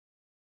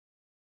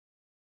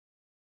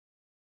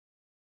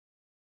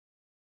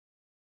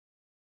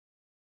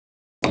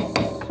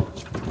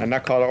I now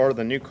call to order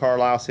the new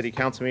Carlisle City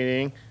Council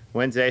meeting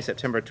Wednesday,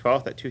 September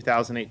 12th at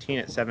 2018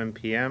 at 7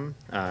 p.m.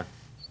 One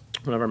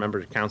of our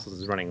members of council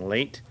is running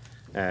late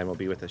and will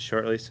be with us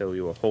shortly, so we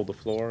will hold the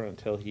floor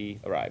until he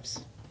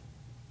arrives.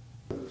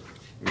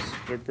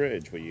 Mr.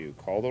 Bridge, will you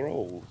call the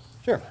roll?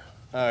 Sure.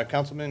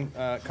 Councilman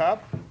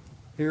Cobb?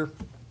 Here.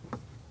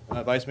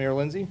 Vice Mayor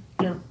Lindsay?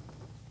 Here.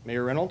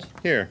 Mayor Reynolds?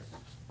 Here.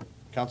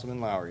 Councilman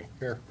Lowry?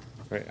 Here.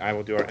 Right, I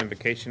will do our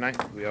invocation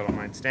night. We all don't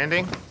mind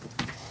standing.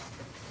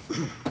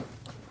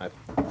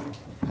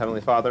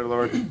 Heavenly Father,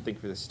 Lord, thank you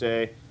for this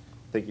day.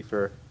 Thank you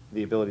for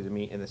the ability to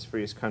meet in this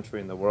freest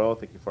country in the world.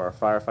 Thank you for our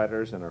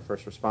firefighters and our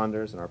first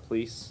responders and our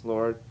police,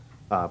 Lord.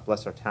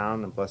 Bless our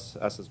town and bless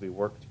us as we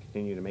work to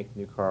continue to make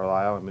New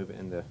Carlisle and move it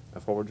in a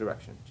forward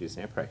direction. In Jesus'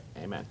 name I pray.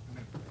 Amen.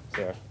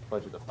 Say our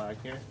pledge of the flag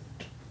here.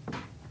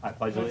 I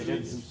pledge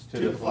allegiance to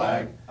the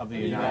flag of the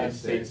United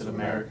States of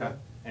America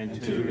and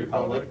to the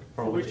republic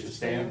for which it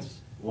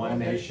stands, one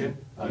nation,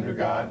 under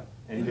God,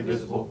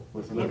 indivisible,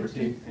 with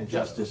liberty and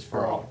justice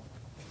for all.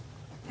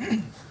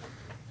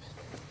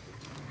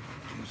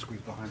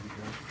 Squeeze behind you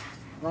guys.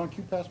 Ron,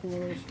 can you pass me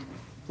one of those,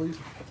 please?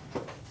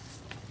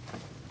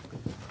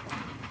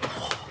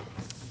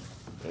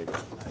 There you go.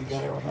 You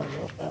got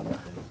everyone else down there?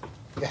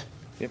 Yeah.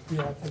 Yep.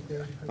 Yeah, I think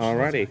they're.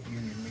 Alrighty.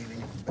 Union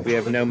meeting. We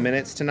have no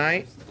minutes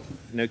tonight,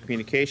 no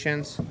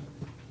communications,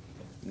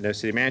 no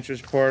city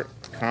manager's report,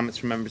 comments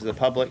from members of the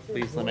public.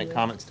 Please limit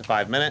comments to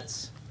 5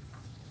 minutes.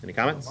 Any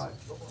comments?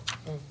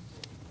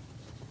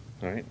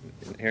 All right,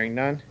 hearing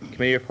none.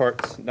 Committee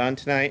reports none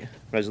tonight.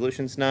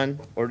 Resolutions none.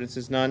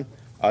 Ordinances none.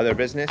 Other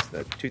business,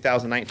 the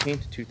 2019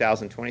 to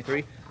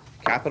 2023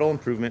 Capital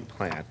Improvement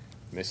Plan.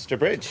 Mr.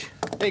 Bridge.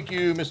 Thank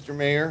you, Mr.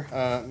 Mayor,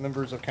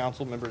 members of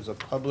council, members of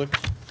public.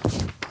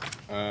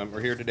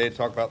 We're here today to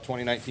talk about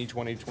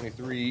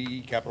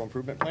 2019-2023 Capital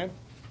Improvement Plan.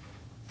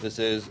 This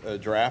is a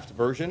draft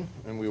version,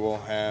 and we will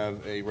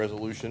have a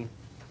resolution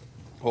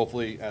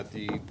hopefully at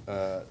the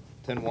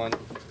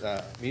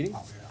 10-1 meeting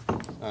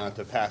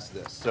to pass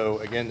this. So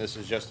again, this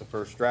is just the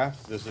first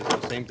draft. This is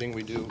the same thing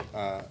we do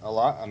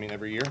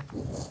every year.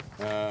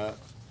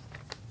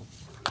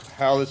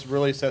 How this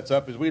really sets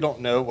up is we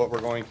don't know what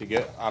we're going to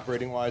get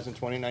operating wise in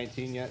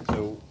 2019 yet.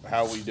 So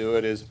how we do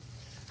it is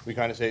we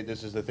kind of say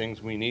this is the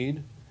things we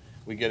need.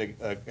 We get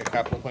a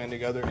capital plan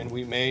together, and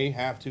we may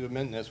have to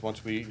amend this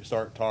once we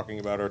start talking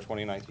about our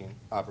 2019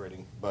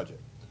 operating budget.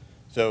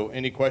 So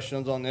any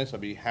questions on this,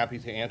 I'd be happy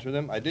to answer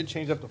them. I did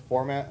change up the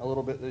format a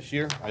little bit this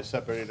year. I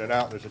separated it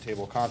out. There's a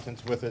table of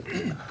contents with it.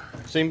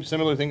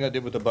 Similar thing I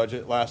did with the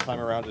budget last time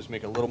around, just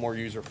make it a little more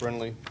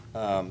user-friendly.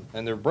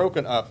 And they're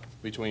broken up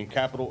between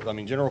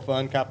general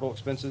fund, capital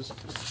expenses,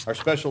 our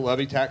special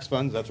levy tax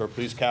funds, that's our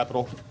police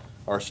capital,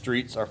 our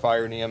streets, our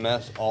fire and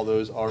EMS, all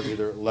those are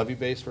either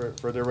levy-based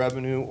for their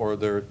revenue or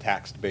they're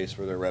taxed-based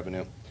for their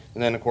revenue.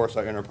 And then, of course,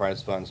 our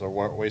enterprise funds, our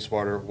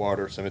wastewater,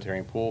 water, cemetery,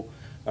 and pool.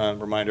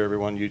 Reminder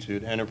everyone,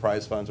 YouTube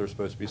enterprise funds are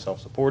supposed to be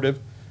self-supportive,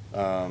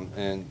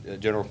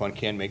 and general fund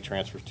can make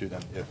transfers to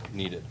them if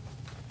needed.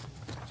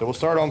 So we'll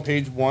start on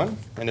page 1,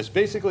 and it's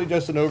basically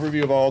just an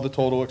overview of all the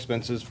total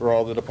expenses for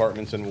all the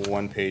departments in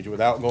one page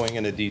without going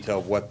into detail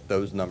of what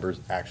those numbers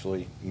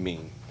actually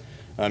mean.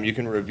 You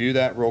can review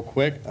that real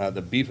quick.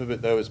 The beef of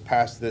it, though, is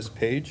past this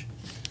page.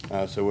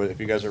 So if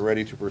you guys are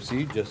ready to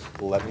proceed, just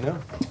let me know.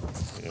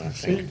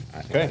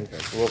 Okay,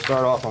 we'll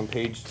start off on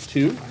page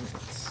 2.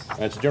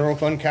 That's general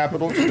fund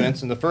capital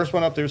expense, and the first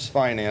one up there is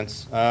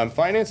finance.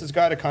 Finance has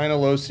got a kind of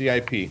low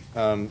CIP.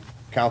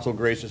 Council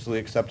graciously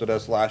accepted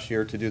us last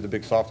year to do the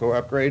big software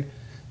upgrade.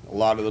 A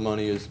lot of the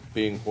money is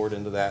being poured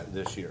into that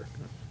this year.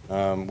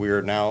 We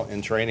are now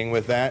in training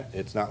with that.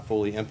 It's not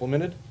fully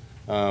implemented.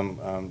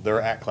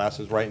 They're at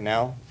classes right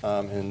now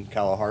in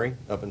Kalahari,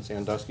 up in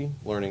Sandusky,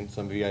 learning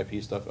some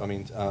VIP stuff,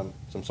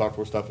 some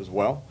software stuff as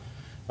well.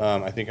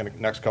 I think in the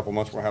next couple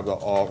months we'll have that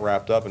all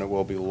wrapped up and it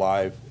will be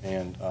live,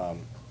 and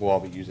we'll all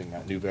be using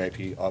that new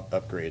VIP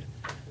upgrade.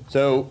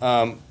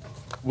 So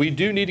we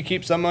do need to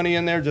keep some money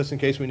in there just in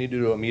case we need to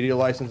do a media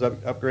license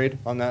upgrade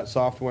on that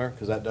software,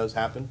 because that does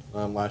happen.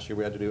 Last year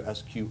we had to do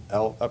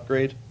SQL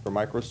upgrade for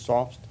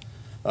Microsoft.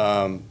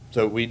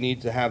 So we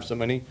need to have some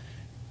money.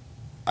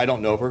 I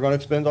don't know if we're going to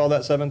expend all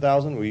that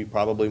 $7,000. We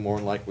probably more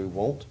than likely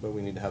won't, but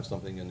we need to have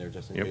something in there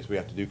just in case we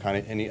have to do kind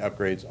of any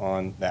upgrades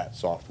on that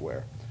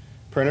software.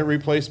 Printer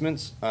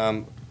replacements.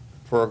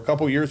 For a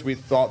couple years, we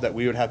thought that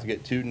we would have to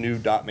get 2 new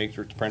dot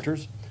matrix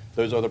printers.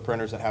 Those are the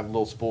printers that have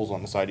little spools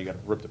on the side. You got to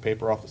rip the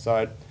paper off the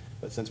side.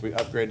 But since we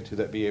upgraded to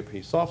that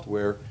VIP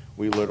software,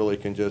 we literally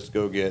can just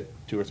go get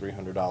 $200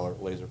 or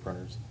 $300 laser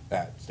printers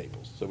at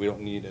Staples. So we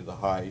don't need the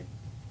high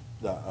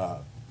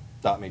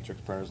dot matrix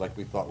printers like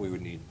we thought we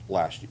would need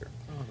last year.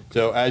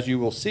 So as you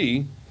will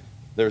see,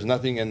 there's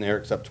nothing in there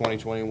except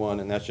 2021,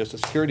 and that's just a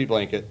security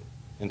blanket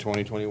in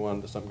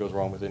 2021. If something goes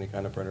wrong with any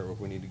kind of printer, or if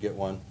we need to get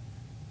one,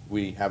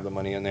 we have the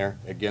money in there.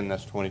 Again,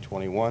 that's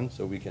 2021,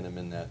 so we can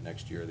amend that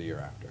next year or the year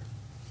after.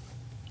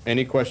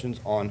 Any questions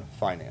on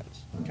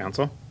finance?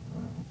 Council?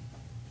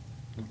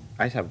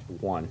 I just have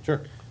one.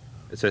 Sure.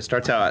 So it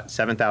starts out at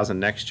 7,000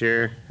 next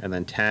year, and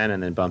then 10,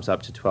 and then bumps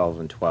up to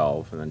 12 and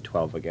 12, and then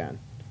 12 again.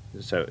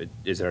 So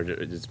is there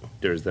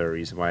a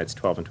reason why it's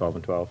 12 and 12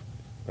 and 12?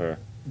 Or,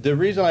 The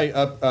reason I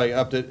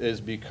upped it is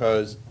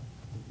because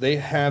they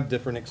have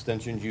different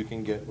extensions you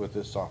can get with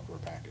this software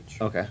package.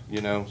 Okay.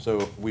 You know,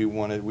 so if we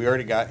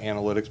already got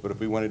analytics, but if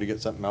we wanted to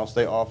get something else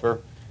they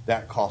offer,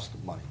 that costs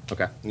money.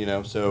 okay. You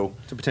know, so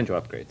So potential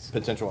upgrades.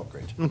 potential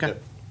upgrades. Okay.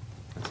 Yep.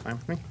 That's fine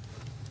with me.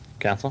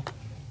 Council?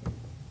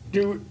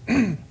 Do,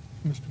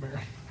 Mr.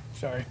 Mayor,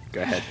 sorry.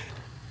 Go ahead.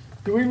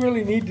 Do we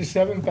really need the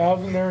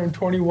 7,000 there in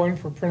 21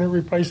 for printer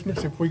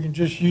replacements if we can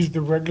just use the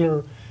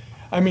regular?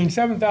 I mean,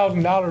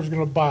 $7,000 is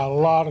gonna buy a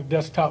lot of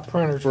desktop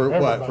printers For for what,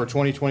 everybody. for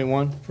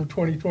 2021? For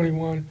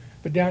 2021,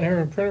 but down here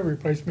in printer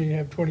replacement, you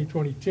have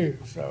 2022,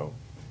 so,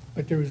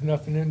 but there was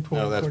nothing in 2022.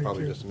 No, that's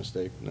probably just a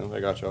mistake. No,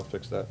 I got you, I'll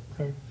fix that.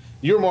 Okay.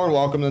 You're more than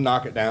welcome to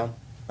knock it down.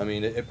 I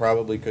mean, it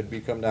probably could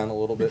be come down a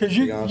little bit, to Because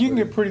you be honest you can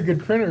with get pretty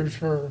good printers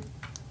for,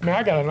 I mean,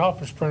 I got an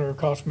office printer that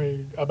cost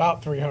me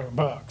about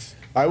 $300.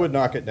 I would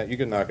knock it down, you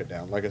can knock it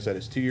down. Like I said,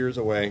 it's 2 years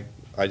away.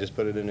 I just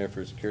put it in there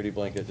for a security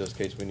blanket, just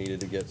in case we needed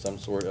to get some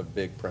sort of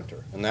big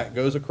printer. And that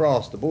goes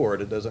across the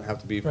board. It doesn't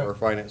have to be for our Right.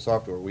 finance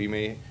software. We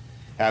may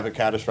have a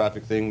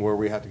catastrophic thing where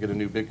we have to get a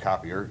new big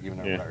copier, even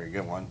though we're Yeah. not gonna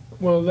get one.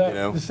 Well, that, You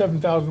know? the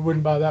 7,000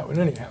 wouldn't buy that one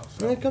anyhow,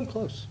 so. It come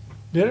close.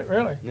 Did it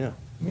really? Yeah.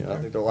 Yeah, I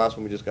Okay. think the last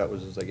one we just got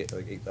was just like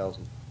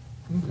 8,000.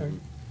 Okay.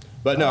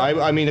 But no,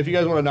 I mean, if you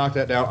guys wanna knock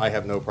that down, I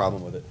have no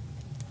problem with it.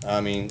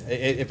 I mean,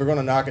 if we're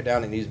gonna knock it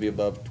down, it needs to be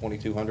above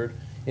 2,200.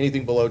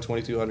 Anything below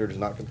 2,200 is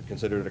not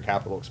considered a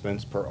capital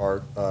expense per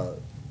our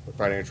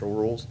financial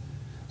rules.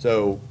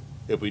 So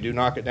if we do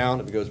knock it down,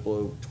 if it goes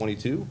below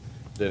 22,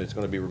 then it's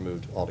gonna be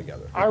removed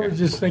altogether. I was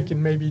just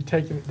thinking maybe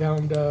taking it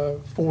down to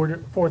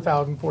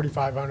 4,000,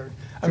 4,500.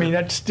 I mean,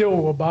 that still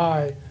will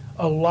buy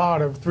a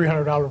lot of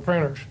 $300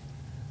 printers,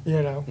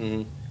 you know?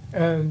 Mhm.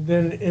 And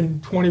then in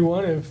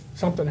 21, if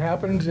something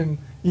happens and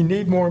you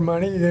need more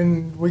money,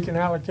 then we can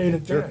allocate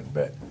it Sure. then.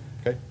 But,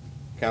 Okay,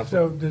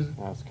 so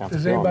council?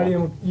 does anybody,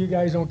 you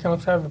guys on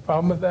council have a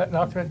problem with that,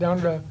 knocking it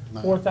down to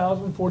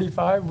 4,000,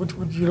 45? Which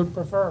would you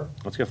prefer?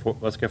 Let's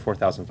go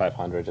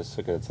 4,500, just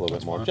so it's a little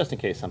bit more, just in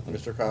case something.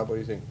 Mr. Cobb, what do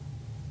you think?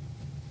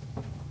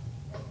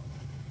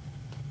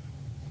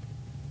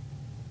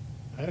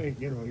 I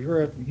think, you know,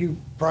 you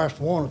priced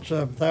one at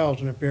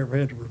 7,000 if you ever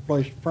had to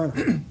replace the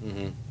printer.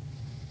 Mm-hmm.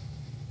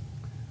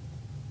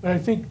 But I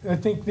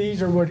think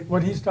these are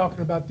what he's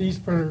talking about, these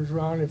printers,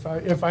 Ron, if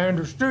I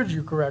understood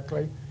you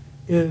correctly,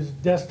 is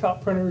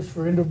desktop printers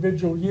for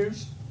individual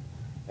use.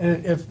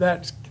 And if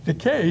that's the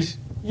case,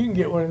 you can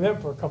get one of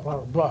them for a couple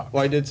 $100.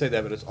 Well, I did say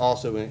that, but it's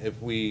also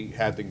if we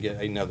had to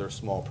get another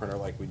small printer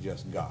like we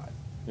just got.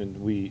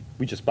 And we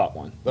just bought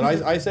one. But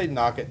I say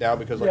knock it down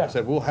because like I Yeah.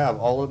 said, we'll have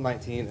all of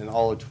 19 and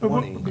all of But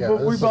 20. we-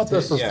 but we bought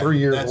This is Yeah, 3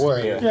 years that's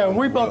away. 3 years. Yeah,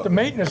 we bought the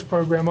maintenance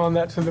program on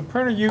that, so the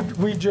printer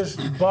we just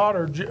bought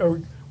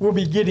or will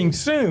be getting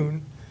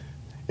soon,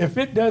 if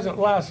it doesn't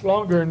last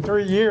longer than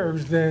 3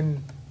 years,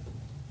 then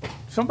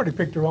somebody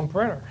picked the wrong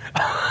printer.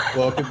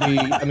 Well, it could be,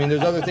 I mean,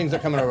 there's other things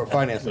that come out of our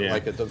finance, Yeah.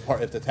 like if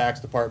the tax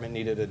department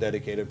needed a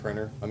dedicated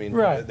printer. I mean,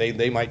 Right.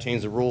 they might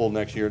change the rule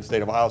next year. The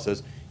state of Ohio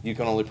says you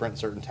can only print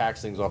certain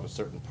tax things off a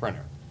certain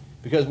printer.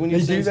 Because when you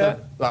They say do stuff,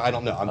 that? well, I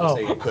don't know, I'm just Oh.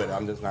 saying it could,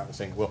 I'm just not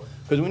saying it will.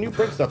 Because when you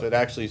print stuff, it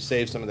actually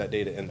saves some of that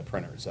data in the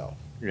printer itself.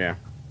 Yeah.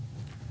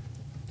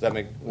 Does that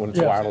make? When it's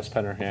Yeah. wireless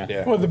printer, yeah.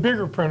 Yeah. Well, the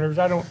bigger printers,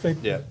 I don't think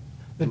Yeah.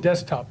 the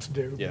desktops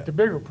do, Yeah. but the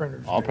bigger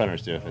printers All do.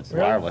 printers do if it's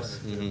Really? wireless.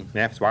 Mm-hmm.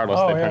 Yeah, if it's wireless,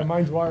 Oh, they yeah, print.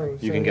 mine's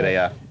wireless. You so can get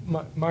a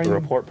mine,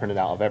 report printed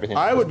out of everything.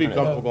 I would be printed.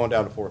 comfortable going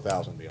down to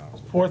 4,000, to be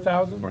honest.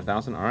 4,000?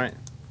 4,000, all right.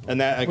 And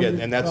that,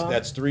 again, and Ron?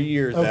 that's 3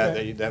 years that,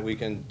 Okay. that we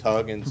can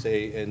tug and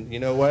say, and you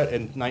know what,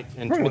 in We're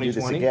gonna do this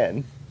 2020,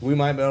 again. we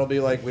might be able to be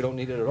like, we don't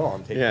need it at all.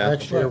 I'm taking Yeah. it.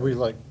 Next year, we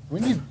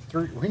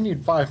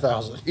need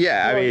 5,000.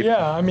 Yeah, I Well, mean,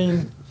 yeah, I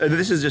mean,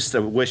 this is just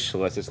a wish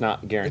list. It's not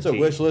It's guaranteed. a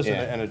wish list Yeah,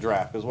 and a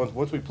draft, because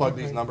once we plug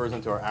these Okay. numbers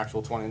into our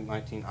actual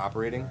 2019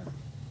 operating,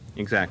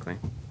 exactly.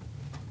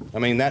 I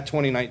mean, that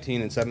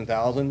 2019 and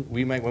 7,000,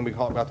 we may, when we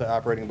talk about the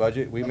operating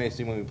budget, we may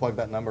see when we plug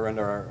that number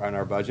into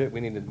our budget,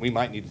 we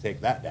might need to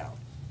take that down.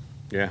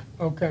 Yeah,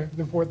 okay,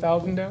 the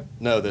 4,000 down?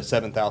 No, the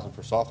 7,000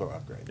 for software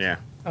upgrades. yeah.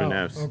 Who Oh,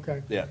 knows?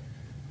 Okay. Yeah.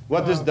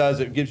 What this does,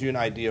 it gives you an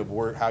idea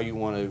of how you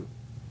want to,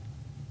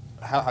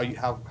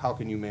 how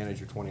can you manage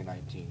your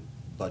 2019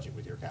 budget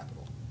with your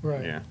capital?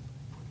 Right. Yeah.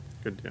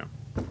 Good deal.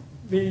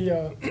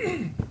 The,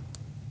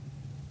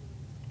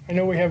 I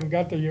know we haven't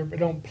got there yet,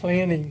 but on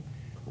planning,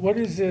 what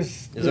is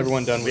this? Is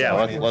everyone done with Yeah,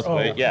 finance? let's Oh.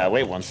 wait. Yeah,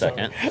 wait 1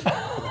 second.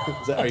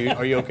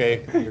 Are you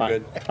okay? You're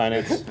good?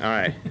 Finance, all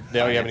right.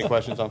 Dale, you have any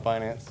questions on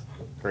finance?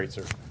 Great,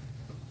 sir.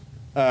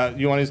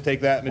 You want to just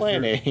take that, Mr.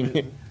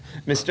 Planning.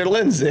 Mr.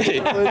 Lindsay.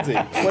 Lindsay,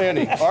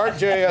 planning,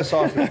 ArcGIS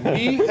software.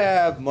 We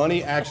have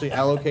money actually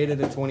allocated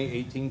in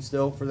 2018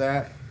 still for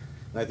that.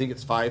 And I think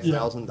it's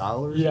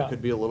 $5,000. Yeah. It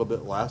could be a little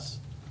bit less.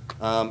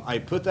 I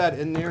put that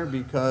in there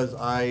because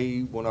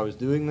when I was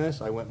doing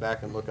this, I went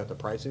back and looked at the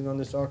pricing on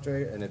this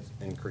ArcGIS and it's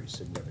increased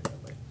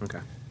significantly.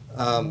 Okay.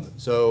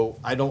 So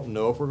I don't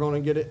know if we're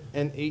going to get it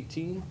in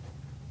 18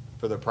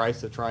 for the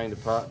price of trying to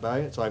buy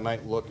it. So I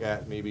might look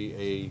at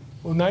maybe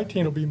Well,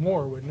 19 will be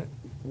more, wouldn't it?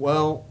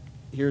 Well,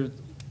 here's,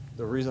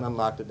 the reason I'm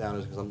knocked it down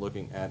is because I'm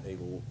looking at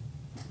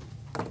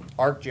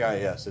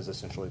ArcGIS is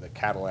essentially the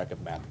Cadillac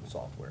of mapping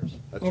softwares.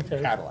 That's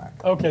Okay. Cadillac.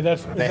 Okay,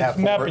 that's, They have,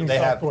 it's mapping they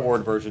have software.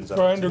 forward versions of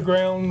For it too.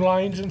 underground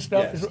lines and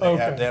stuff? Yes, is- they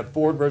okay. have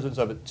forward versions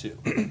of it too.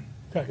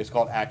 Okay. It's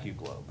called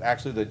AccuGlobe.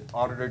 Actually, the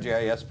Auditor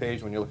GIS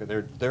page, when you look at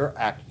their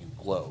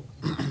AccuGlobe.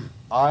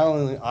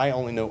 I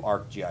only know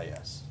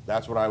ArcGIS.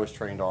 That's what I was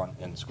trained on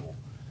in school.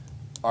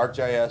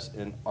 ArcGIS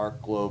and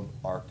ArcGlobe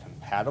are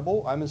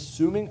compatible, I'm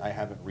assuming. I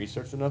haven't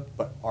researched enough,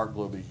 but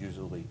ArcGlobe is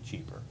usually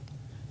cheaper.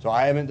 So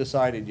I haven't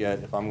decided yet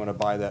if I'm gonna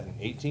buy that in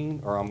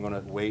 18 or I'm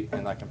gonna wait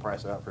and I can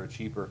price it out for a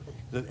cheaper.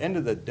 'Cause at the end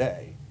of the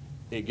day,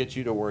 it gets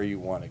you to where you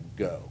wanna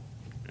go.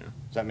 Yeah.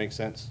 Does that make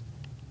sense?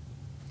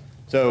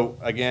 So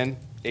again,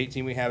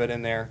 18, we have it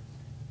in there.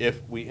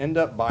 If we end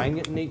up buying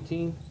it in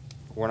 18,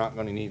 we're not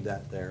gonna need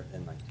that there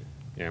in 19.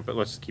 Yeah, but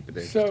let's keep it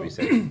there just to be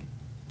So- safe.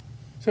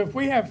 So if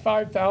we have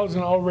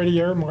 5,000 already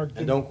earmarked in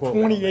And don't quote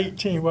me on that.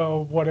 2018,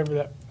 well, whatever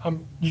that,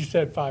 you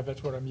said 5,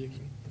 that's what I'm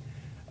using.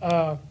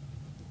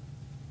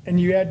 And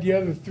you add the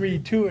other 3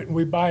 to it and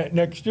we buy it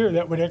next year,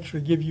 that would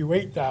actually give you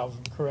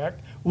 8,000,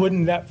 correct?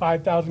 Wouldn't that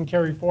 5,000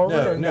 carry forward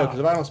No, or no, not? because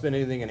if I don't spend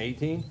anything in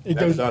 18, It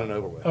that's goes- done and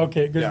over with.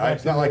 okay, it goes Yeah, back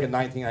it's to not like the- in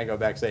 19, I go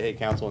back, say, hey,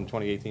 council in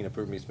 2018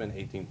 approved me spend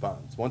 18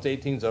 funds. Once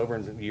 18's over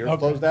and the year's Okay,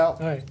 closed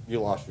out, right. you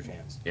lost your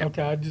chance. Yeah.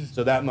 Okay, I just,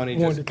 So that money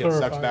Wanted just to gets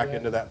sucked clarify back that.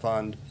 into that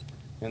fund,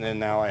 and then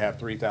now I have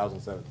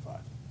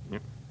 3,075.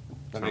 Yep.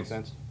 That make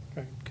sense?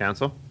 okay.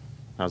 Council,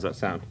 how's that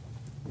sound?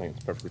 I think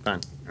it's perfectly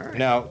fine. All right.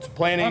 Now,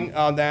 planning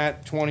on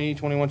that 20,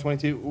 21,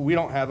 22, we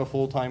don't have a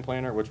full-time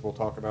planner, which we'll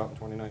talk about in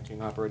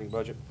 2019 operating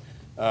budget.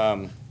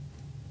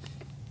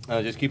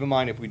 Just keep in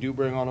mind, if we do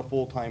bring on a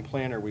full-time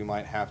planner, we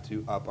might have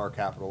to up our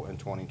capital in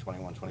 20,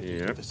 21, 22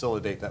 to Yep.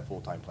 facilitate that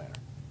full-time planner.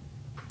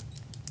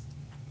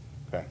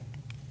 Okay.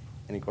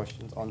 Any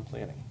questions on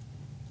planning?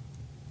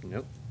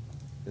 Nope.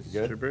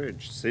 Good? Mr.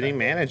 Bridge, city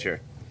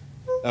manager.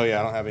 Oh, yeah,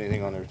 I don't have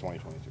anything on there for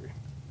 2023.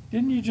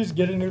 Didn't you just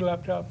get a new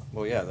laptop?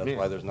 Well, yeah, that's Yeah.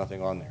 why there's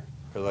nothing on there.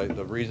 Because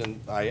the reason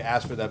I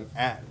asked for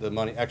the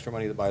money, extra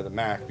money to buy the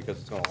Mac, because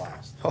it's gonna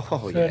last.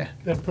 Oh, So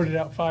that put it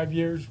out 5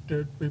 years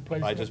to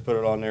replace it? I just put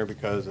it on there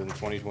because in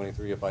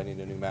 2023, if I need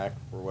a new Mac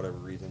for whatever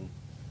reason,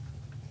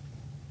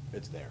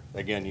 it's there.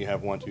 Again, you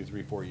have 1, 2,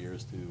 3, 4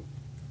 years to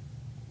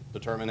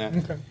determine that.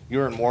 Okay.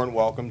 You're more than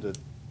welcome to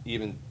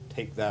even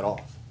take that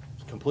off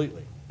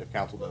completely if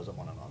council doesn't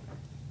want it on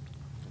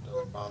there.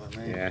 Doesn't bother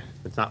me. Yeah,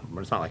 it's not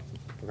like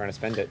we're gonna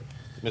spend it.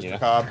 you know? Mr.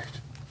 Cobb,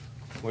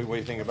 what do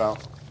you think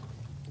about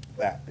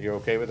that? Are you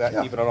okay with that,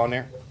 Yeah. keeping it on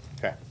there?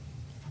 Okay.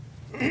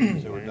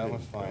 So we're done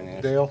with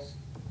finance. Dale,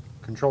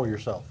 control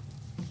yourself.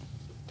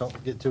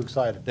 Don't get too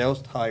excited.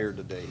 Dale's tired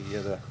today. He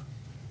had to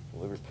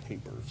deliver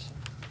papers.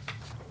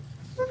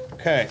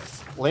 Okay,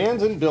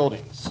 lands and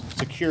buildings,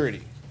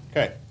 security.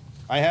 Okay,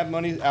 I have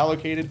money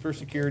allocated for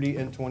security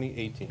in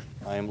 2018.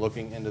 I am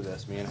looking into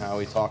this. Me and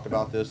Howie talked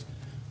about this.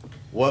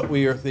 What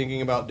we are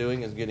thinking about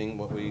doing is getting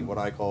what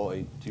I call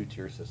a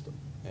 2-tier system.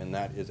 And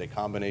that is a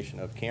combination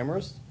of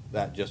cameras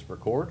that just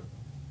record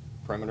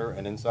perimeter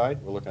and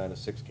inside. We're looking at a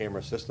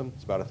 6-camera system.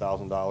 It's about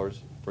 $1,000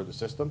 for the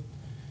system.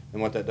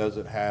 And what that does,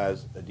 it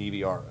has a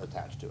DVR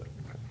attached to it.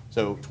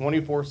 So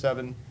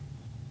 24/7,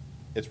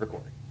 it's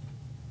recording.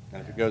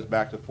 And if it goes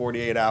back to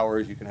 48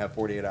 hours, you can have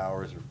 48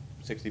 hours or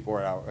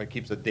 64 hours. It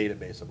keeps a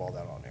database of all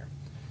that on there.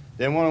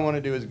 Then what I want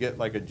to do is get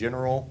like a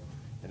general,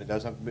 and it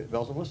does have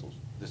bells and whistles,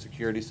 the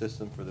security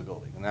system for the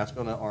building. And that's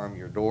going to arm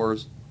your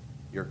doors,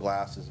 your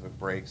glasses if it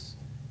breaks,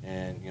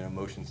 and,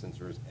 motion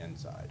sensors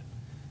inside.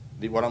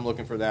 What I'm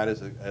looking for that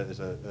is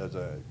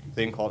a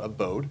thing called a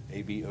BODE,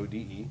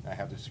 A-B-O-D-E. I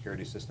have the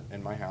security system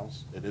in my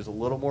house. It is a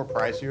little more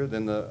pricier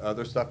than the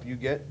other stuff you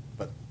get,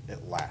 but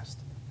it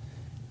lasts.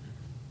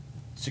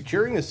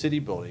 Securing a city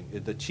building,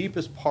 the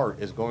cheapest part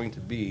is going to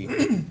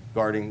be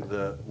guarding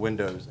the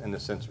windows and the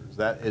sensors.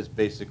 That is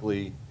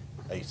basically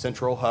a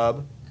central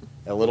hub,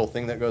 a little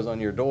thing that goes on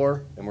your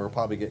door, and we'll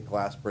probably get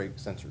glass break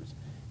sensors.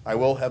 I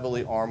will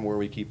heavily arm where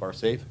we keep our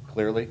safe,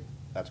 clearly,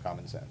 that's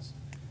common sense.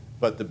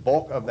 But the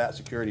bulk of that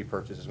security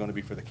purchase is going to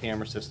be for the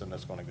camera system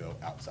that's going to go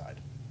outside.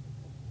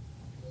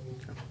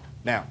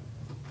 Now.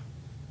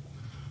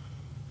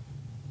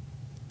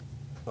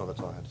 Oh, that's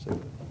all I had to say.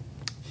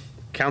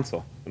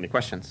 Council, any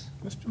questions?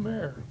 Mr.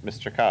 Mayor,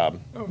 Mr. Cobb?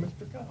 oh,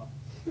 Mr. Cobb.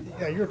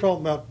 Yeah, you're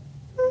talking about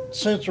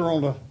sensor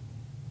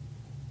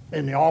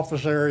in the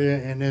office area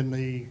and in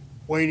the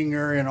waiting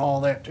area and all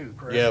that too,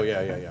 correct?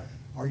 Yeah.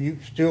 Are you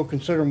still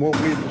considering what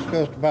we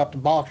discussed about the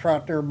box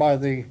right there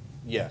by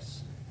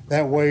Yes,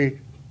 that way,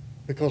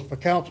 because if a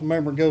council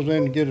member goes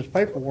in to get his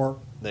paperwork,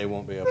 they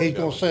won't be able to he's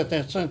go. gonna set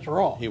that sensor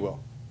off. He will.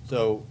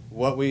 So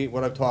what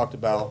I've talked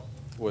about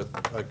with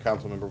a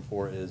council member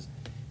before is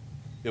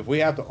if we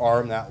have to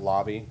arm that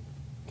lobby,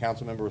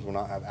 council members will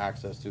not have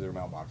access to their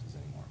mailboxes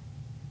anymore.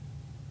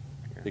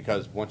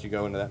 Because once you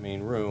go into that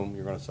main room,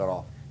 you're gonna set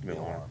off the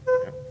alarm.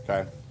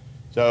 Okay?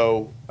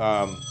 So,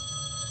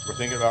 we're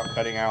thinking about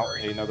cutting out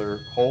another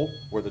hole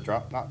where the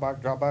drop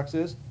box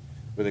is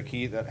with a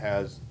key that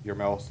has your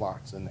mail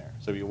slots in there.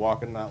 So you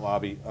walk in that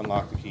lobby,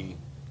 unlock the key,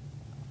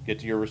 get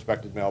to your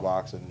respective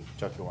mailbox and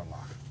check your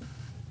unlock.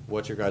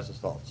 What's your guys'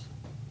 thoughts?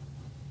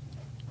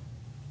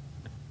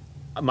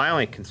 My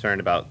only concern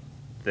about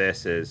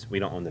this is we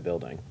don't own the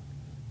building,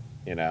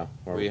 you know?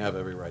 or- We have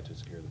every right to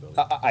secure the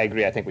building. I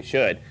agree, I think we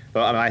should,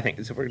 but I mean, I think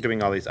if we're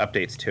doing all these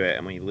updates to it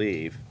and we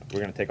leave, we're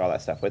gonna take all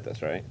that stuff with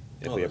us, right?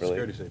 If Oh, we the ever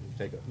security leave.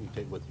 safe, you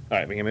take with you. All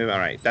right, we can move, all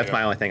right, that's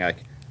my only thing,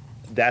 like,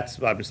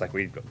 I'm just like,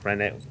 we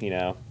rent it, you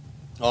know?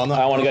 Oh, I'm not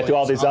I wanna go through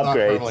all these I'm not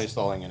upgrades. permanently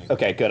installing anything.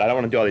 Okay, good, I don't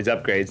wanna do all these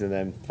upgrades and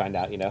then find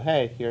out, you know,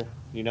 hey,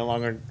 we no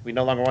longer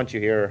want you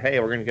here, or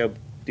hey, we're gonna go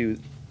build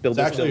It's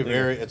this actually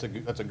building.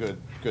 that's a good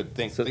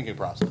So- thinking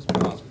process, to be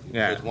honest with you.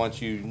 Yeah. Because once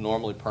you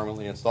normally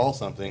permanently install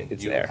something,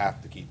 It's you there.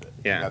 have to keep it.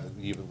 Yeah. You have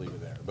to even leave it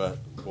there, but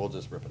we'll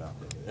just rip it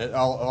out.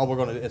 All we're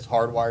gonna, it's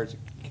hardwired to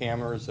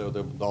cameras, so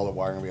all the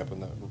wiring will be up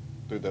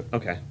through the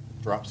Okay,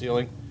 drop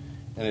ceiling,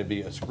 and it'd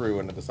be a screw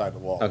into the side of the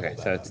wall. to okay, hold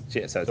so that it's, up.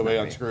 yeah, so it's. So we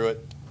not me. unscrew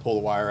it, pull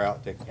the wire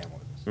out, take the camera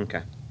with us.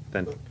 Okay,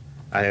 then,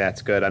 I think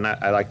that's good,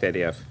 I like the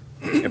idea of,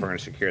 if we're gonna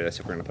secure this,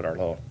 if we're gonna put our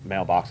little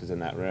mailboxes in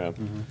that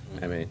room.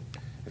 I mean,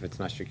 if it's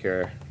not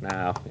secure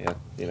now, yeah,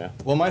 you know,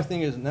 Well, my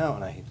thing is now,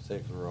 and I hate to say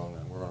it because we're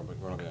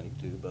gonna be on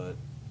YouTube, but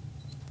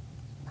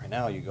right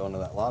now you go into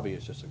that lobby,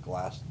 it's just a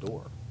glass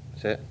door.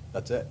 that's it,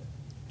 That's it.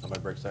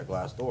 Somebody breaks that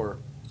glass door,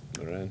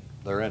 put it in.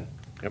 they're in.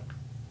 Yep.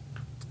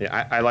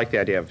 Yeah, I like the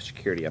idea of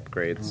security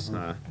upgrades,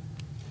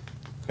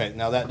 Okay,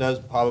 now that does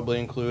probably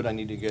include, I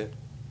need to get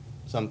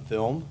some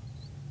film.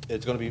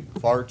 It's gonna be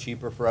far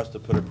cheaper for us to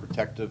put a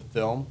protective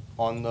film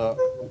on the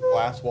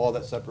glass wall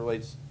that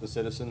separates the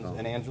citizens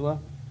and Angela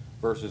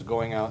versus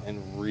going out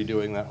and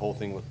redoing that whole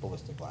thing with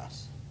ballistic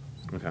glass.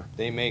 okay,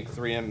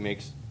 3M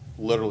makes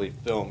literally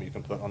film you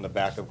can put on the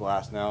back of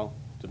glass now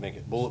to make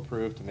it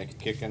bulletproof, to make it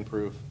kick-in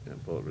proof. yeah,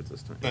 bullet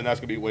resistant. And that's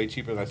gonna be way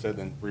cheaper, than I said,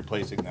 than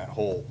replacing that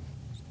whole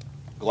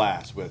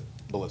glass with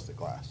ballistic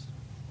glass.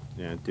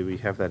 Yeah, do we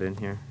have that in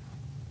here?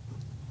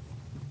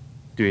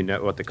 Do we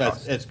know what the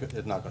cost? It's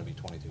not gonna be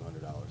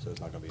 $2,200, so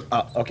it's not gonna be.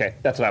 Oh, okay,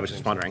 that's what I was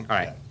just wondering, all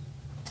right.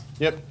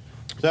 Yep.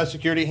 So that's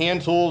security.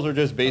 Hand tools are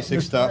just basic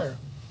Mr. stuff.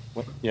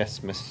 Mayor, Yes,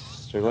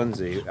 Mr.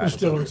 Lindsay. We're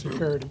still in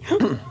security.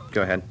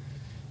 Go ahead.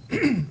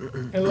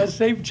 Unless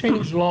they've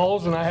changed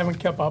laws and I haven't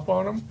kept up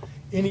on them,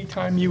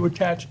 anytime you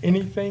attach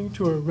anything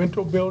to a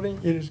rental building,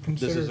 it is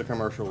considered a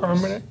commercial lease.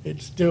 permanent.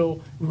 It's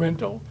still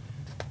rental.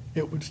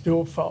 It would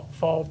still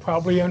fall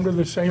probably under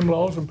the same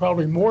laws and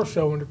probably more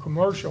so under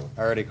commercial.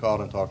 I already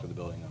called and talked to the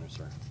building owner,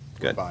 sir. We're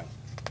Good. fine.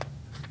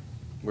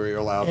 We're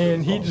allowed to.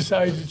 And he install.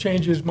 decides to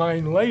change his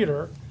mind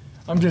later.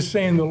 I'm just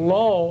saying the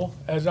law,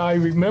 as I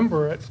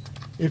remember it,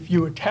 if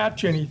you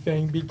attach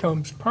anything,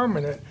 becomes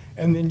permanent,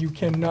 and then you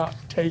cannot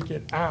take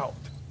it out.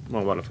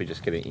 Well, what if we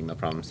just get an email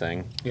from them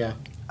saying, Yeah.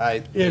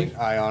 I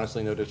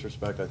honestly, no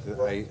disrespect,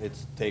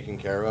 it's taken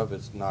care of.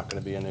 It's not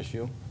gonna be an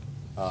issue.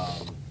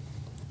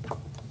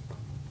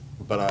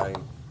 But I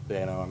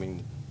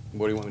mean,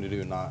 what do you want me to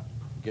do? Not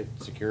get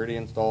security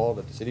installed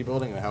at the city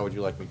building, or how would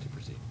you like me to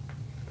proceed?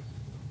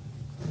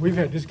 We've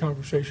had this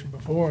conversation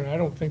before, and I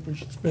don't think we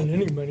should spend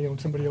any money on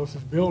somebody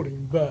else's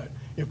building, but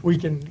if we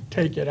can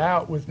take it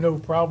out with no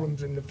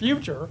problems in the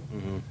future,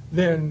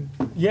 then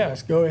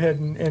yes, go ahead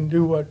and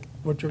do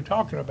what you're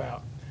talking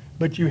about.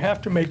 But you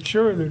have to make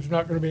sure there's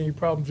not gonna be any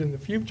problems in the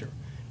future.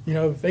 You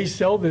know, if they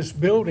sell this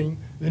building,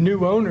 the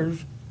new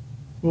owners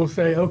will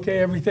say, okay,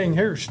 everything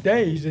here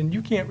stays, and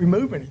you can't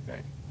remove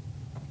anything,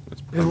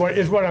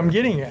 is what I'm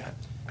getting at.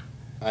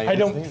 I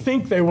don't understand.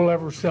 think they will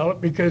ever sell it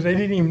because they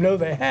didn't even know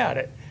they had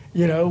it.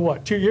 You know,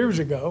 2 years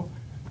ago,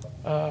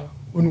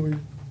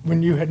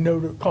 when you had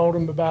called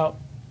them about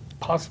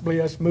possibly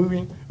us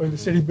moving or the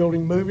city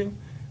building moving,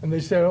 and they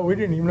said, oh, we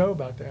didn't even know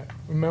about that,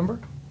 remember?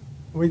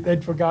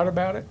 They'd forgot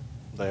about it?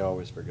 They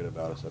always forget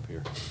about us up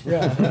here.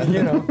 Yeah,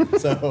 you know.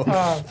 So,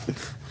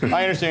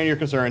 I understand your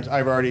concerns.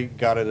 I've already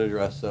got it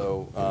addressed,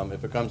 so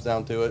if it comes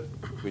down to it,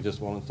 we just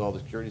won't install the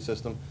security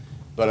system.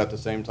 But at the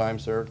same time,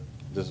 sir,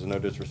 this is no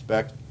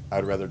disrespect,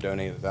 I'd rather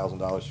donate a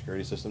 $1,000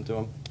 security system to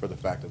them for the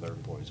fact that their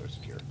employees are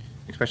secure.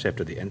 especially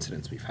after the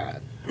incidents we've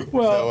had?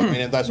 Well, So, I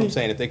mean, that's what I'm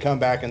saying. If they come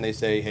back and they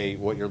say, hey,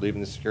 what, you're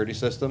leaving the security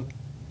system,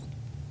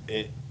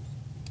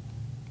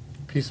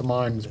 Peace of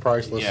mind is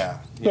priceless. yeah,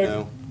 you but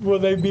know. will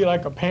they be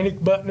like a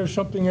panic button or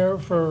something there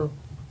for,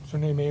 what's her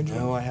name, Angela?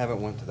 No, I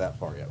haven't went to that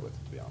far yet with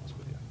it, to be honest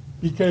with you.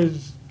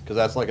 Because, Because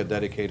that's like a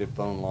dedicated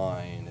phone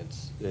line.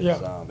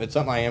 Yeah. It's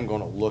something I am going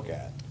to look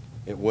at.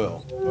 It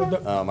will.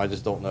 well, I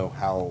just don't know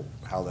how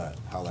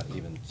that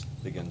even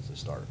begins to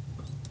start.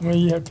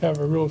 you have to have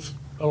a real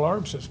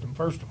alarm system,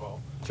 first of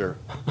all. Sure.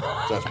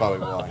 So that's probably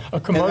why. A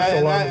commercial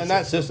And alarm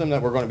that system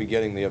that we're going to be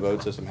getting, the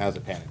Abode system, has a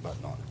panic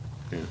button on it.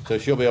 So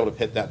she'll be able to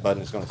hit that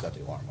button, it's going to set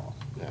the alarm off.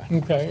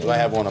 Okay. Because I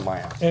have one in my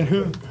house. And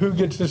who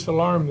gets this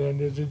alarm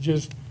then? Is it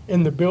just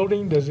in the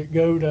building? Does it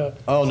go to,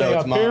 Oh, no, say,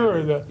 it's up here or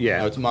monitored. the? Yeah.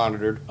 No, it's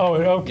monitored. Oh,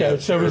 okay, Yeah,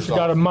 so sure, it's it's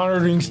got a off.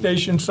 monitoring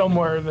station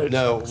somewhere that's.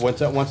 No, once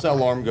that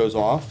alarm goes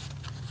off,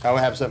 how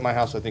I have set my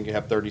house, I think you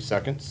have 30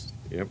 seconds.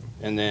 Yep.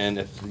 And then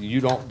if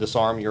you don't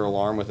disarm your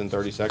alarm within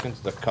 30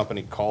 seconds, the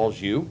company calls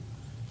you,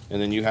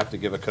 and then you have to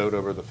give a code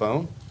over the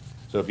phone.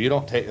 So if you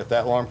don't take, if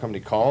that alarm company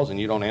calls and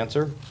you don't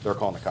answer, they're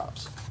calling the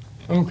cops.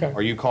 Okay.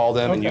 Or you call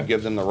them and you Okay.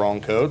 give them the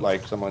wrong code,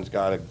 like someone's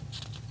got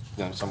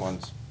a,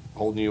 someone's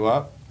holding you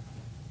up,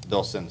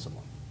 they'll send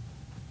someone.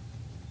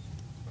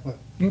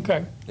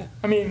 Okay.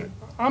 I mean,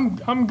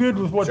 I'm good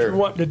with what Sure. you're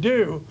wanting to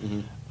do.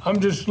 I'm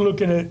just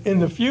looking at, in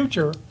the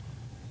future,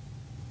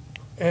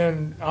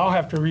 and I'll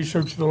have to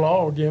research the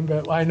law again,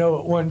 but I know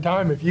at one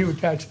time, if you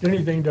attached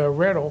anything to a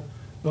rental,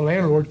 the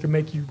landlord could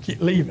make you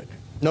leave it.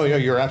 No, yeah,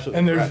 you're absolutely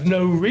And there's correct.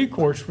 no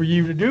recourse for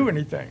you to do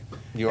anything.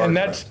 You are And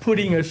that's correct.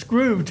 putting a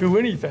screw to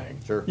anything.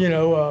 Sure. You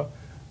know,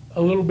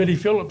 a little bitty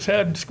Phillips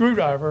head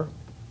screwdriver,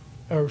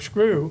 or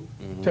screw,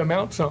 Mm-hmm. to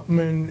mount something,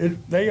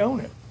 and they own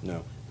it.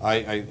 No,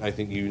 I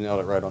think you nailed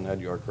it right on the head,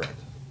 you are correct.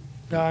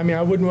 Now, I mean,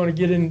 I wouldn't want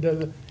to get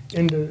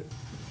into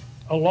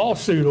a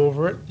lawsuit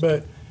over it,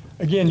 but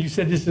again, you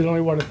said this is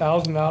only, what,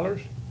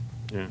 $1,000?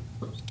 Yeah.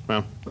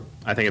 Well,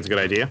 I think it's a good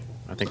idea.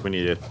 I think we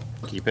need to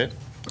keep it.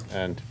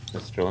 And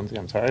Mr. Lindsay,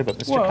 I'm sorry, but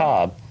Mr. Well-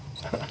 Cobb,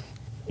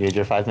 you had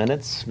your 5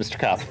 minutes, Mr.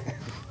 Cobb.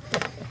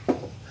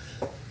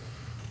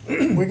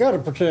 We gotta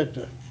protect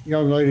the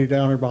young lady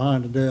down there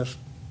behind the desk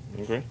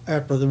Okay.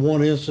 after the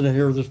one incident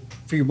here this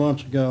few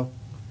months ago.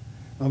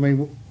 I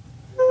mean,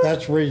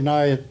 that's the reason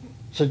I had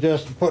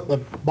suggested putting the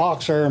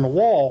box there in the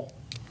wall,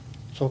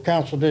 so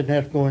council didn't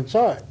have to go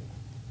inside.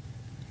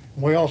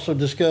 We also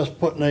discussed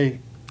putting a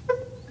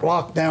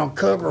lockdown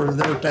cover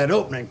there at that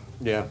opening,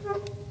 Yeah.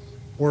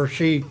 where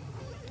she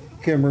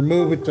can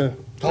remove it to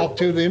talk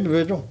to the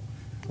individual,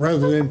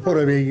 rather than put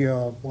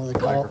a, what do they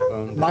call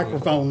Microphone. it?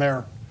 Microphone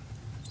there.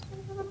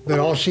 But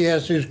all she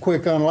has to do is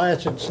quick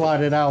unlatch it, and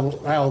slide it out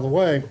of the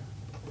way.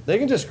 They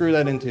can just screw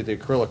that into the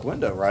acrylic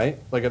window, right?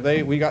 Like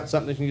if we got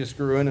something that you can just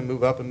screw in and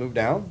move up and move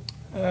down?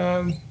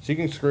 So you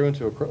can screw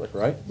into acrylic,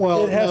 right?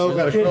 Well, It has no,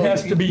 to- it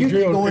has to be you can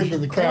drilled go 'cause into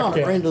you the crack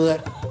counter, it. into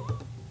that,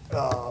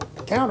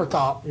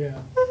 countertop Yeah.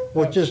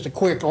 with just a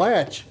quick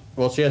latch.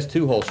 Well, she has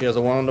two holes. She has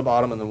a one on the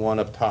bottom and then one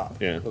up top.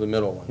 Yeah. Or the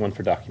middle one. One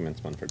for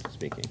documents, one for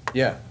speaking.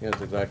 Yeah,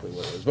 that's exactly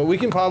what it is. But we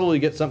can probably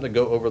get something to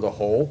go over the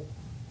hole,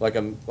 like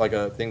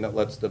a thing that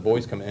lets the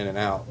boys come in and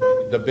out.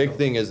 The big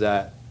thing is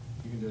that,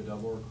 You can do a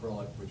double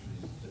acrylic, which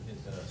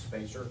is a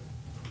spacer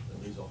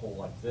that leaves a hole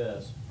like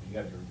this. You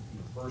have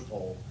your first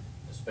hole,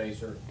 a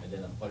spacer, and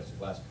then a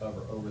plexiglass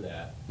cover over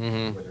that,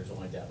 Mhm. where there's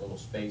only that little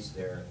space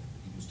there.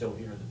 You can still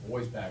hear the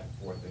voice back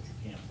and forth, but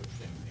you can't push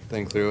anything.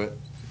 think through it.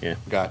 Yeah.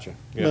 Gotcha.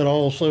 But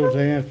also, to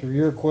answer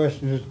your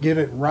question, is get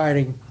it in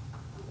writing.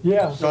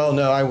 Yeah. Oh,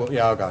 no, I will,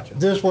 yeah, I gotcha.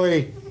 This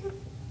way,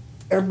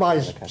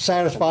 everybody's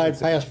satisfied,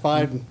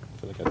 pacified, and I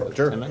feel like I said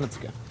Sure. 10 minutes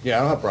ago. Yeah, I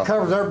don't have a problem.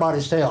 covers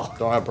everybody's tail.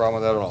 Don't have a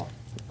problem with that at all.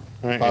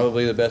 All right.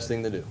 Probably the best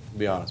thing to do, to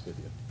be honest with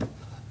you.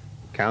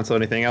 Council,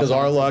 anything else? Because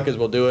our luck is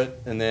we'll do it,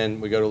 and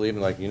then we go to leave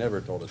and like, you never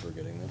told us we're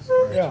getting this.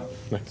 Yeah.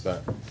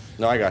 But,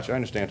 no, I got you, I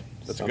understand.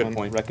 That's a good Someone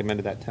point.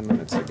 recommended that 10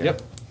 minutes ago.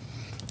 Yep.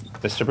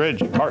 Mr. Bridge,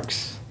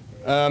 Parks.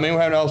 Anyone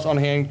have else on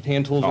hand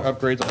tools or Oh.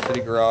 upgrades on city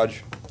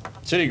garage?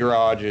 City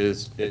garage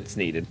is. It's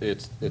needed.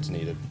 It's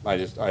needed.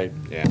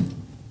 Yeah.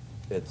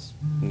 It's,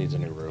 needs a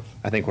new roof.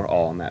 I think we're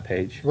all on that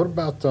page. What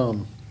about,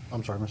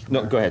 I'm sorry, Mr.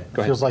 No, Mayor. go ahead,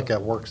 go ahead. Feels like a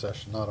work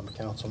session, not a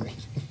council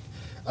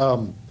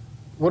meeting.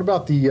 What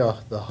about the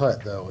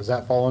hut, though? Does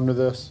that fall under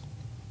this,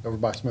 over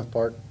by Smith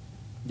Park?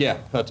 Yeah,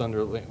 that's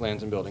under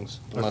lands and buildings,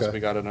 unless Okay. we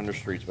got it under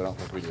streets, but I don't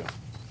think we do.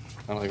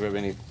 I don't think we have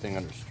anything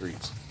under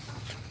streets.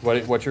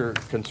 What's your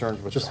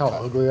concerns with? Just the how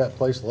hut? ugly that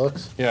place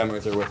looks? Yeah, I'm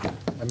right there with you.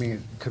 I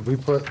mean, could we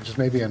put just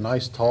maybe a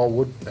nice tall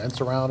wood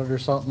fence around it or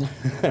something?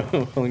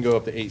 We can go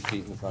up to 8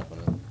 feet and it's not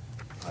gonna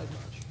hide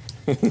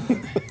much.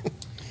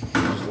 It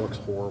just looks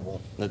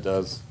horrible. It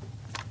does.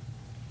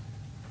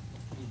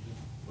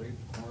 Leave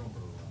the corn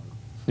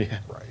over Yeah.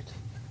 Right.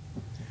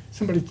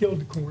 Somebody killed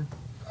the corn.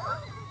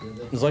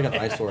 It's like an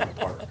eyesore in the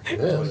park. It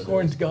is.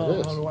 Corn's gone. I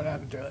It don't is. know what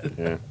happened to it.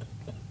 Yeah.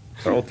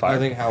 It's our old I fire.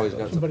 think Howie's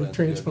got some Somebody plans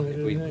to do it. transplanted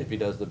If we- it, eh? If he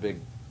does the big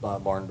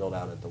barn build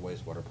out at the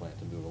wastewater plant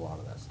to move a lot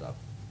of that stuff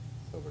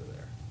over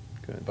there.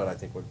 Good. But I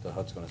think the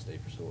hut's gonna stay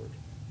for storage.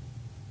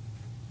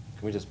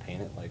 Can we just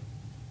paint it like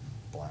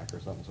black or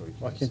something so we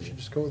Why can't can't see you it?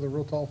 just go with a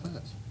real tall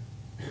fence?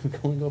 We can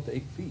only go up to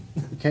 8 feet.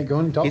 You can't go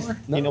any He's- taller?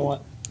 You know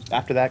what?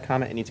 After that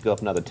comment, it needs to go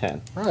up another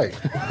 10. Right.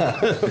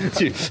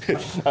 You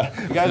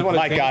guys wanna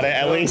Mike change got it, the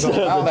at code, least don't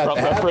allow the that to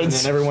happen, reference.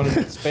 And everyone in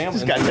his family.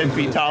 He's got 10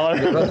 feet taller.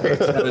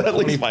 At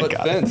least Mike 20-foot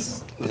got it.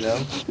 fence, you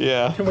know?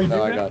 Yeah. Can we do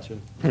No, I that? got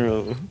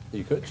you.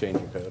 You could change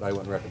your code. I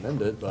wouldn't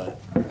recommend it, but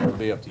it'll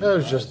be up to you. I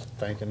was guys. just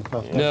thinking.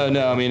 nothing.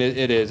 No, I mean,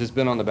 it is. It's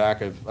been on the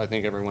back of, I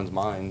think, everyone's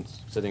minds,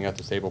 sitting at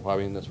the table,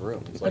 probably in this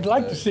room. It's I'd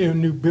like the- to see a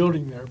new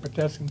building there, but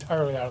that's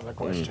entirely out of the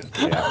question.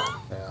 Yeah.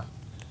 Yeah.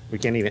 We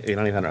don't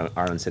even have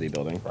our own city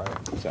building. Right.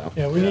 So.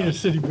 Yeah, we need a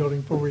city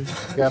building before we,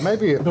 Yeah,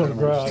 maybe a Build a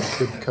garage.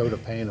 good coat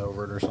of paint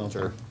over it or something.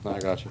 Sure, No, I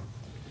got you.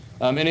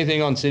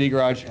 Anything on city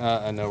garage?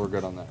 I know we're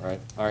good on that,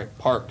 right? All right,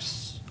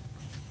 parks.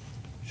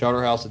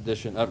 Shelter house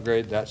addition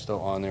upgrade, that's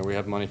still on there. We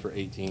have money for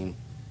 18.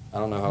 I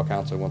don't know how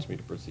council wants me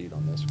to proceed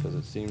on this, because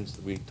it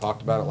seems, we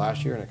talked about it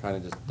last year and it kind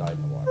of just died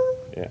in the water.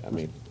 Yeah, I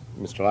mean,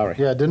 Mr. Lowry.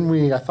 Yeah, didn't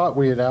we, I thought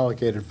we had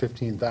allocated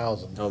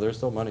 15,000. No, there's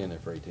still money in there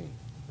for 18.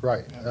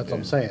 Right, that's what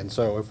I'm saying.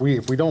 So if we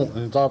don't,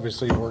 and it's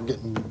obviously, we're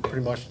getting pretty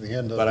much to the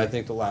end of. But I it.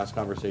 think the last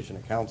conversation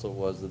at council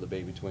was the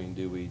debate between,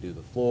 do we do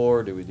the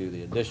floor, do we do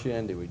the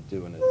addition, do we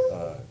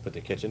put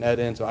the kitchenette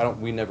in? So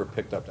we never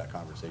picked up that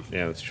conversation.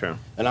 Yeah, that's true.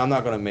 And I'm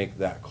not gonna make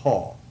that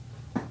call.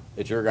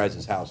 It's your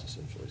guys' house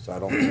essentially, so I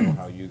don't know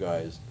how you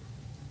guys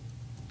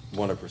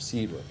wanna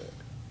proceed with it.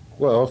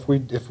 Well,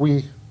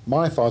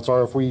 my thoughts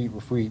are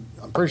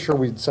I'm pretty sure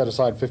we'd set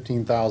aside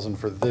 15,000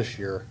 for this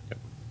year,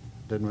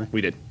 didn't we?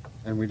 We did.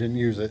 And we didn't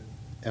use it.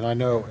 And I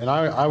know, and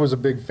I was a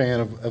big fan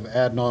of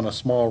adding on a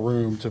small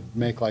room to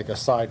make like a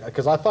side,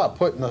 because I thought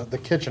putting the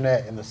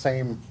kitchenette in the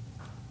same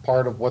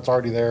part of what's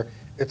already there,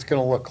 it's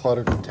gonna look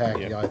cluttered and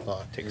tacky, Yeah. I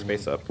thought. Take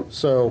space up.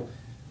 So,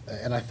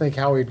 and I think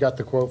Howie got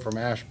the quote from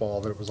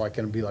Ashball that it was like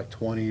gonna be like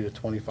 20 to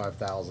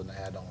 25,000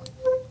 add on.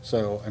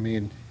 So, I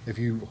mean, if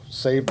you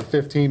save the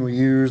 15 we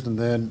used and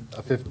then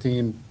a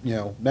 15,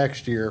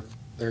 next year,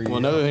 there you Well,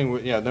 another go.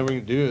 thing, another thing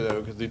to do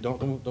though, because they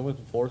don't want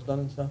the floors done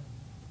and stuff.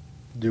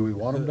 Do we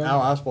want them Al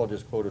done? Asphalt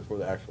just quoted for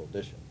the actual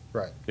addition.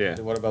 Right. Yeah.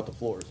 What about the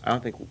floors? I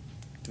don't think,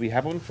 do we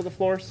have one for the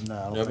floors?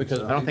 No, because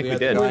I don't think we had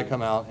the did. guy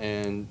come out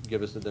and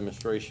give us a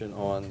demonstration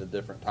on the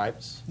different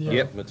types Yeah. of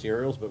Yep.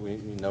 materials, but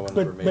no one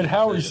ever made. But a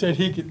Howie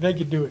decision. said they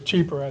could do it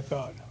cheaper, I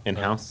thought,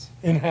 In-house?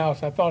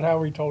 in-house. I thought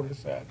Howie told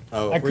us that.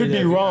 Oh, I if we could be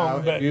did-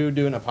 wrong, If but you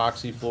do an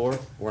epoxy floor,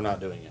 we're not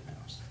doing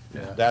in-house.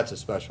 Yeah. That's a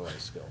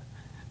specialized skill.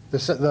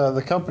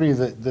 The company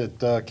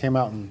that came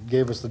out and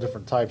gave us the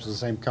different types is the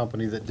same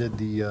company that did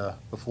the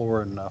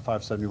floor in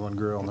 571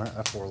 Grill, and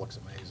that floor looks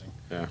amazing.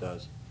 Yeah. It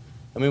does.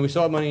 I mean, we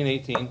still have money in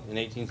 18, and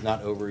 18's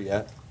not over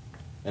yet.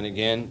 And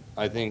again,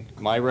 I think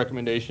my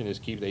recommendation is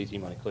keep the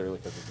 18 money clearly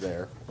because it's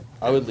there.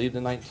 I would leave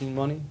the 19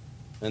 money,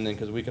 and then,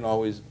 because we can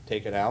always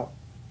take it out.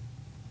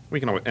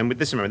 We can, and with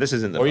this, remember, this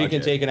isn't the Or budget. you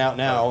can take it out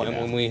now, Yeah. and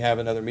when we have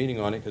another meeting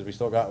on it, because we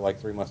still got like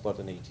 3 months left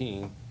in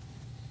 18.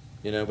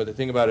 But the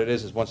thing about it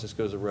is once this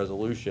goes to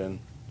resolution,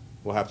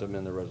 we'll have to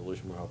amend the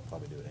resolution, we'll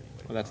probably do it anyway.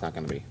 Well, that's not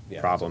gonna be Yeah,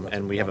 a problem, that's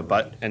and a we have a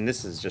problem. and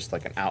this is just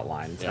like an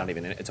outline, it's not Yeah.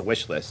 even, it's a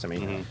wish list, I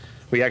mean, Mhm.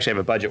 we actually have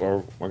a budget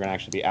where we're gonna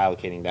actually be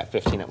allocating that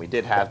 15 that we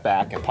did have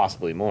back and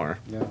possibly more.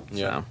 Yeah.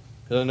 Yeah.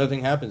 Because another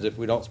thing happens, if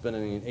we don't spend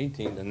any in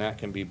 18, then that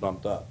can be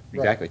bumped up.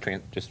 Exactly,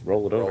 just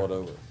roll it over. Roll it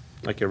over.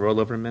 Like your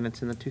rollover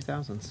minutes in the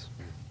 2000s.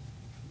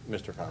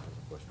 Mr. Coppers,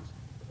 questions?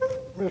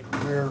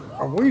 Mr.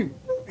 Mayor,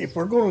 if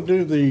we're gonna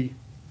do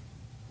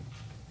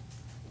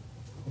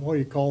what do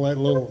you call that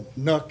little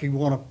nook you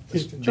wanna,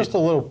 Just a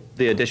little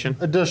The addition,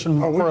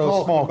 addition are we for a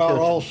talking small about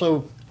kitchen.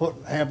 also put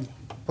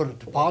a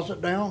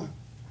deposit down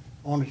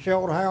on the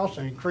shelter house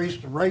and increase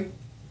the rate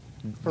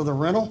for the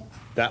rental?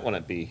 that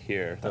wouldn't be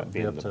here, that would That'd be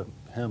be in up the,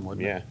 to him,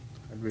 wouldn't it? yeah.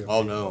 That'd be up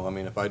Oh, to no, I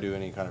mean, if I do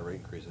any kind of rate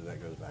increases,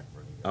 that goes back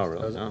for you guys. Oh,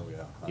 really? Does it? No? Oh,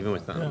 yeah. Even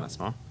with Yeah. that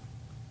small?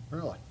 you.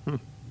 Really?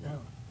 yeah.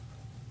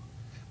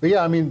 But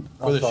yeah, I mean.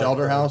 For the I'm sorry.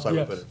 shelter house, I would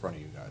Yes. put it in front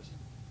of you guys.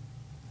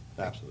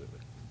 Absolutely.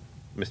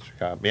 Mr.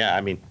 Cobb, yeah,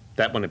 I mean,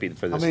 that wouldn't be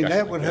for the I mean, discussion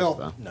that like would this, help.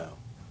 though. No.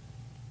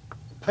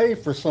 Pay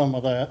for some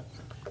of that.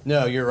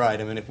 No, you're right.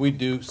 I mean, if we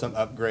do some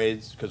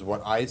upgrades, because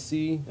what I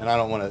see, and I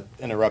don't want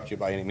to interrupt you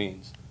by any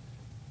means,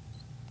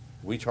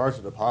 we charge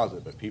a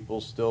deposit, but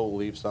people still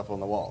leave stuff on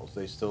the walls.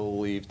 They still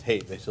leave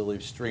tape. They still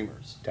leave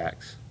streamers,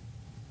 Tax.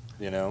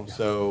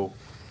 So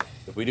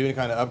if we do any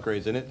kind of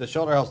upgrades, and the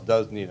shelter house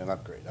does need an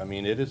upgrade. I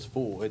mean, it is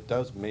full. It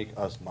does make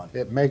us money.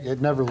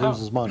 It never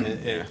loses money.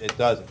 It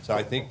doesn't. So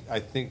I think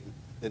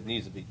it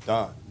needs to be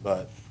done,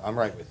 but I'm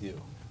right with you.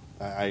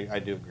 I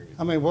do agree with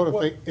I you. mean,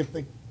 what if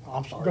they,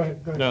 I'm sorry. Go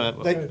ahead, go ahead.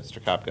 No, They-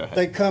 Mr. Cobb, go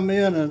They ahead. come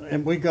in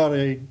and we got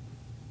a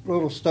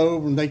little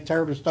stove and they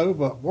tear the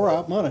stove up, we're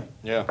out money.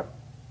 Yeah.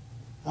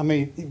 I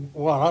mean,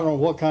 well, I don't know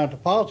what kind of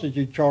deposit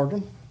you charge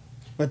them,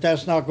 but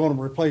that's not gonna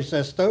replace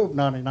that stove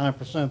 99%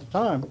 of the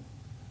time.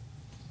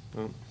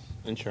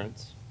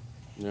 Insurance.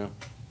 Yeah.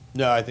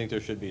 No, I think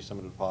there should be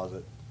some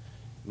deposit.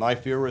 My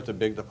fear with a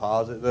big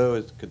deposit though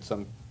is could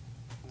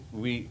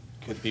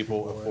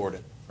people afford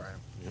it? Right.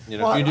 If you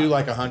do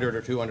like $100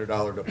 or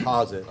 $200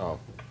 deposit.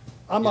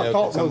 I'm You not know,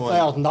 talking no someone-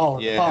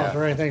 $1,000 Yeah. deposit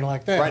or anything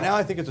like that. Right now,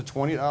 I think it's a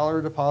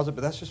 $20 deposit,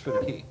 but that's just for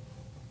the key.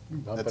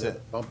 That's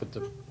it. Bump it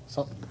to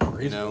something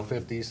reasonable, know?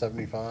 50,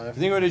 75. The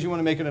thing about it is you want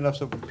to make it enough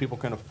so people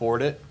can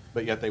afford it,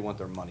 but yet they want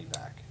their money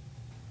back.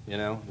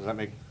 Does that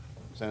make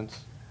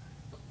sense?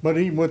 But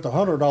even with the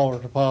 $100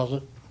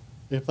 deposit,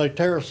 if they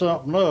tear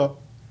something up,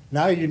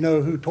 now you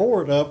know who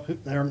tore it up,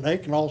 they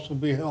can also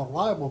be held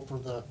liable for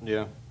the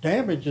Yeah.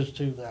 damages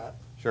to that.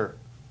 Sure.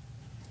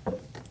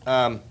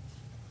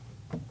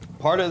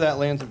 Part of that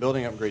lands and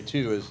building upgrade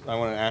too is, I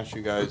want to ask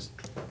you guys,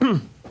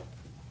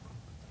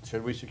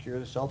 should we secure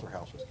the shelter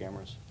house with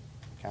cameras?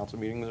 Council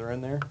meetings are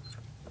in there.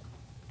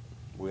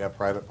 We have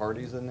private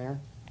parties in there,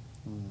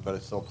 but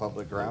it's still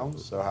public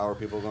grounds, so how are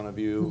people going to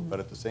view, but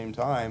at the same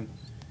time,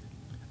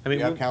 I we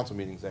mean, have council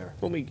meetings there,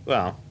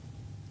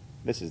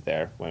 this is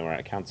there when we're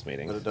at council but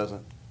meetings. it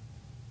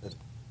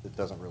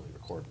doesn't really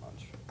record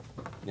much.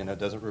 It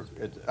doesn't,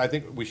 I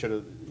think we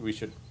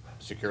should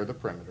secure the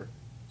perimeter,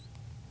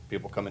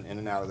 people coming in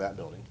and out of that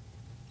building.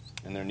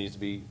 And there needs to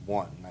be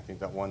one, and I think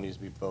that one needs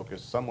to be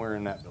focused somewhere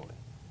in that building.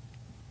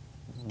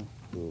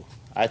 Ooh.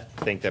 I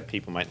think that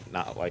people might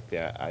not like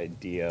the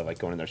idea of like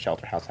going in their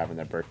shelter house, having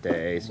their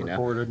birthdays, you know?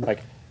 Recorded.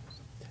 Like,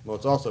 Well,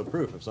 it's also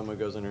proof. If someone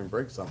goes in there and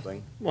breaks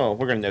something, well,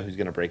 we're gonna know who's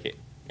gonna break it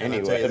And I'll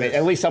tell anyway. you I mean, this.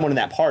 at least someone in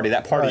that party's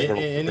any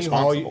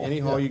hall, responsible. any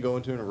hall you go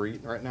into in a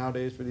REIT right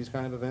nowadays for these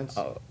kind of events,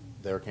 Oh.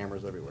 there are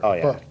cameras everywhere. Oh,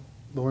 yeah.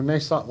 But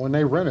when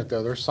they rent it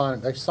though, they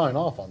sign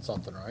off on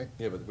something, right?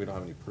 Yeah, but we don't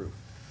have any proof.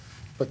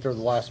 But they're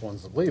the last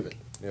ones that leave it.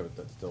 Yeah,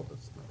 but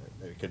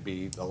it could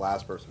be the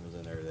last person was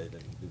in there,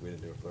 we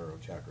didn't do a thorough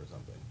check or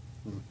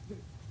something.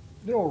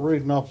 The only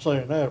reason I'm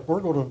saying that, if we're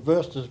gonna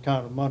invest this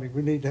kind of money,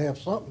 we need to have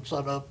something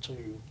set up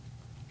to,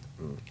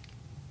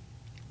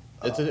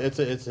 It's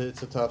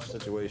a tough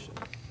situation.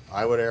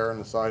 I would err on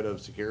the side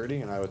of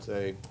security, and I would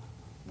say,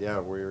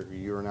 yeah,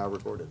 you are now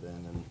recorded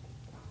then, and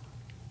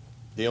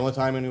the only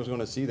time anyone's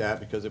gonna see that,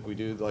 because if we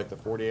do like the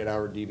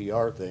 48-hour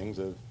DVR things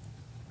of,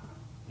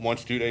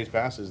 once 2 days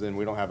passes, then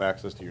we don't have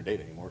access to your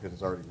data anymore, because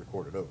it's already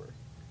recorded over.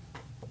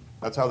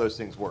 That's how those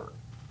things work.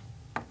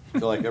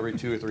 So like every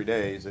 2 or 3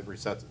 days, it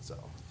resets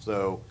itself.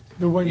 So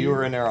The one you you-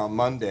 were in there on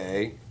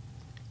Monday,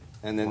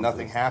 and then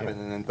nothing happened,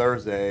 and then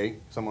Thursday,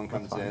 someone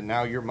comes in,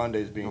 now your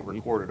Monday's being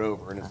recorded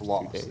over, and it's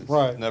lost. It's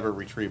Right. never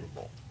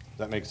retrievable. Does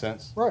that make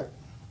sense? right.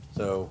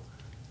 So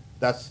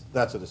that's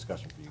a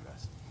discussion for you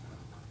guys.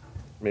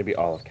 Maybe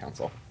all of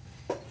council,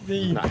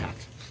 The, not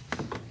half.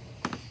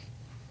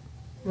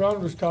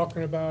 Ron was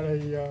talking about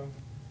a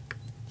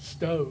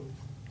stove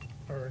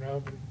or an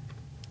oven.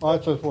 Well,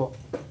 that's just what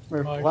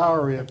Mr. Right.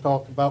 Lowry had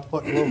talked about,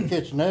 putting a little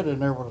kitchenette in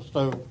there with a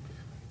stove,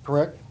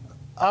 correct?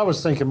 I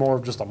was thinking more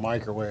of just a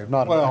microwave,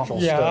 not an Well,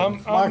 actual Yeah, stove. I'm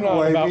not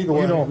Microwave, about. either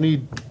way. You don't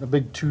need a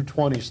big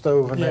 220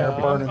 stove in Yeah, there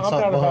I'm burning not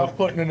something about up.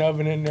 putting an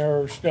oven in there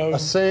or A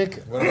stove.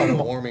 sink, What about a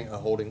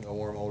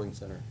warm holding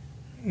center?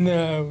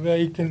 No,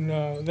 they can,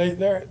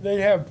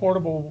 they have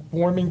portable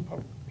warming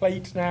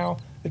plates now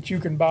that you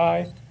can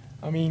buy.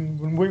 I mean,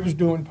 when we was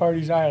doing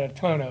parties, I had a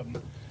ton of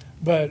them.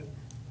 But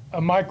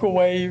a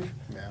microwave,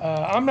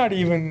 I'm not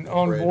even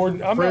on Fridge. board, I'm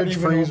not Fridge,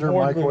 even on freezer,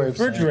 board with a microwave,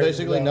 refrigerator.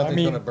 Basically, though. I nothing's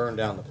mean, gonna burn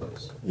down the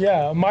place.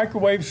 yeah, a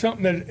microwave,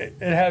 something that it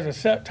has a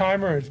set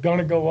timer, it's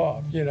gonna go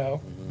off, you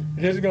know?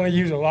 It is gonna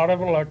use a lot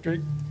of electric.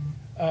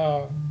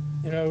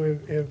 You know,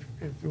 if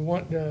you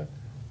want to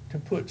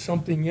put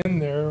something in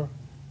there,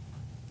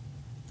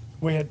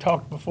 we had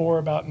talked before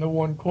about in the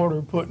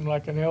 1/4 putting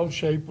like an L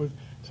shape with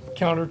some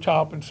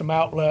countertop and some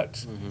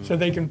outlets so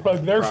they can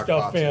plug their Crock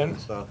stuff pots in, and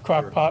stuff,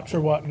 crock sure. pots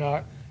or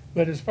whatnot.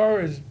 But as far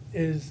as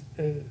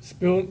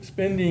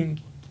spending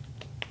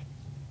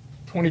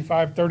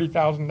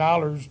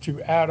 $25,000-$30,000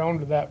 to add on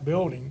to that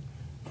building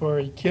for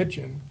a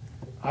kitchen,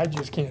 I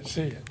just can't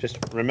see it. Just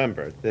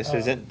remember, this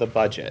isn't the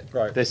budget.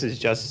 Right. This is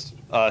just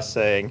us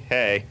saying,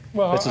 hey,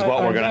 Well, this is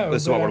what I we're gonna, know,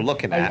 this is what but we're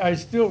looking I at.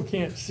 still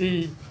can't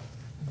see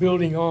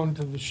building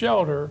onto the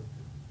shelter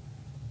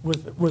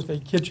with a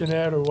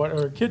kitchenette or what,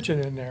 or a kitchen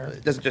in there.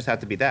 It doesn't just have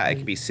to be that. It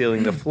could be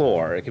sealing the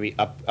floor. It could be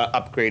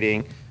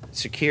upgrading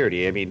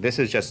security. I mean, this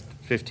is just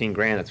 15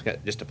 grand. It's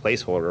just a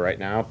placeholder right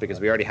now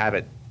because we already have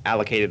it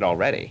allocated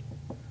already.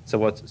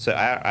 So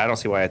I don't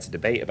see why it's a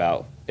debate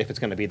about if it's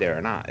gonna be there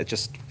or not. It's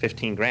just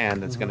 15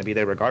 grand that's gonna be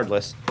there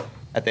regardless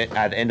at the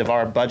end of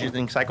our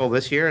budgeting cycle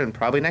this year and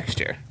probably next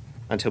year,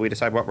 until we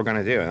decide what we're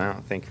gonna do. And I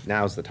don't think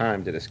now's the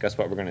time to discuss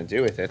what we're gonna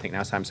do with it. I think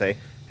now's time to say,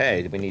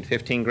 hey, do we need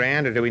 15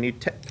 grand or do we need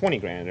 20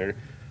 grand or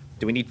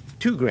do we need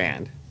 2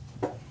 grand?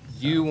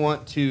 You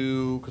want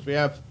to, because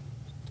I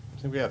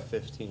think we have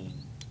 15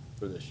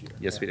 for this year.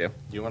 Yes, we do. Do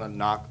you want to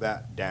knock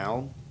that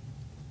down?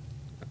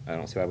 I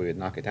don't see why we would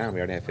knock it down. We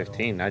already have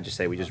 15. I'd just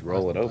say we just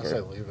roll it I say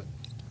over. leave it.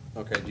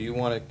 Okay, do you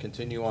want to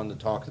continue on the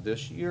talks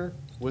this year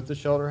with the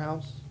shelter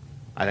house?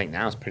 I think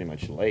now it's pretty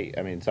much late.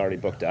 I mean, it's already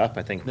booked up.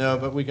 I think, No,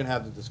 but we can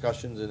have the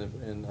discussions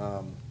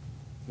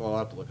well, I'll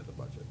have to look at the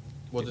budget.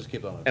 We'll just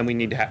keep it on. and we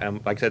need to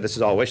have, like I said, this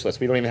is all wish list.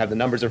 We don't even have the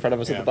numbers in front of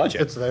us in Yeah. the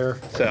budget. It's there,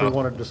 if So- we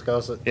want to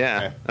discuss it. Yeah,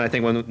 Okay. and I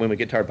think when we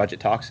get to our budget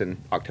talks in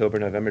October,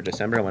 November,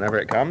 December, whenever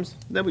it comes,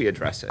 then we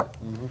address it.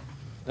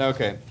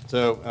 Okay,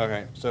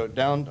 so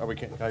down,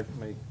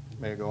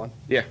 may I go on?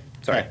 Yeah,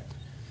 sorry. Okay.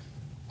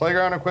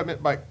 Playground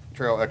equipment, bike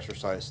trail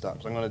exercise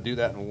stops. I'm gonna do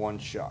that in one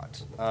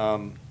shot.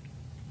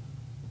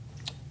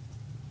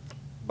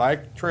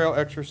 Bike trail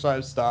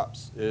exercise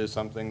stops is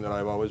something that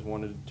I've always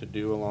wanted to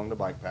do along the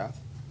bike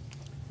path.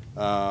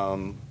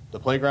 The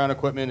playground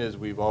equipment is,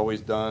 we've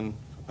always done,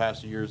 for the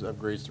past years,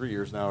 upgrades, 3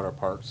 years now at our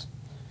parks.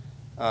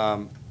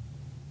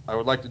 I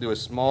would like to do a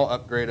small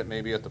upgrade at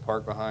maybe at the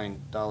park behind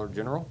Dollar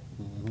General,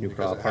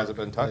 because it hasn't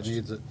been It touched.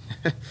 needs it.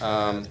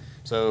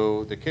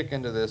 So the kick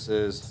into this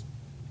is,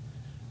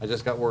 I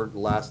just got word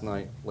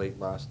late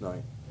last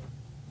night,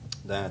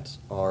 that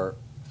our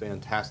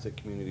fantastic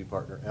community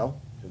partner, Elle,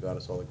 who got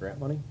us all the grant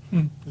money,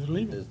 Just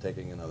leave it. is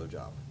taking another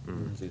job.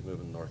 She's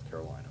moving to North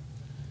Carolina.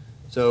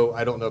 So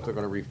I don't know if they're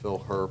gonna refill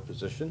her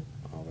position,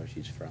 Oh, where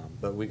she's from.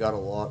 but we got a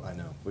lot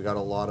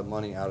of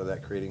money out of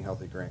that Creating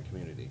Healthy Grant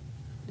community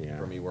Yeah.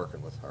 for me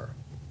working with her.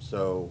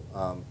 So,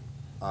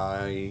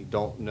 I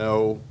don't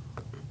know,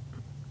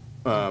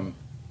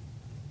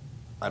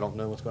 I don't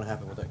know what's gonna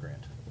happen with that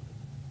grant.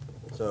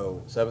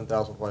 So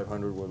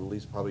 7,500 would at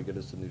least probably get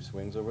us the new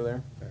swings over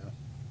there.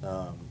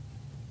 Yeah.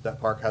 That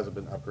park hasn't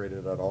been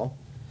upgraded at all.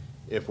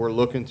 If we're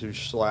looking to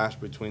slash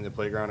between the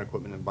playground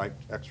equipment and bike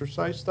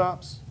exercise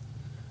stops,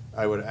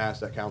 I would ask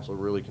that council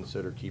really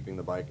consider keeping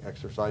the bike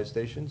exercise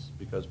stations,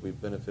 because we've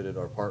benefited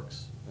our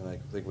parks, and I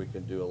think we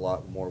can do a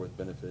lot more with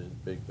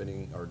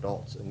benefiting our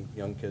adults and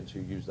young kids who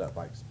use that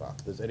bike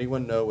spot. Does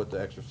anyone know what the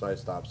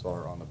exercise stops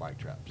are on the bike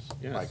traps,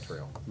 Yes. bike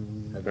trail?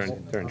 Have They're you in-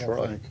 seen they're them? in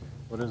Troy.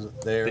 What is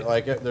it? They're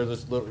like, they're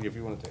this little, if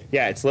you want to take.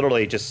 Yeah, it's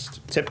literally just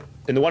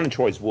and the one in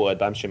Troy's wood,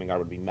 but I'm assuming ours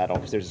would be metal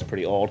because theirs is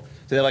pretty old.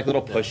 So they're like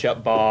little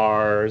push-up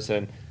bars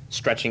and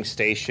stretching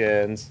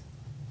stations.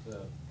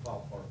 The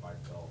Cloud Park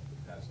bike trail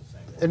has the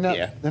same. Isn't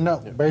Yeah.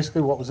 that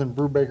basically what was in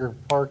Brubaker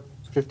Park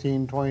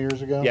 15, 20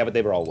 years ago? Yeah, but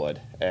they were all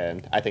wood,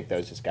 and I think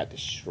those just got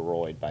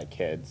destroyed by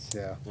kids.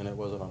 Yeah, And it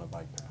wasn't on a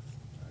bike path.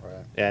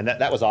 right. And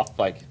that was off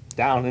like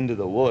down into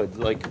the woods,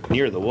 like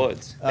near the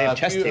woods. They have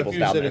chess tables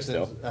down there A few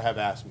still. citizens have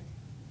asked me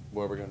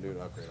what we're gonna do to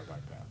upgrade our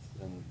bike path,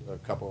 and a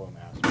couple of them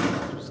asked me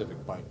about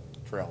specific bike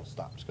trail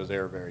stops, because they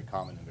are very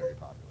common and very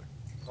popular.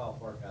 Cloud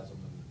Park has them,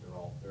 and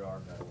they are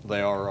metal.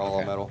 They are all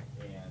Okay. metal.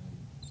 And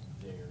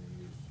they're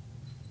used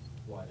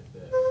quite a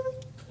bit,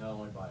 not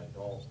only by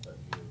adults, but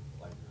you,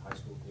 like your high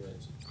school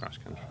kids. Cross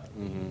country.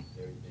 Mhm.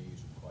 They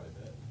use them quite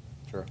a bit.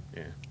 Sure.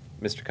 Yeah.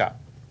 Mr. Cop.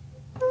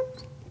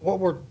 What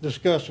we're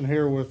discussing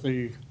here with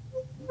the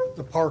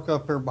park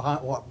up here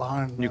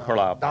behind? New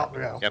Carlisle.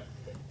 Yeah. Yep.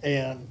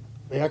 And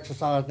the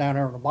exercise down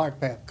there on the bike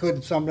path,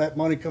 couldn't some of that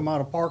money come out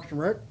of Parks and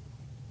Rec?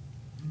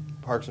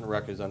 Parks and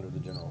Rec is under the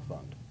general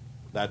fund.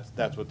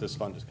 That's what this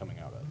fund is coming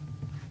out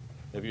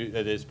of.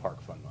 It is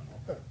park fund money.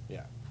 Okay.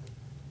 Yeah.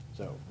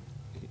 So,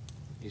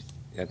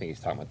 I think he's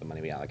talking about the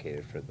money we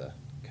allocated for the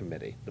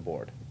committee, the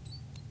board.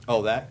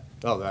 I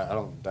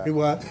don't, Do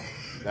what?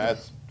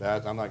 that's,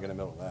 I'm not gonna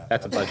middle that.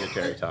 That's a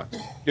budgetary talk.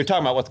 You're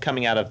talking about what's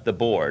coming out of the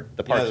board,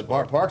 the Yeah, Parks the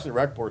Board. Parks and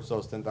Rec board still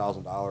has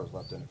 $10,000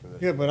 left in it for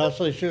this. Yeah, but I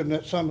say, shouldn't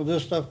that, some of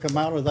this stuff come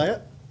out of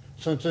that,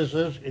 since this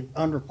is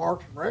under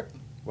Parks and Rec?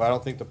 Well, I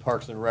don't think the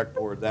Parks and Rec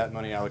board, that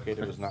money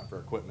allocated was not for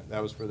equipment.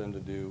 That was for them to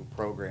do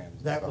programs.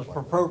 and That stuff was like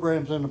for that.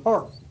 programs in the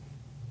park.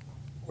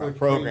 Like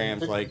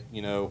programs like,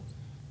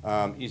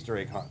 Easter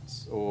egg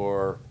hunts,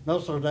 or, No,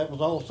 sir, that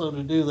was also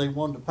to do, they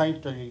wanted to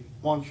paint the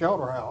one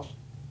shelter house,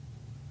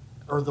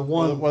 or the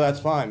well, one, that's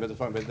fine, but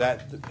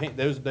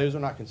those are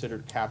not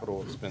considered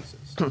capital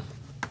expenses.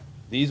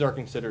 These are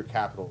considered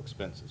capital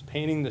expenses.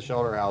 Painting the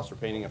shelter house or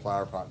painting a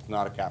flower pot is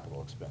not a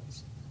capital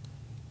expense.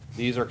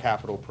 These are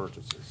capital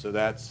purchases, so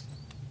that's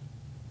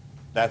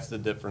the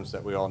difference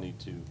that we need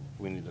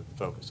to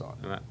focus on.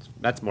 And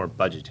that's more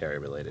budgetary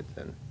related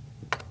than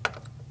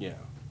Yeah.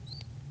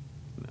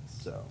 this.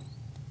 So,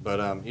 but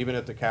even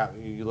if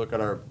you look at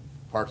our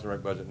Parks and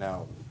Rec budget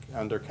now,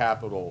 under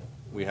capital,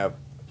 we have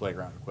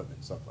playground equipment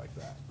and stuff like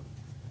that.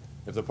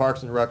 If the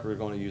Parks and Rec were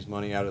going to use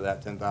money out of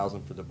that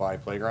 10,000 to buy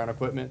playground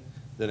equipment,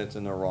 then it's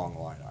in the wrong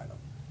line item.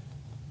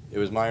 It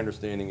was my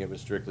understanding it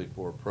was strictly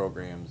for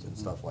programs and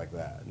stuff like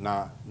that,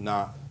 not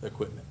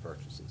equipment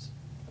purchases.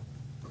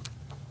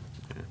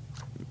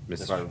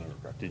 If I remember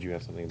correctly. Did you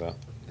have something about?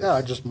 Yeah,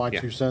 just my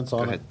Yeah. 2 cents Go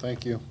on it, ahead.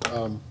 thank you.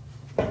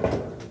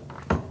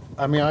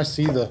 I mean, I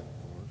see the,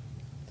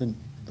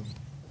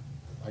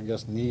 I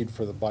guess, need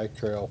for the bike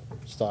trail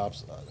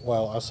stops.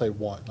 Well, I say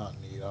want, not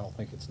need, I don't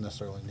think it's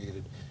necessarily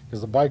needed,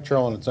 because the bike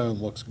trail on its own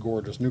looks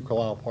gorgeous. New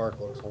Carlisle Park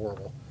looks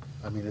horrible.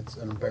 I mean, it's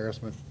an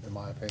embarrassment, in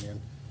my opinion.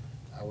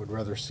 I would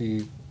rather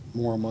see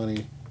more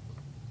money.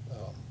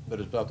 But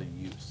it's about the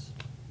use.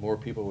 More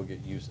people will get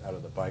use out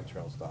of the bike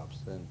trail stops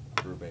than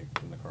Brubaker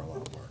and the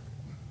Carlisle Park.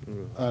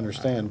 I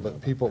understand,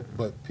 but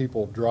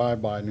people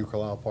drive by New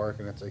Carlisle Park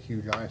and it's a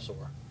huge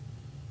eyesore.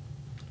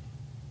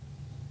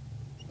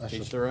 That's Each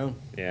just, their own.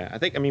 Yeah,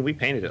 I mean, we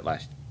painted it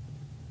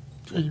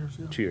 2 years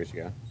ago. 2 years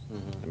ago.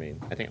 I mean,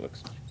 I think it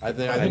looks. I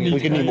think, We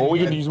could need more. We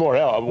could use more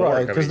help.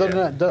 right, because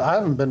I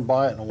haven't been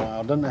by it in a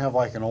while. Doesn't it have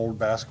like an old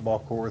basketball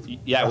court? with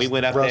Yeah, we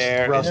went up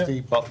there and-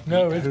 Rusty. Well,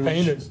 No, it's hoops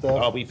painted. and stuff.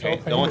 Oh, we It's all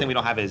paint. The only painted. thing we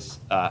don't have is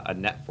a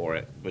net for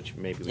it, which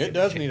maybe we It could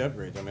does change. need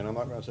upgrades. I mean, I'm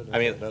not gonna sit there. I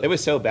mean, and say it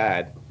was so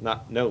bad,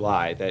 no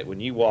lie, that when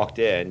you walked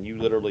in, you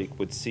literally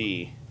would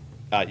see,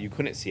 you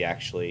couldn't see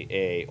actually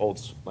a old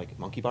like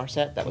monkey bar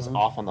set that was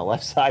off on the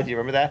left side. Do you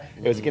remember that?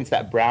 It was against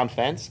that brown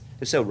fence. It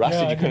was so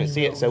rusted Yeah, I you couldn't didn't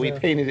see even it, so know we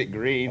that. painted it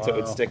green so it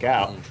would Wow. stick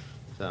out.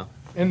 So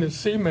And the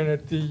cement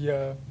at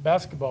the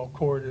basketball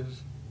court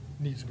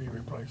needs to be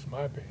replaced, in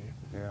my opinion.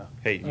 Yeah.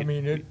 hey, I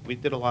mean, we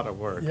did a lot of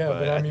work, Yeah,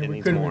 but I it mean, we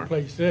needs couldn't more.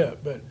 replace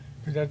it, but,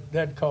 because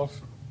that costs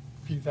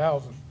a few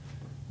thousand.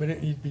 But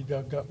it needs to be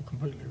dug up and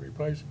completely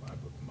replaced in my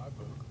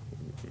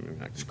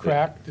book. It's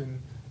cracked and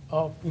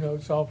all,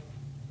 it's all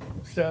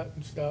set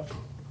and stuff.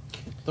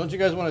 Don't you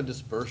guys want to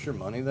disperse your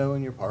money though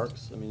in your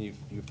parks? I mean,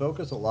 you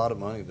focus a lot of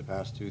money the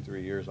past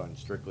 2-3 years on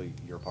strictly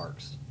your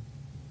parks.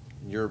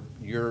 Your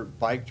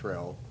bike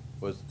trail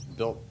was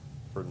built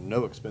for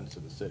no expense to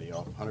the city,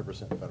 off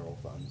 100% federal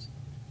funds.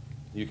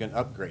 You can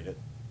upgrade it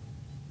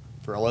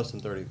for less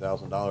than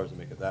 $30,000 and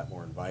make it that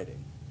more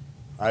inviting.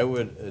 I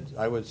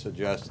would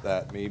suggest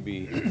that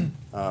maybe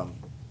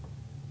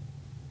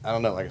I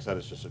don't know, like I said,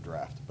 it's just a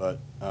draft, but,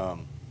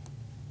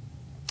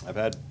 I've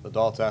had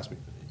adults ask me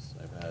for these.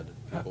 I've had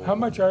people. How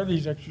much are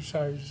these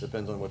exercises?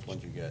 Depends on which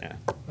ones you get. Yeah.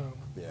 Oh.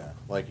 Yeah,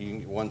 like you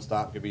can, one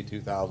stop could be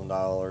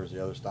 $2,000,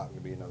 the other stop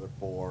could be another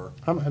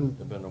 $4,000, And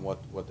depending on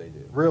what they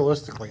do.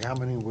 realistically, how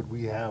many would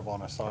we have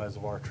on a size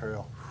of our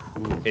trail?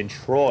 In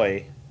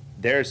Troy,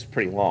 theirs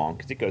pretty long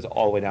because it goes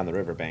all the way down the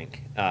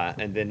riverbank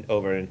and then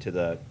over into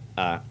the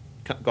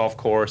golf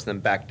course, then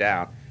back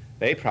down.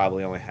 They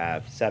probably only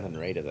have 7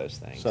 or 8 of those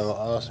things. So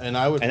us, And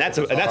I would. And that's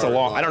a- focus and that's a our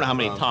long- I don't know how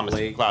many from Thomas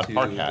Lake Cloud to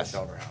Park the has.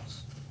 shelter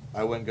house.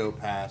 I wouldn't go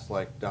past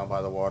like down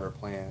by the water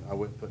plant. I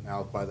wouldn't put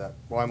out by that,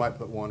 well, I might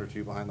put 1 or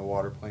 2 behind the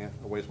water plant,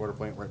 the wastewater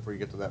plant, right before you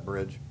get to that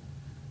bridge.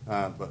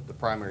 But the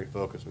primary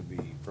focus would be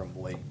from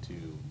Lake to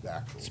the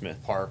actual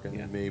Smith, park and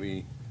yeah.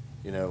 maybe,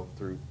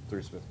 through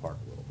Smith Park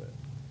a little bit,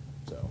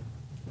 so.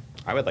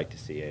 I would like to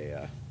see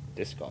a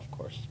disc golf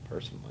course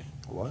personally.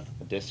 what?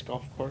 A disc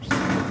golf course?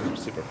 They're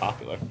super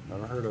popular.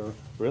 Never heard of it.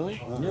 Really?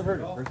 You ever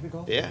heard of frisbee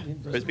golf? Yeah.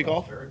 Frisbee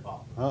golf? Very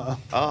popular.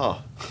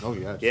 Oh. Oh,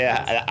 yeah.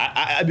 Yeah.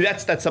 I mean,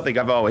 that's something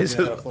I've always.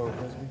 You know how to throw a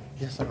frisbee?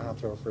 Yes, I know how to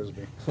throw a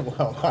frisbee.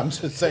 Well, I'm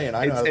just saying,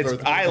 I know how to throw.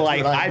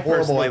 I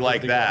personally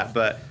like that,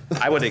 but.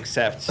 but I would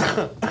accept.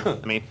 I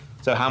mean,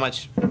 so how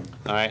much? All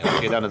right, let's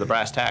get down to the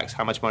brass tacks.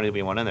 How much money do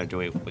we want in there? Do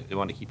we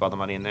want to keep all the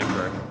money in there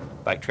for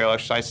like trail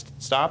exercise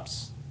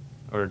stops,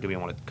 or do we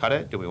want to cut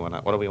it? Do we want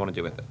to? What do we want to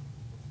do with it?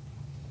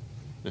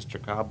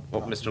 Mr. Cobb,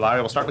 well, Mr. Lowry,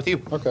 we'll start with you.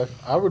 Okay,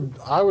 I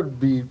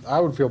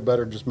would feel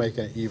better just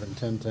making it even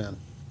 10-10.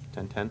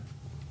 10-10.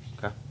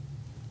 Okay.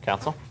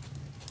 Council.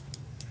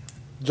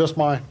 Just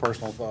my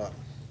personal thought.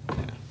 Yeah.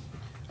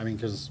 I mean,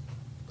 because,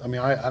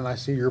 I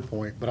see your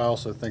point, but I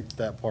also think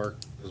that park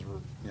is,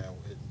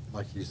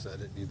 like you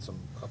said, it needs some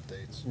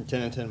updates.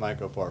 10 and 10 might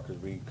go far,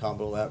 because we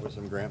combo that with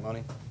some grant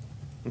money.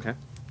 Okay.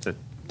 So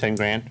 10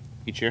 grand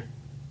each year.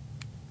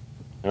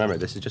 Remember,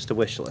 this is just a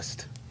wish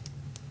list.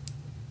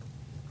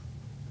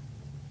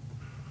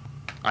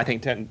 I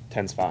think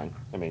 10's fine.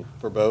 I mean,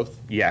 For both.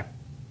 yeah,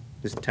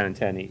 just 10 and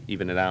 10,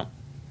 even it out.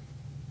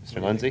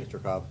 Mr. Lindsay?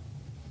 Mr. Cobb.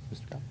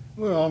 Mr. Cobb?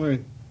 Well, I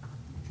mean,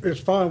 it's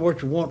fine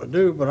what you want to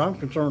do, but I'm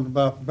concerned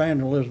about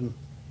vandalism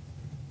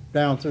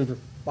down through the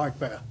bike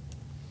path.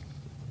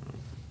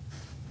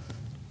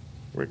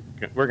 We're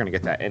going to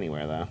get that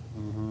anywhere, though.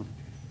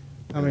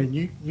 I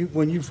mean,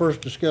 when you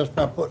first discussed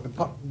about putting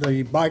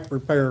the bike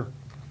repair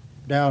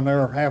down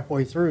there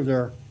halfway through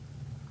there,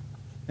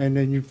 and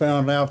then you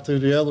found out through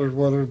the others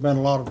where there's been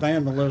a lot of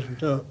vandalism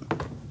to it.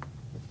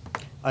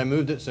 I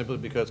moved it simply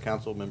because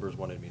council members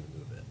wanted me to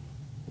move it.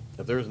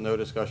 If there was no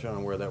discussion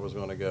on where that was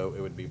going to go,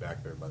 it would be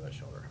back there by that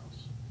shelter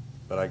house.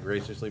 But I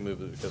graciously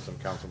moved it because some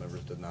council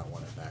members did not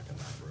want it back in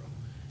that room.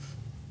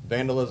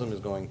 Vandalism is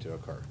going to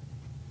occur.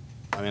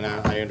 I mean,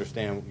 I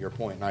understand your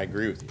point, and I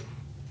agree with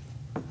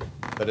you.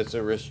 But it's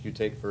a risk you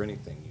take for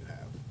anything you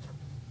have.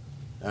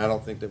 And I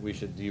don't think that we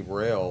should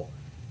derail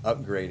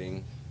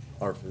upgrading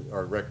our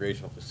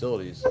recreational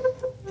facilities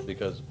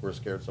because we're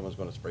scared someone's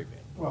going to spray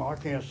paint. Well, I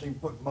can't see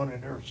putting money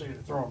there and see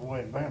it thrown away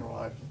and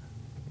vandalized.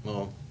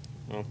 Well,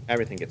 Well,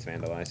 everything gets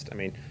vandalized. I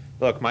mean,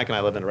 look, Mike and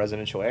I live in a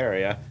residential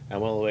area,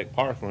 and Willow Lake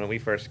Park, when we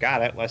first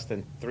got it, less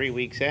than 3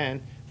 weeks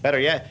in, better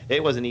yet,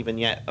 it wasn't even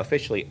yet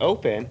officially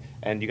open,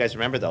 and you guys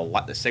remember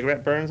the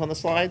cigarette burns on the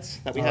slides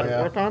that we had to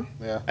yeah. work on?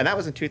 Yeah. And that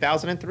was in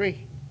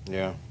 2003.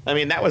 yeah. I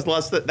mean, that was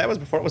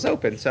before it was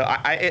open. So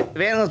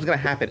vandalism is going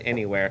to happen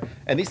anywhere,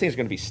 and these things are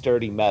going to be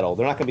sturdy metal.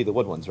 They're not going to be the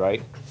wood ones,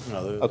 right? No,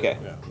 Okay.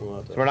 Yeah, we'll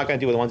have to- So we're not going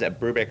to do the ones at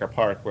Brubaker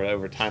Park where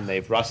over time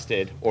they've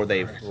rusted or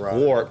they've Right.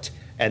 warped,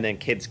 and then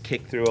kids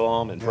kick through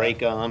them and break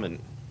them and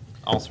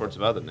all sorts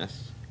of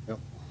otherness. Yep.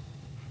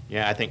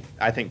 Yeah, I think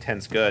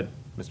 10's good,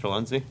 Mr.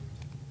 Lindsay.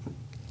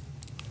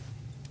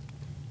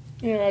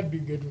 Yeah, I'd be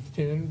good with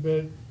 10,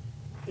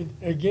 but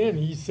again,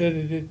 he said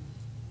it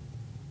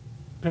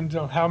depends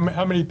on how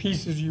many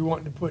pieces you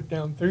want to put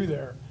down through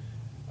there,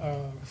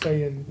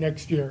 say in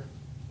next year.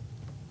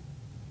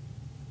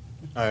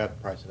 I have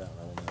to price it out,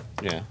 I don't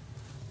know. Yeah.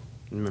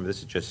 Remember, this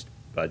is just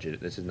budget.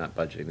 This is not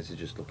budgeting. This is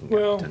just looking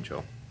Well- at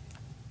potential.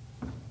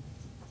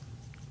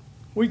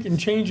 We can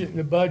change it in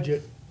the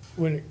budget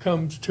when it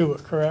comes to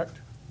it, correct?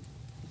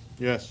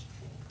 Yes.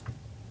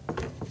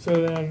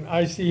 So then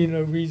I see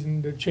no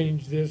reason to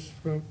change this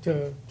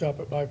to drop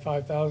it by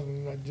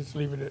 5,000, I'd just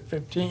leave it at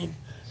 15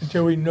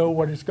 until we know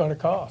what it's gonna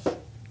cost.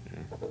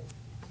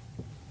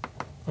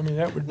 I mean,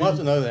 that would be. Well,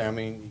 that's another thing, I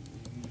mean,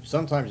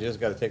 sometimes you just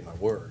gotta take my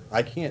word.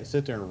 I can't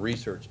sit there and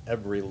research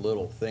every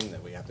little thing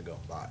that we have to go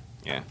and buy.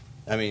 Yeah.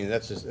 I mean,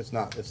 that's just,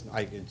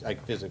 I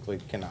physically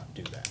cannot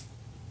do that.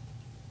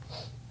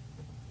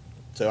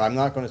 So I'm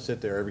not gonna sit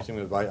there every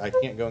single buy, I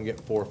can't go and get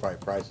 4 or 5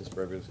 prices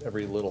for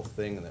every little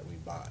thing that we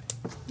buy.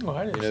 Oh,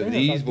 I You understand know, if I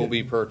these will did-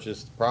 be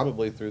purchased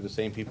probably through the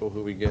same people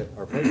who we get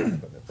our playground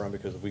equipment from,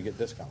 because we get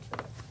discounts from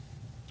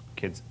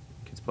Kids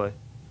play.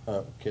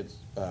 kids,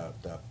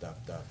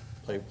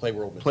 Play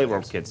World. Play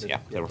World Mid-States. Kids, yeah,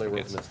 Play World Play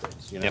World Kids.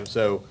 Mid-States, Yep.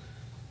 so,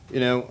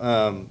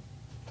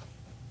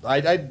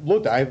 I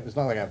looked, it's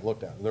not like I've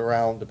looked at them. They're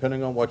around,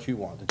 depending on what you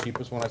want. The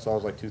cheapest one I saw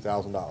was like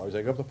 $2,000.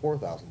 They go up to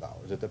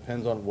 $4,000. It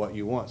depends on what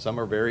you want. Some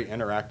are very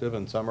interactive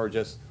and some are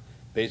just,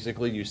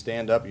 basically you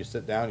stand up, you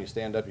sit down, you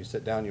stand up, you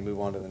sit down, you move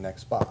on to the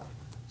next spot.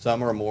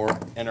 Some are more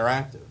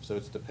interactive, so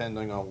it's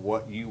depending on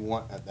what you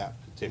want at that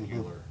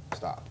particular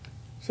stop.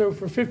 So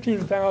for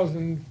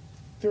 15,000,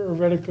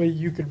 theoretically,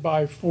 you could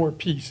buy 4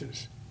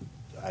 pieces.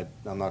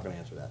 I'm not gonna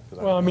answer that. 'cause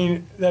Well, I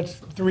mean, that's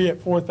 3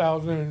 at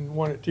 4,000 and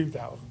 1 at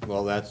 2,000.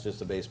 Well, that's just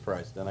the base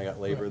price. Then I got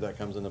labor Right. that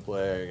comes into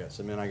play, I got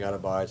cement I gotta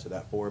buy, so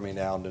that 4 may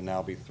now to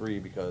now be 3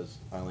 because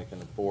I only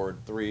can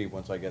afford 3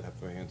 once I get up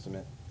to hand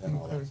cement and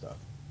all that Okay. stuff.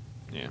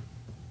 Yeah.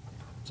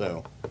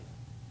 So,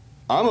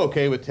 I'm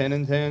okay with 10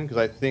 and 10, because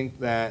I think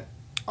that,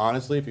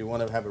 honestly, if you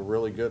want to have a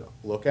really good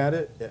look at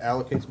it, it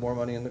allocates more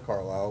money into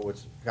Carlisle,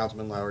 which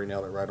Councilman Lowry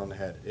nailed it right on the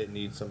head. It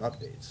needs some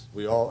updates.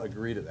 We all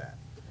agree to that.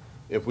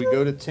 If we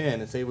go to 10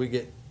 and say we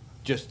get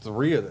just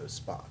 3 of those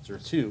spots, or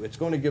 2, it's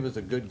going to give us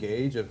a good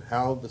gauge of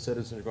how the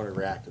citizens are going to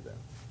react to them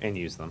And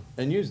use them.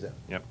 and use them.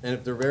 Yep. And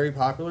if they're very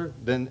popular,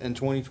 then in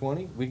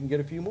 2020, we can get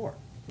a few more.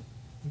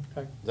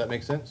 Okay. Does that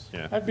make sense?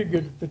 Yeah. I'd be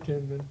good at the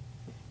 10 then.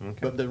 Okay.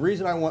 But the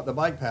reason I want the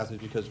bike path is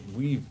because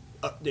we've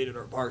updated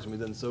our parks and we've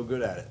done so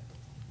good at it.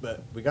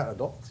 But we got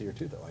adults here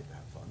too that like to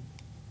have fun.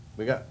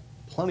 We got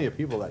plenty of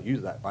people that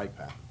use that bike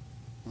path.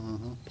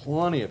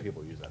 Plenty of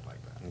people use that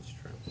bike path. That's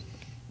true.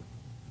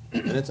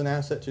 And it's an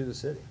asset to the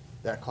city.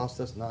 That costs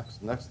us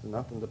next to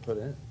nothing to put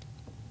in.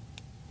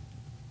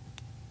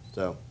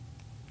 So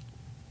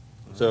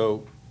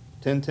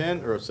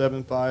 10-10 or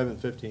 7-5 and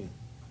 15?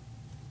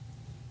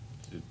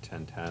 Do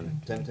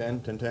 10-10. 10-10,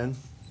 10-10?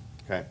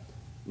 Okay.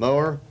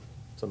 Mower,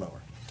 it's a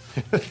mower.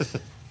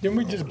 Didn't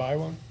we just buy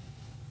one?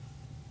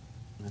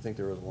 I think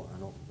there was one, I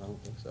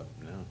don't think so.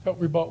 No. Thought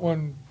we bought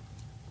one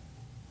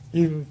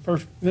either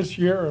this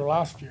year or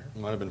last year. It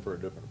might have been for a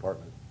different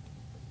department.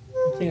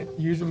 You can't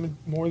use them in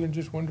more than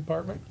just one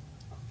department?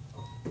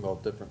 Well,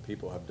 different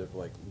people have different,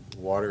 like,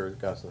 water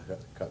has to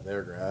cut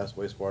their grass,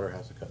 wastewater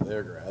has to cut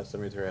their grass,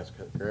 cemetery has to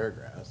cut their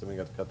grass, then we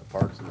got to cut the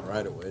parks and the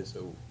right of way,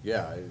 so,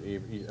 yeah,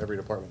 every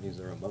department needs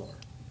their own mower.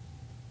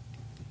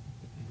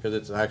 Because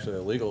it's actually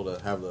illegal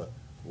to have the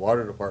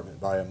water department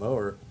buy a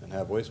mower and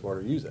have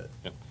wastewater use it.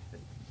 Yep.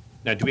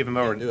 Now, do we have a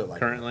mower Can't do it like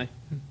that. currently?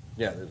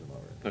 Yeah, there's a mower.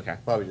 Okay.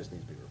 Probably just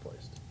needs to be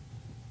replaced.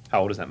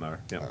 How old is that mower?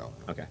 Yeah. I don't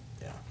know. Okay.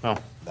 Yeah. Well,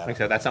 That- like I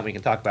said, that's something we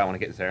can talk about when it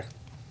gets there.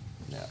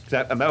 Yeah. 'Cause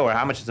that, a mower,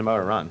 how much does a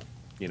mower run?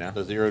 You know?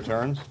 The 0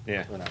 turns?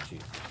 Yeah. They're not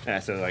cheap. Yeah,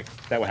 so like,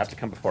 that would have to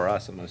come before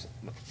us,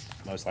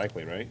 most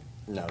likely, right?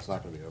 No, it's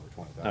not gonna be over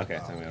 20,000. Okay,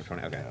 it's not gonna be over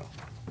 20, okay.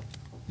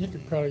 You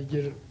could probably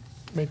get it,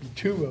 maybe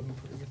 2 of them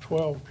for the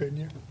 12, couldn't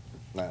you?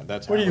 No,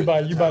 that's What do you Howie-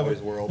 buy? that's You buy Howie's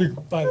the, world. you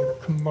buy the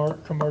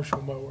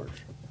commercial mowers.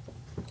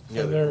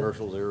 Yeah, so the they're-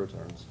 commercial 0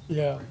 turns.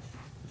 Yeah,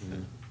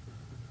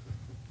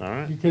 All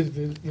right, because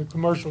the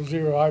commercial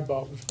zero I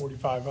bought was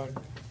 4,500.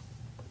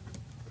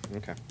 For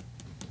okay.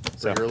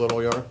 So, your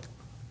little yard?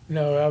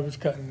 No, I was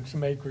cutting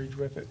some acreage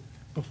with it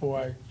before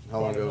I. How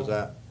long bought it ago was home.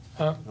 that?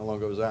 Huh? How long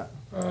ago was that?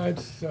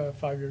 It's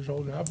 5 years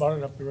old now. I bought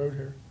it up the road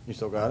here. You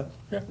still got it?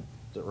 Yeah,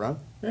 Does it run?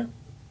 yeah. you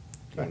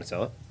want to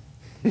sell it?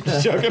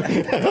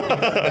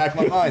 Back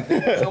my mind.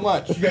 Thank you so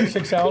much. You got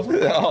 6,000?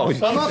 Oh,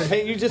 I'm not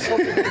paying, you just sold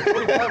me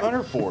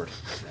 4,500 for it.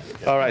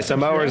 All right, so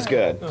mower is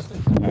good. All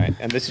right,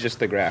 and this is just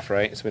the graph,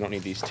 right? So we don't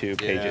need these 2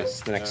 pages,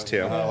 the next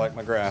 2. I like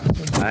my graph.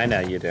 I know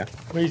you do.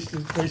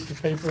 Wasted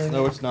paper.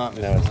 No, it's not.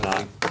 No, it's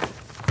not.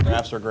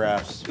 Graphs are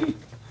graphs.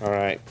 All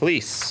right,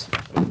 police.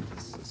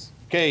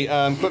 Okay,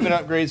 equipment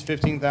upgrades,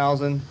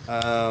 15,000.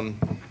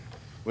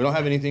 We don't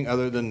have anything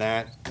other than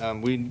that.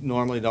 We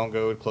normally don't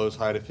go close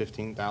high to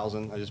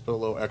 15,000. I just put a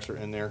little extra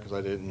in there because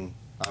I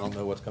don't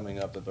know what's coming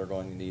up that they're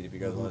going to need. If you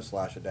guys want to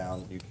slash it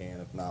down, you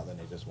can. If not, then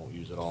they just won't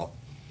use it all.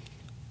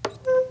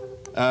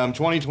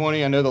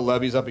 2020, I know the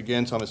levy's up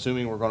again, so I'm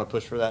assuming we're going to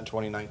push for that in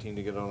 2019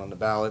 to get it on the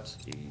ballots.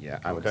 Yeah,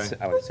 I would, Okay.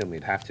 I would assume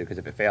we'd have to, because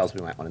if it fails,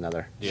 we might want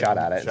another Yeah, shot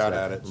at it. shot instead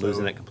at of it,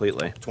 Losing so- it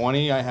completely.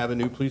 20, I have a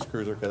new police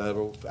cruiser because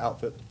that'll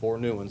outfit the 4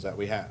 new ones that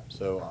we have.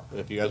 So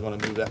if you guys want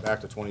to move that back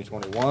to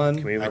 2021,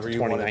 Can we move it however to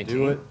you want to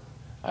do it.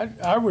 2019?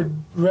 I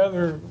would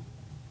rather,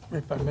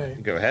 if I may,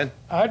 Go ahead.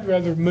 I'd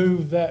rather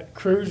move that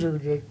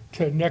cruiser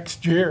to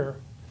next year.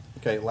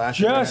 Okay, last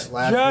year Just we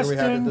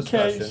had a in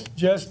discussion. case,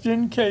 just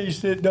in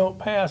case it don't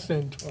pass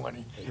in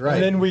 20. Right.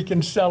 And then we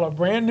can sell a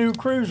brand-new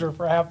cruiser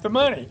for half the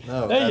money.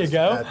 No, There you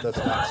go. That's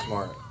not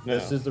smart.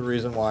 This No. is the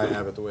reason why I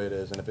have it the way it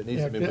is, and if it needs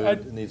Yeah, to be moved, I-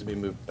 it needs to be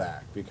moved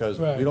back, because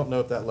Right. we don't know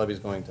if that levy's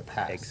going to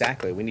pass.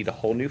 Exactly. We need a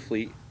whole new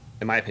fleet,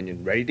 in my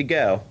opinion, ready to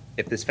go.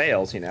 If this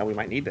fails, we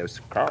might need those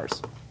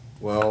cars.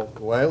 Well,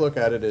 the way I look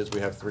at it is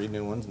we have 3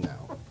 new ones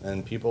now,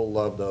 and people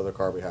love the other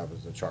car we have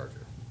as the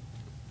Charger.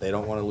 They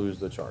don't want to lose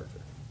the Charger.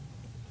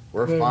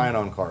 We're Then- fine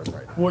on cars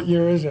right now. What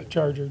year is that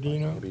Charger, do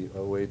you know? Maybe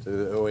 08 to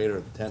the 08 or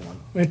the 10 one.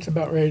 It's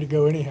about ready to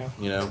go anyhow.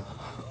 You know?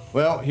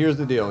 Well, here's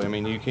the deal. I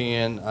mean, you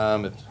can,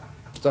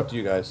 it's up to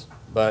you guys.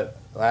 But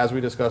as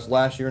we discussed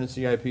last year in the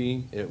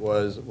CIP, it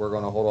was, we're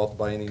gonna hold off to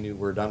buy any new,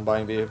 we're done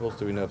buying vehicles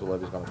till we know if the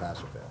levy's gonna pass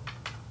or fail.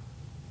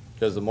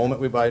 Because the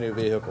moment we buy a new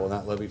vehicle and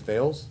that levy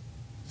fails,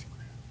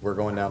 we're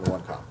going down to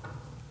one cop.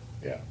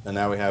 Yeah. And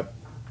now we have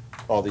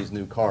all these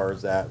new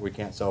cars that we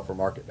can't sell for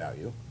market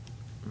value,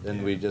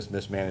 then we just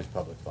mismanage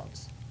public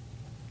funds.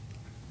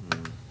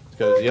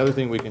 Because the other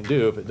thing we can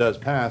do, if it does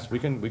pass, we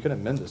can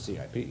amend the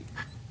CIP.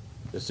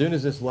 As soon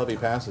as this levy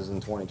passes in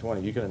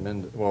 2020, you can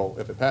amend, well,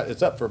 if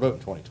it's up for vote in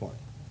 2020.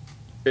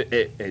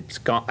 It's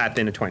gone, at the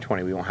end of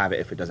 2020, we won't have it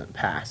if it doesn't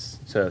pass.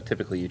 So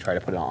typically you try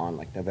to put it on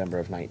like November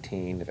of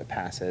 19, if it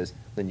passes,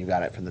 then you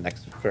got it for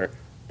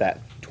that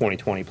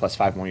 2020 plus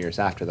 5 more years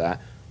after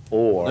that.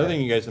 Or, Another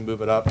thing, you guys can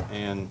move it up,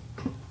 and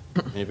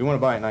if you want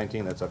to buy it in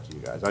 19, that's up to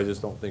you guys. I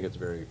just don't think it's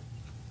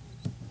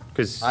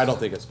because I don't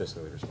think it's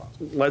fiscally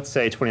responsible. let's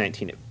say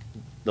 2019,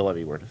 the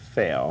levy were to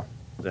fail,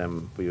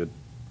 then we would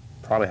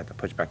probably have to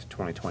push back to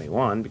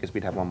 2021 because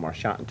we'd have one more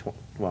shot in,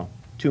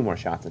 2 more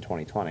shots in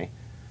 2020.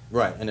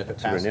 Right, and if it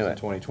To passes renew in it.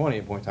 2020,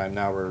 at point in time,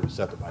 now we're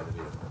set to buy the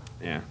vehicle.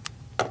 Yeah.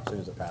 As soon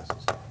as it passes.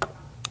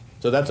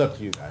 So that's up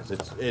to you guys.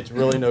 It's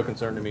really no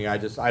concern to me. I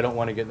don't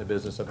want to get in the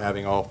business of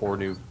having all 4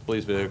 new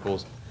police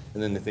vehicles,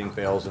 and then the thing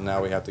fails, and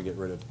now we have to get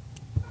rid of.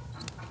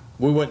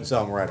 We wouldn't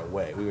sell them right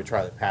away. We would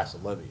try to pass a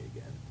levy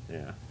again,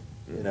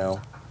 Yeah. you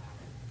know?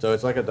 So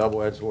it's like a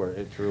double-edged sword.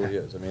 It truly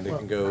is. I mean, it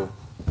can go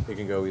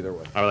either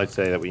way. I would like to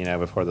say that,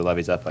 before the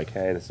levy's up, like,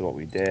 hey, this is what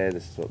we did,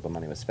 this is what the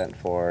money was spent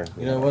for.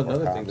 You know what, More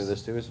another thing to cops.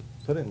 this too is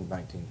put it in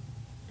 19,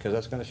 because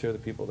that's gonna show the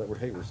people that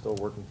we're still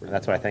working for you. And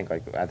that's what I think,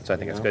 that's why I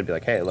think it's You know? good to be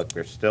like, hey, look,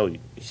 you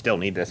still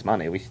need this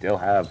money, we still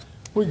have,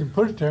 We can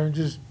put it there and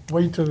just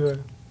wait and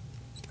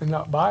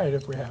not buy it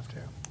if we have to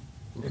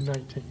in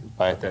 19.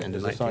 by the Okay, end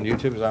is of this on 19.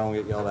 YouTube, because I don't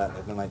get yelled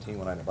at the 19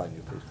 when I buy a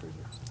new police cruiser?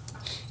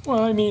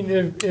 Well, I mean,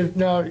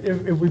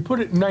 if we put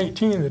it in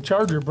 19 and the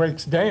Charger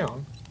breaks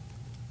down,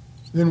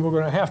 then we're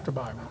gonna have to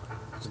buy one.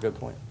 That's a good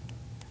point.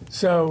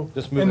 So,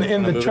 Just move and it.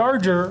 and Move the it.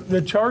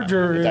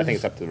 Charger is. I think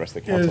it's up to the rest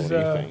of the council, what do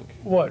you think?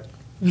 What?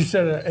 You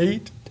said an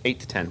 8? 8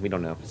 to 10, we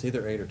don't know. It's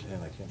either 8 or 10,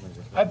 I can't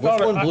remember. I thought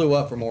Which one I- blew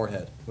up for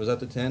Moorhead? Was that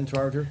the 10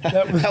 Charger?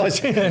 That was. That was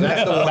the 10,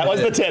 That's the one that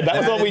was the 10, that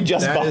was the one we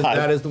just That is- bought.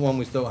 That is the one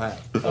we still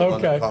have. The one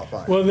Okay, that caught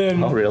fire. well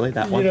then. Oh, really?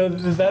 That one? You know,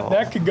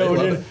 that could go They at,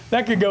 love any- it.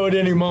 that could go at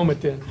any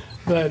moment then.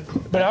 But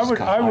I would,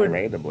 caught fire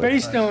randomly.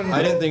 based on.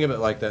 I didn't think of it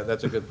like that.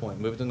 That's a good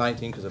point. Move it to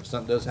 19, because if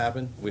something does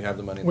happen, we have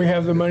the money. We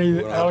have the money We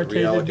don't have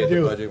allocated to reallocate the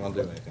do it. budget, we won't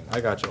do anything. I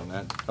got you on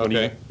that. When you-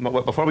 Okay.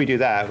 Before we do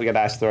that, we gotta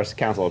ask the rest of the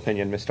council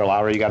opinion. Mr.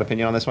 Lowry, you got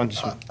opinion on this one?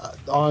 Just-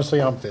 Honestly,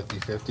 I'm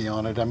 50/50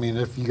 on it. I mean,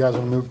 if you guys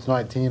want to move to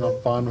 19,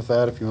 I'm fine with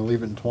that. If you want to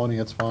leave it in 20,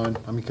 it's fine.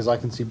 I mean, because I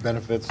can see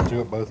benefits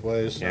to it both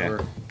ways. Yeah. Or-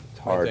 It's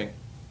hard. I think-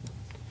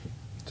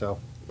 So,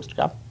 Mr.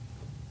 Cobb?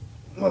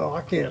 Well,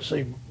 I can't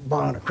see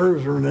buying a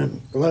cruiser and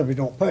then the levy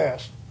don't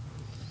pass.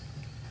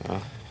 But,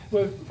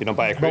 If you don't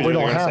buy a but cruiser, we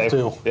you're don't gonna have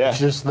save. to. Yeah. It's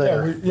just yeah,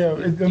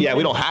 there. Yeah,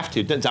 we don't have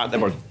to. It's not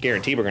that we're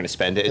guaranteed we're gonna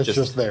spend it. It's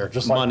just there.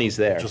 Just like money's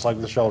there. Just like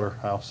the shelter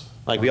house.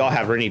 Like, we all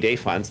have rainy day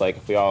funds, like,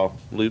 if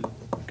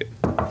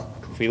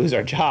we lose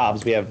our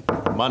jobs, we have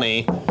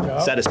money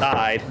Job? set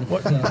aside,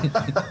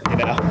 you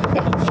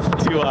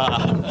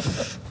know,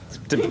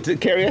 to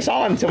carry us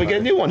on until we get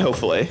a new one,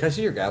 hopefully. Can I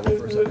see your gavel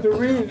for a the second?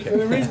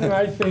 the reason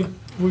I think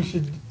we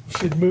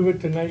should move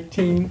it to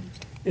 19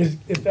 is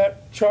if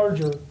that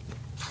Charger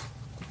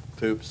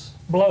Oops.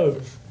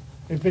 blows,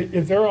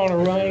 if they're on a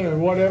run or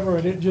whatever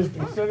and it just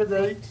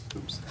disintegrates,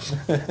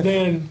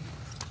 then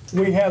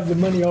we have the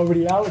money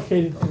already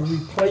allocated to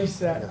replace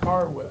that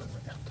car with.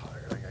 I'm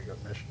tired. I gotta go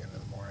to Michigan in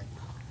the morning.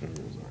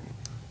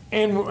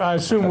 And I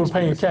assume we're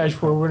paying cash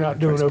for it, we're not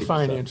doing no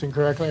financing,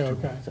 correctly?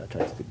 Okay.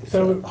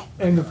 So,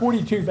 and the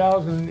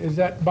 42,000, is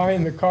that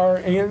buying the car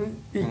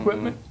and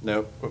equipment?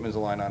 No, equipment's a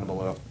line item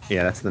below.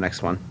 Yeah, that's the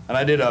next one. And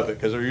I did up it,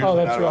 because they're Oh, usually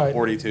that's not about right.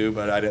 42,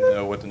 but I didn't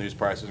know what the news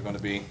price is gonna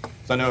be.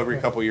 So I know every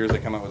couple of years they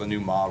come out with a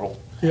new model,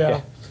 Yeah.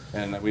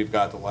 and we've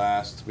got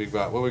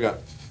what we got,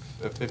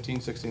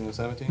 15, 16, and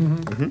 17?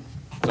 Mm-hmm.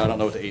 So I don't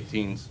know what the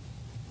 18s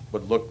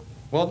would look,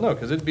 well, no,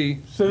 because it'd be,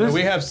 So this-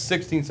 we have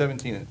 16,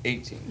 17, and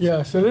 18.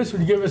 Yeah, so this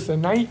would give us a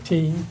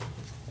 19,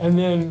 and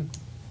then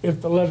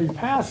if the levy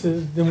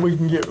passes, then we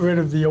can get rid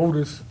of the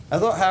oldest. I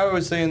thought Howard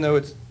was saying,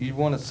 though, you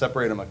want to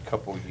separate them a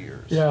couple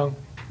years. Yeah,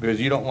 Because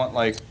you don't want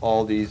like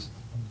all these,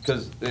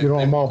 because. You don't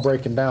want them all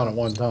breaking down at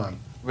one time.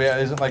 Yeah,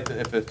 isn't like,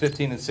 if a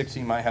 15 and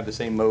 16 might have the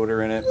same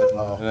motor in it, but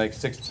Oh. like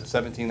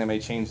 17, they may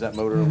change that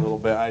motor a little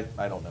bit.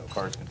 I don't know,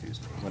 cars confuse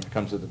me when it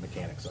comes to the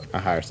mechanics of I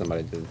it, hire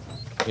somebody to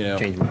you know?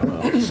 change my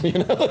oil.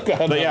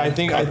 But yeah, I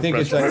think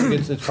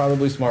it's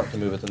probably smart to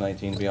move it to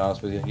 19, to be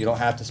honest with you. You don't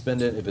have to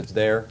spend it. If it's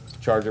there,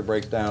 Charger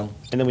breaks down,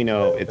 And then we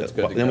know, That's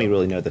good to then we go.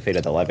 really know the fate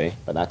of the levy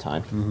by that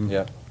time.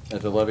 yeah.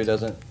 If the levy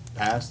doesn't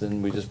pass,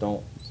 then we just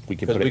don't. We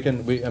can Because put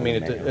we it- can, I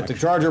mean, if the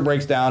Charger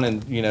breaks down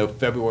in,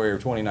 February of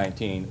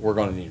 2019, we're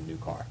gonna need a new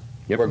car.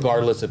 Yep.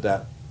 Regardless if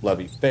that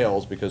levy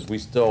fails, because we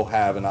still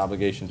have an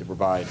obligation to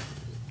provide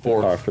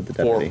Car for the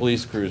four deputy.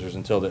 police cruisers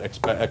until the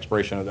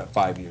expiration of that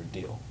 5-year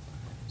deal.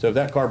 So if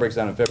that car breaks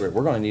down in February,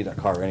 we're gonna need that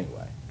car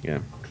anyway. Yeah.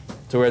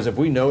 So whereas if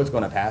we know it's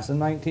gonna pass in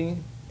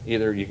 19,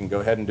 either you can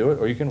go ahead and do it,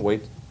 or you can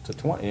wait to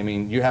 20. I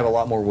mean, you have a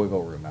lot more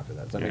wiggle room after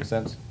that. Does that Yeah. make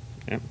sense?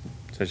 Yeah.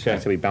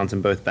 So we bounce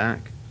them both back.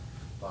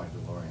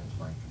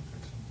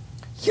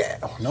 Yeah,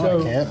 no, So-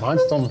 I can't.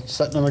 Mine's still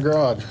sitting in the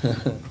garage.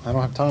 I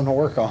don't have time to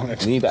work on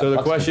it. You need that So the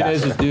flux question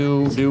is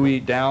capacitor. do we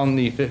down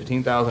the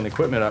 15,000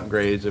 equipment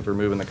upgrades if we're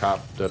moving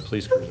the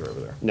police cruiser over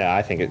there? No,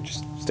 I think it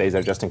just stays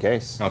there just in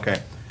case. Okay.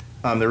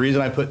 The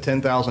reason I put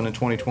 10,000 in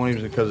 2020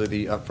 was because of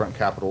the upfront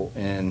capital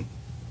in,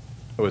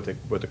 with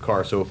the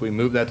car. So if we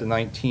move that to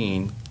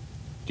 19, do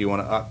you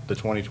want to up the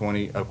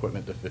 2020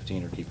 equipment to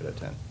 15 or keep it at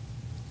 10?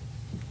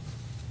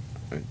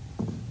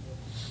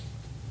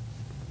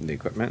 The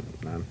equipment,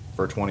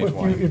 For If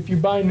 2020? if you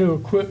buy new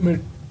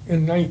equipment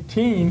in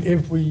 19,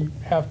 if we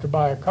have to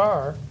buy a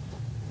car,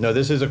 No,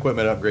 this is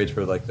equipment upgrades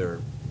for like their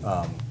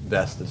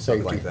vests and stuff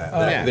like Safety. that.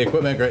 Oh. Yeah. The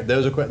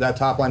equipment, that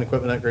top line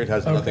equipment upgrade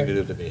has nothing to do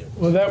with the vehicle.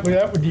 well,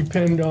 that would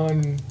depend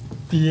on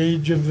the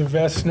age of the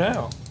vest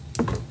now.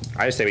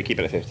 I just say we keep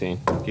it at 15.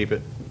 Keep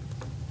it.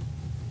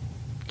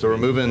 So we're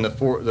moving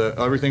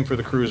everything for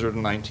the cruiser to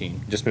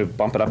 19, Just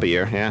bump it up a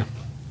year, yeah.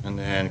 and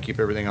then keep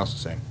everything else the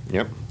same.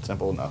 Yep.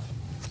 Simple enough.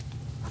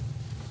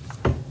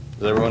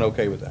 Is everyone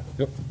okay with that?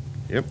 Yep.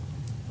 Yep.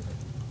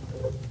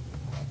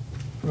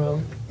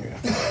 Well,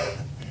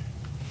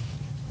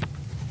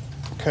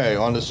 Okay,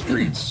 on the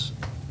streets.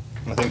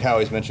 I think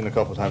Howie's mentioned a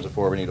couple times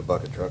before, we need a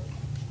bucket truck.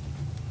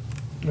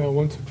 no,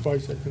 once or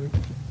twice, I think.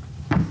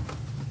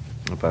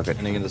 A bucket.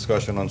 Any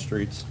discussion on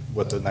streets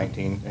with the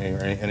 19,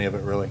 any of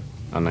it really?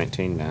 On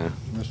 19 now.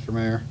 Mr.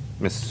 Mayor,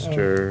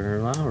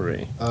 Mr.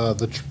 Lowry.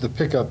 the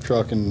pickup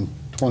truck in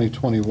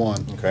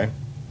 2021, Okay.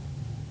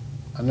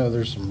 I know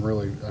there's some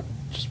really,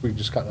 we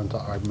just got into,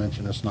 I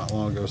mentioned this not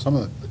long ago, some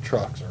of the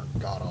trucks are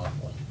god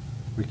awful.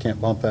 We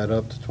can't bump that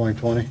up to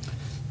 2020?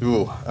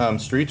 Ooh,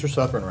 streets are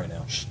suffering right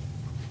now.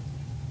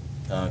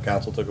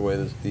 Council took away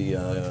the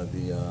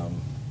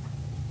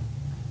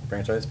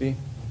franchise fee,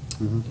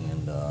 Mhm.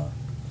 and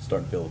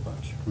starting to feel the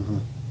punch, Mhm.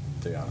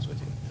 to be honest with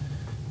you.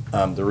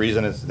 The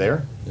reason it's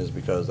there is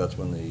because that's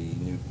when the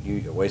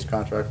new waste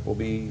contract will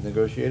be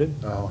negotiated.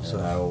 Oh, so-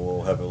 And I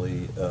will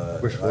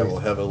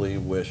heavily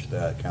wish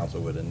that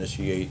council would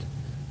initiate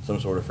some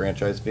sort of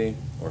franchise fee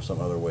or some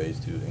other ways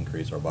to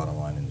increase our bottom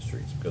line in the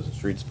streets, because the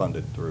streets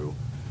funded through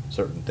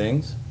certain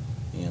things,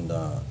 and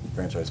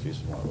franchise fees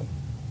is one of them.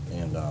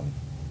 And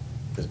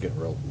it's getting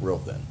real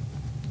thin,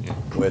 Yeah.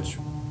 which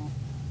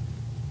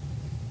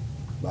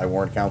I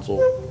warned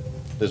council,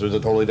 this was a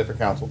totally different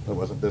council. It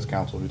wasn't this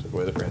council who took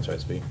away the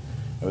franchise fee.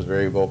 I was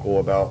very vocal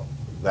about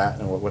that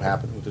and what would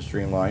happen with the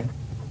streamline,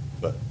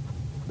 but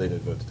they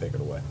did vote to take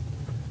it away.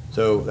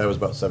 So that was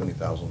about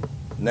 70,000.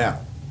 Now,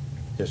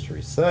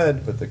 history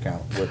said with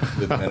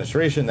the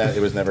administration that it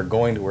was never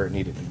going to where it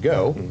needed to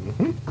go.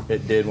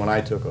 It did when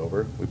I took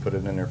over. We put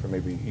it in there for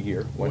maybe a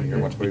year, 1 year,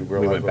 once we We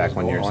realized went what back was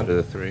 1 year going instead on.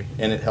 of the 3.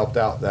 And it helped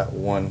out that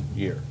 1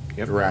 year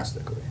Yep.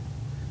 drastically.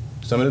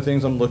 Some of the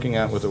things I'm looking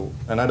at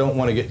and I don't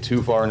want to get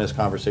too far in this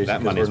conversation That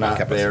because money's we're what not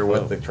kept us there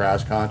with afloat. the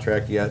trash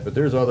contract yet, but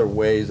there's other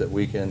ways that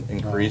we can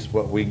increase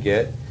what we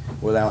get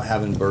without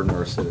having burden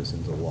our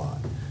citizens a lot.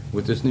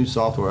 With this new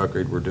software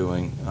upgrade we're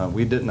doing,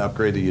 we didn't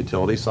upgrade the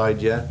utility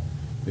side yet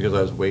because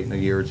I was waiting a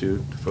year or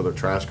two for the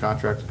trash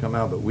contract to come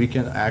out, but we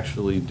can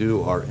actually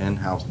do our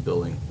in-house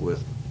billing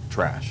with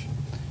trash.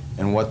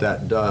 And what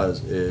that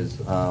does is,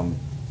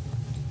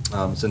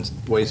 since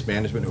Waste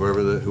Management,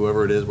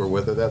 whoever it is we're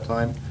with at that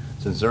time,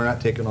 since they're not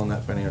taking on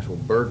that financial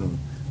burden,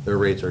 their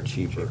rates are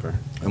cheaper.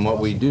 And what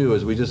we do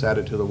is we just add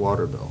it to the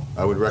water bill.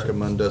 I would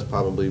recommend us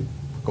probably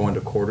going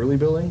to quarterly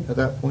billing at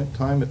that point in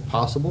time if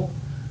possible,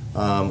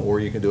 or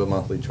you can do a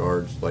monthly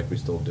charge like we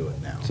still do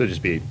it now. So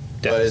just be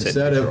But deficit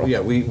instead of, neutral.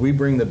 yeah, we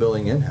bring the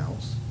billing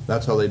in-house.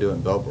 That's how they do it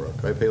in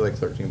Bellbrook. I pay like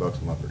 $13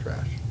 a month for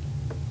trash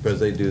because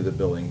they do the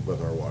billing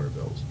with our water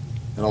bills.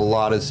 And a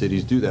lot of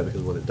cities do that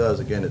because what it does,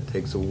 again, it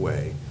takes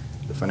away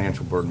the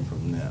financial burden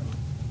from them.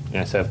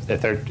 Yeah, so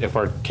if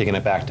we're kicking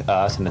it back to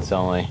us and it's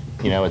only,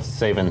 it's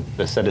saving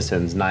the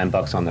citizens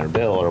 $9 on their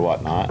bill or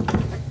whatnot,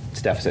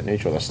 it's deficit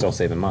neutral, they're still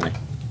saving money.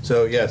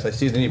 So yes, I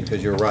see the need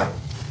because you're right,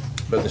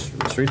 but the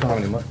streets don't have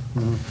any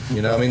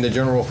money. The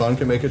general fund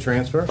can make a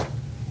transfer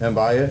and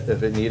buy it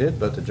if it needed,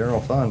 but the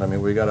general fund, I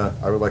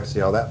would like to see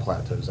how that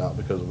plateaus out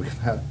because we've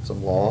had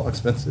some law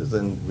expenses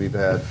and we've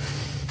had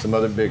some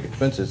other big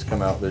expenses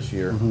come out this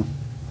year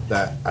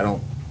that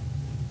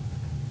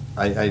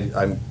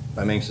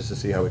I'm anxious to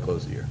see how we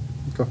close the year,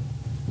 Okay.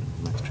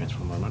 Let's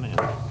transfer more money.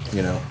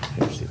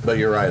 But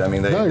you're right, No,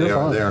 they you're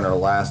are, fine. they're in our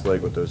last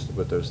leg with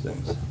those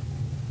things.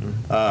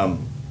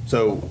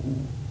 So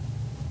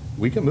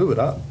we can move it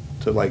up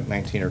to like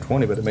 19 or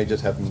 20, but it may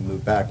just have to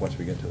move back once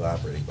we get to the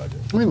operating budget.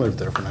 We can leave it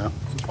there for now.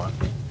 It's fine.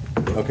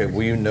 Okay,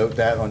 will you note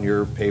that on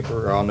your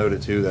paper, or I'll note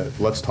it too, that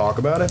let's talk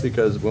about it,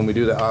 because when we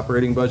do the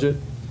operating budget,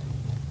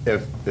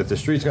 if the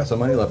street's got some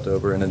money left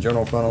over and the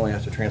general fund only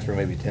has to transfer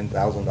maybe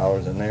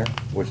 $10,000 in there,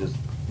 which is,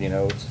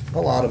 it's a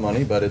lot of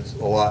money, but it's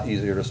a lot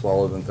easier to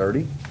swallow than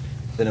 30,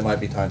 then it might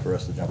be time for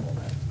us to jump on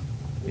that.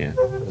 Yeah,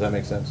 Does that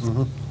make sense?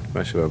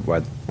 especially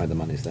why the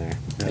money's there.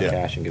 Get Yeah.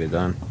 cash and get it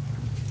done.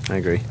 I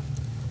agree.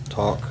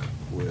 Talk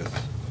with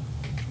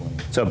 20.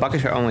 So a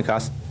bucket truck only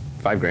costs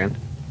 $5,000.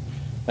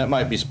 That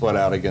might be split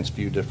out against a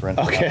few different.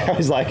 Okay, I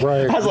was like,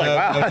 Right. wow. I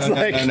was No,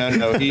 like,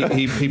 no.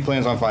 He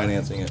plans on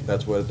financing it.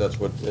 That's what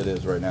it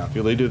is right now. If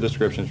you do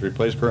descriptions,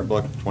 replace current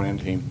bucket for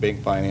 2019,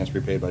 bank finance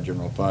repaid by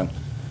general fund,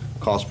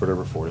 cost spread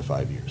over 4 to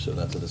 5 years. So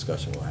that's a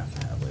discussion we'll have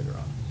to have later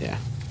on. yeah.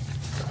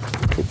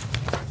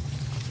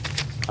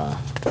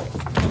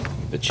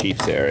 The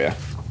Chiefs area.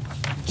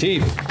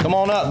 Chief, come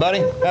on up, buddy.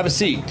 Have a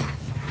seat.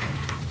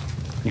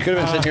 You could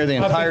have been sitting here the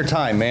I entire think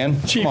time, man.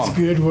 Come Chief's on.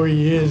 good where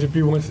he is if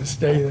he wants to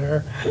stay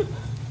there.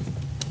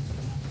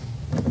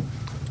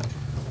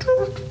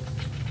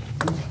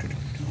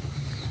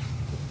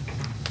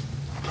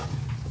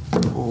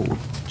 Oh,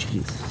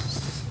 jeez.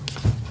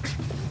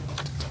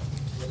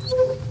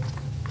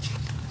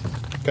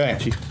 Okay.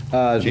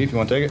 Chief, you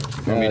want to take it?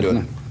 You want me to do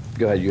it?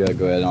 Go ahead, you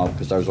go ahead,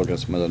 because I was looking at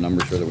some other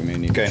numbers here that we may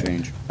need to Okay.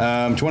 change.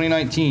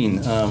 2019,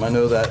 I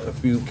know that a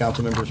few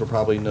council members will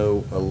probably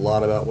know a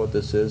lot about what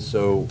this is.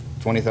 So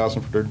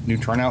 20,000 for new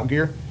turnout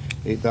gear,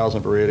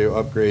 8,000 for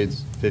radio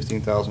upgrades,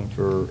 15,000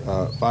 for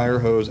fire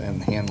hose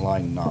and hand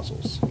line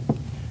nozzles.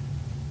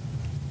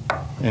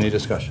 Any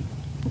discussion?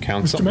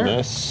 Council, Mr. Mayor?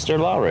 Mr.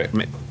 Lowry.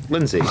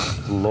 Lindsay,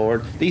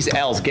 Lord, these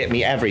L's get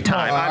me every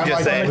time. I'm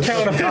just saying. On the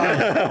count of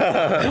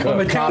three. On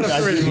the count of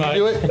three, Can you Mike.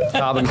 do it?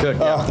 Cobb and Cook,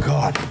 Oh,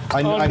 God.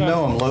 I Oh,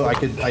 know no.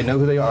 them. I know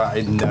who they are.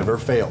 It never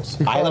fails.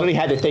 I literally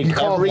had to think You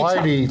called every time.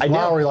 Whitey I know.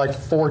 Lowry like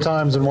 4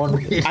 times in one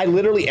meeting. I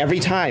literally every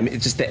time.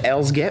 It's just the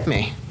L's get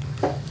me.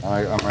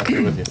 I'm right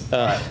there with you.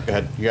 All right, go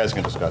ahead. You guys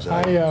can discuss it.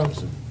 I,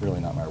 It's really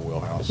not my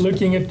wheelhouse.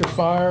 Looking at the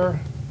fire,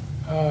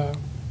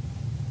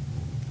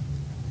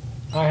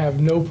 I have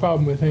no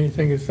problem with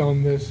anything that's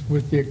on this,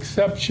 with the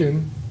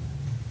exception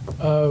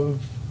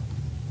of,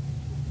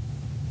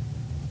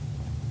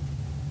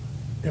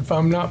 if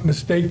I'm not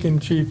mistaken,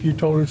 Chief, you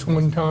told us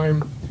one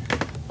time,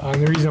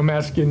 and the reason I'm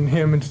asking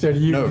him instead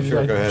of you No, is sure,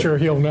 go I'm ahead. sure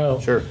he'll know.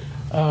 Sure.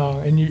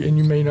 And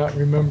you may not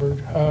remember.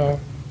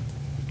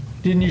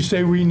 Didn't you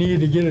say we needed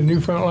to get a new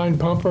frontline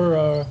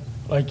pumper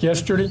like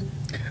yesterday?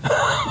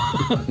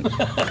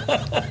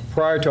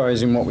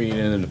 prioritizing what we need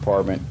in the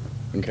department,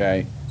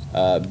 okay?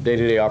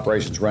 Day-to-day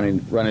operations, running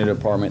the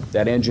department,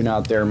 that engine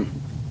out there,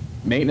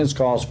 maintenance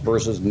costs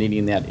versus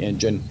needing that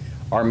engine.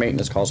 Our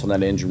maintenance cost on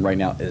that engine right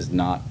now is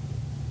not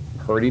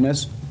hurting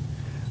us.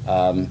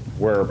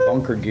 Where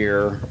bunker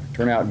gear,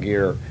 turnout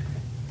gear,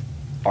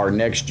 our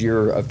next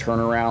year of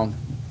turnaround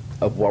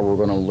of what we're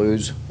gonna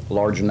lose, a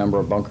larger number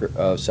of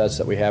bunker sets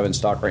that we have in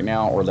stock right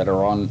now or that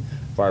are on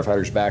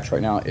firefighters' backs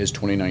right now is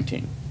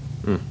 2019.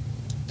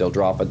 They'll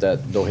drop at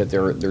that, they'll hit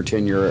their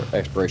 10-year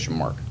expiration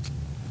mark.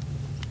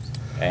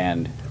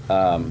 And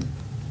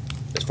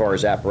as far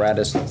as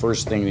apparatus, the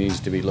first thing that needs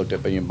to be looked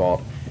at being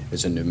bought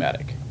is a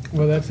pneumatic.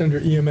 Well, that's under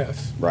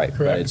EMS. Right. But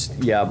Correct? it's,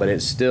 yeah, but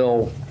it's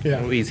still,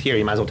 Yeah. He's here.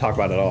 You might as well talk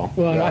about it all.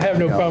 Well, and I have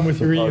no problem with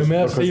your EMS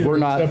because either. we're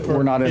not, except for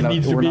we're not it in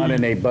needs a, to we're not be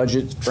in a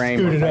budget frame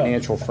or scooted up.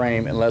 financial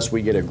frame unless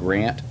we get a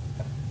grant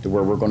to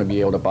where we're gonna be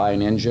able to buy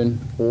an engine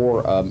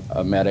or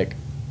a medic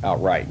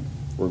outright.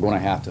 We're gonna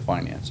have to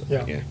finance it.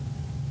 Yeah.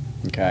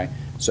 Okay,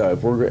 so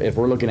if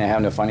we're looking at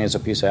having to finance a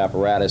piece of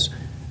apparatus,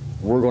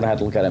 we're gonna have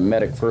to look at a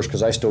medic first,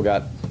 because I still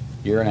got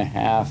year and a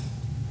half,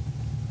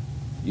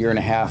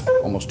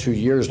 almost 2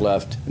 years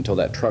left until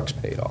that truck's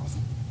paid off.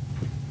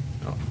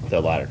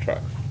 The ladder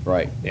truck.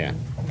 Right. Yeah.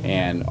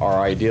 And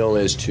our ideal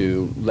is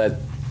to let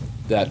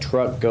that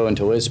truck go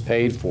until it's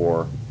paid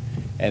for,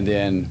 and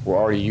then we're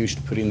already used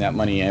to putting that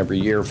money every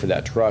year for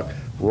that truck,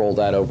 roll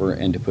that over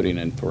into putting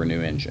in for a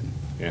new engine.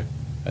 Yeah.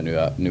 A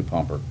new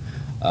pumper.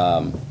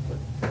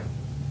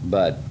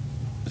 But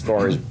as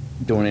far as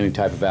doing any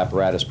type of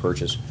apparatus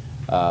purchase,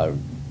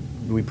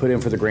 we put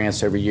in for the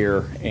grants every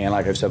year, and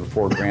like I've said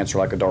before, grants are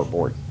like a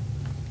dartboard,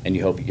 and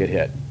you hope you get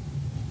hit.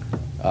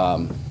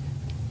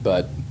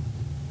 But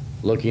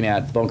looking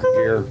at bunker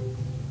gear,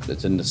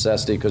 that's a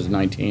necessity because of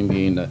 19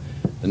 being the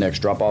next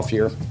drop-off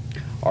year.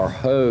 Our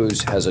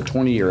hose has a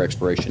 20-year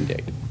expiration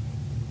date.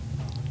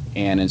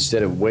 And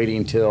instead of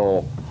waiting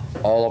till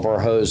all of our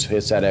hose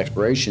hits that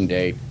expiration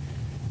date,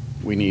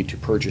 we need to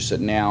purchase it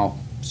now,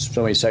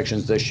 so many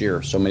sections this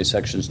year, so many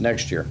sections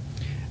next year.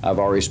 I've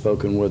already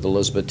spoken with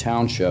Elizabeth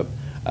Township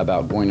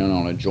about going in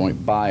on a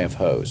joint buy of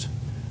hose.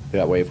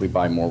 That way, if we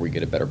buy more, we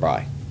get a better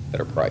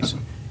price.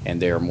 And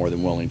they are more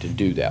than willing to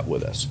do that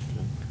with us.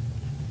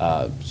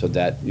 So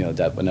that,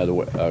 that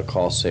another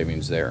cost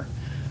savings there.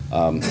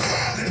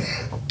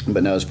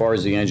 But no, as far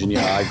as the engine,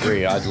 yeah, I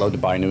agree. I'd love to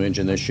buy a new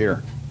engine this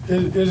year.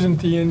 Isn't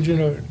the engine,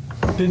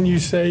 didn't you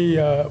say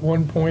at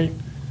one point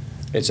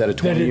It's at a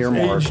that 20-year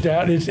it's mark. aged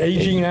out, it's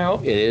aging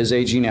out? It is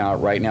aging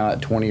out right now at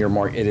 20-year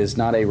mark. It is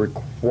not a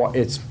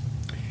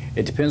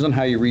it depends on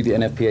how you read the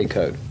NFPA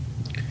code.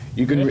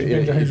 You can, It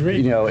depends on who's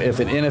reading. if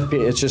an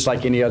NFPA, it's just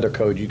like any other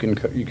code. You can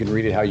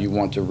read it how you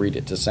want to read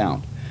it to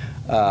sound.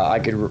 I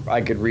could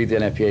read the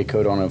NFPA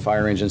code on a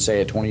fire engine,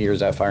 say at 20 years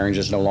that fire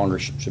engine no longer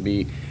should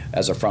be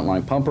as a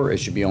frontline pumper. It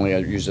should be only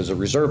used as a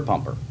reserve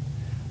pumper.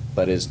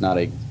 But it's not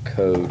a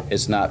code.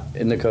 It's not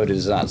in the code. It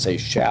does not say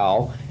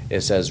shall. It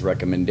says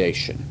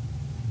recommendation.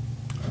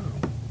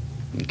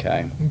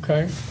 Okay.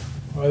 Okay.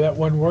 Well, that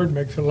one word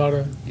makes a lot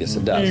of Yes,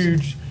 it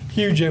does.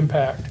 huge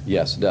impact.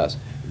 Yes, it does.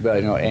 But,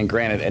 you know, and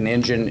granted, an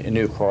engine in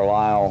New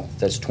Carlisle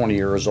that's 20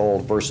 years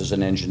old versus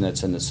an engine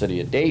that's in the city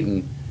of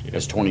Dayton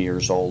that's 20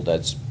 years old,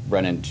 that's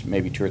running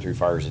maybe 2 or 3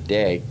 fires a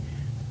day,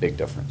 big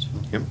difference.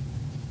 Yep.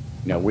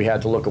 You know, we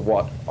had to look at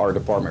what our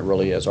department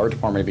really is. Our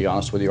department, to be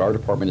honest with you, our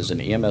department is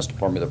an EMS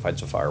department that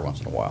fights a fire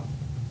once in a while.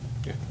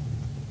 Yeah.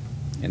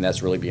 And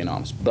that's really being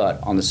honest. But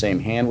on the same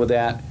hand with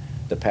that,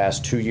 the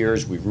past 2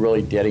 years, we've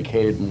really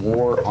dedicated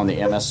more on the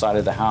MS side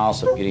of the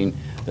house of getting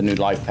the new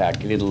life pack,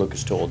 getting the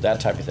Lucas tool, that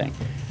type of thing.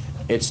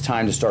 It's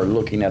time to start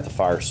looking at the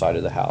fire side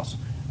of the house.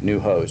 New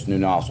hose, new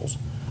nozzles,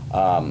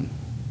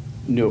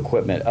 new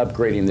equipment,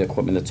 upgrading the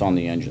equipment that's on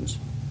the engines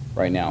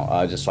right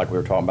now. Just like we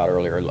were talking about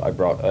earlier, I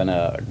brought, one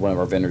of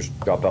our vendors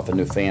dropped off a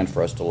new fan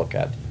for us to look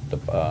at, to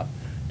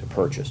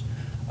purchase.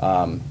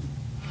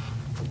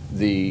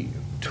 The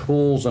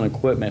tools and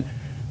equipment,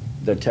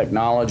 the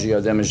technology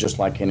of them is just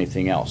like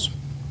anything else.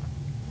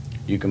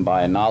 You can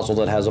buy a nozzle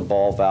that has a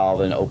ball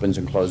valve and opens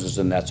and closes,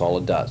 and that's all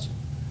it does.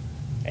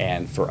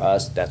 And for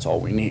us, that's all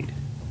we need.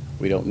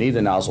 We don't need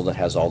the nozzle that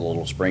has all the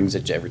little springs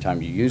that every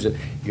time you use it,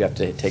 you have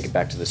to take it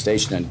back to the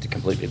station and to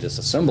completely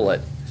disassemble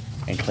it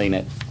and clean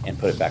it and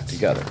put it back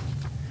together.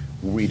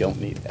 We don't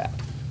need that.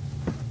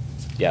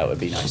 Yeah, it would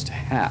be nice to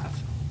have,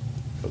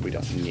 but we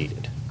don't need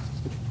it.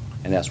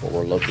 And that's what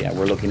we're looking at.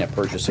 We're looking at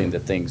purchasing the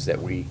things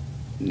that we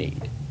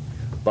need.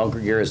 Bunker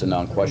gear is a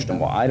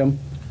non-questionable item.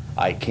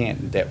 I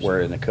can't, that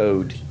where in the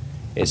code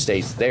it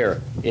states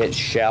there, it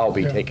shall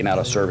be taken out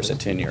of service at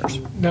 10 years.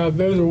 Now,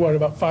 those are what,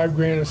 about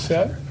 $5,000 a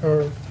set,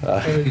 or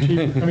are they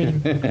cheap? I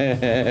mean,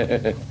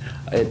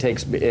 It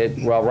takes,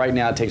 well, right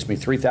now it takes me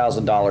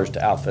 $3,000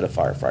 to outfit a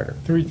firefighter.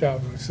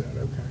 $3,000 a set,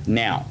 okay.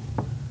 Now,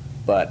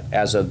 but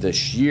as of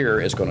this year,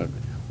 it's going to,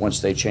 once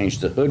they change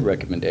the hood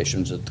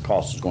recommendations, the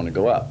cost is going to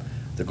go up.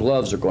 The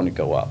gloves are going to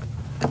go up,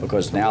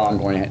 because now I'm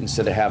going to,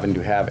 instead of having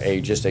to have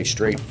just a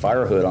straight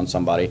fire hood on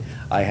somebody,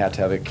 I have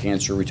to have a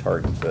cancer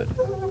retardant hood.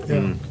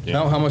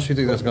 Yeah. How much do you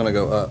think that's gonna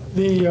go up?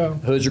 The,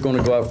 Hoods are going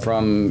to go up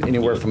from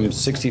anywhere from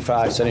 $65,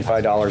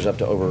 $75 up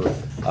to over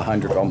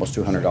 $100, almost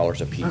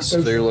 $200 a piece. So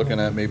you're looking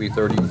at maybe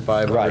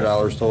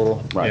 $3,500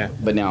 total? Right, Yeah.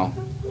 but now,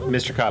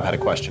 Mr. Cobb had a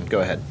question.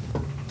 Go ahead.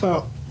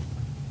 Well,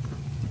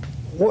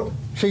 what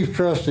Chief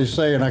Trustee is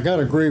saying, I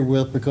gotta agree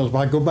with, because if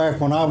I go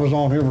back when I was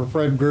on here with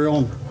Fred Grill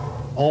and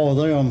all of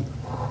them,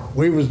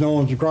 we was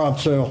known as the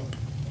garage sale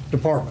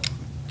department.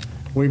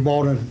 We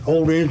bought an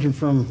old engine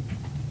from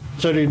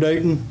City of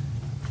Dayton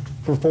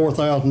for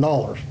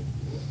 $4,000.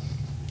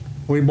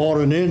 We bought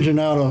an engine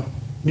out of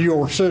New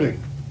York City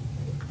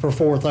for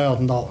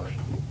 $4,000.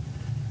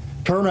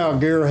 Turnout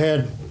gear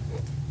had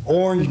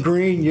orange,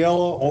 green,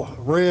 yellow, or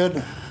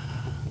red.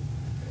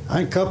 I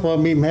think a couple of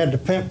them even had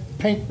the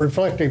pink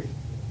reflective,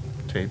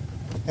 Tape.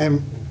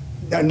 and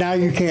now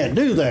you can't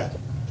do that.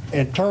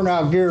 And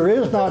turnout gear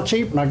is not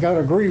cheap, and I gotta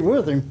agree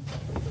with him.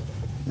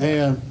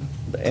 And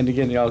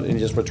again, you know, and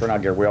just for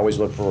turnout gear, we always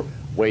look for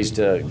ways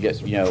to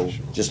get, you know,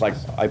 just like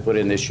I put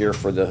in this year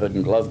for the hood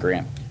and glove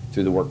grant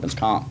through the workman's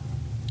comp.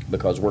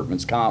 Because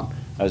workman's comp,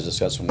 I was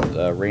discussing with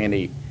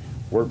Randy,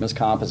 workman's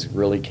comp has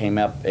really came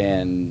up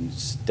and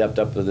stepped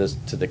up to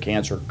the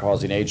cancer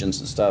causing agents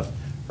and stuff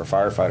for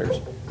firefighters.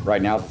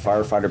 Right now, if a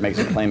firefighter makes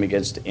a claim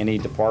against any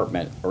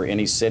department or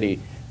any city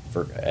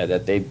for,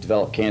 that they've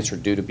developed cancer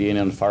due to being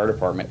in the fire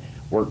department,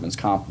 workman's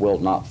comp will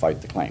not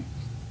fight the claim.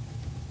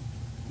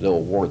 They'll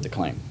award the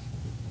claim.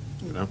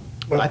 You know,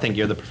 I think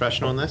you're the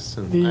professional in this,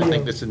 and The, I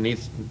think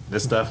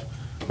this stuff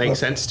makes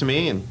sense to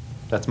me, and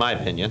that's my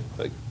opinion.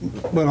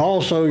 but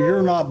also,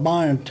 you're not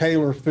buying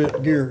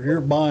tailor-fit gear,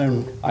 you're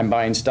buying, I'm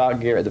buying stock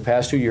gear. The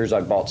past 2 years,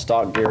 I've bought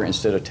stock gear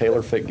instead of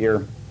tailor-fit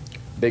gear.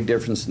 Big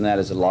difference in that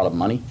is a lot of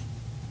money.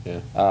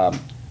 Yeah.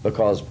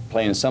 Because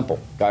plain and simple,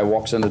 guy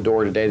walks in the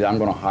door today that I'm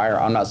going to hire,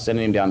 I'm not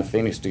sending him down to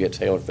Phoenix to get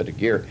tailor-fitted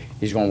gear.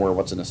 He's going to wear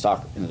what's in the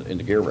stock, in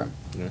the gear room.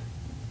 Yeah.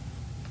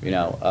 You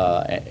know,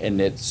 and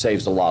it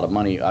saves a lot of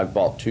money. I've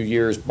bought 2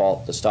 years,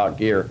 bought the stock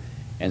gear,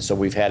 and so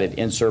we've had it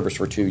in service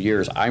for 2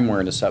 years. I'm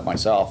wearing the set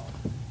myself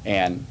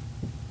and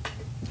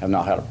have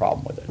not had a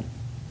problem with it.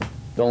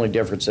 The only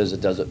difference is it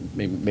doesn't,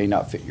 may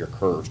not fit your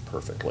curves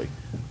perfectly,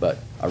 but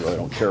I really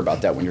don't care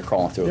about that when you're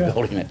crawling through a Yeah.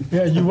 building at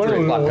yeah, you want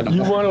 3 o'clock in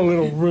the morning. a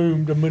little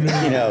room to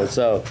maneuver. You know,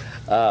 so,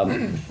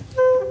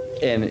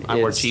 and I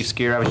wore it's, Chiefs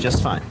gear. I was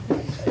just fine.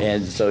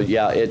 and so,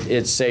 yeah,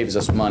 it saves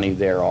us money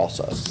there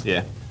also.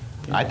 Yeah.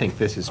 I think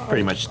this is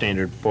pretty much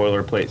standard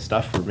boilerplate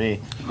stuff for me.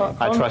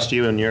 I trust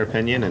you in your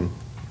opinion, and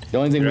The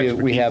only thing Your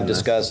we have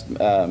expertise in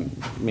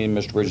discussed, me and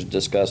Mr. Bridges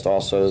discussed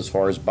also as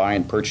far as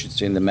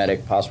purchasing the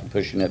medic, possibly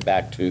pushing it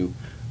back to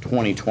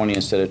 2020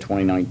 instead of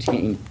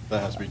 2019.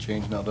 That has to be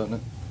changed now, doesn't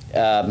it?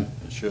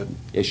 It should.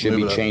 It should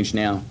Move be up. changed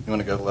now. You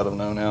wanna go let them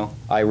know now?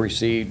 I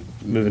received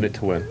moving it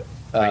to when?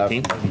 uh,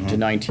 19? to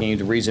 19.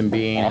 The reason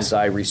being is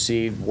I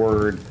received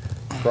word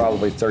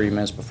probably 30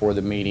 minutes before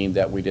the meeting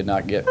that we did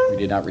not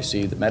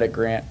receive the medic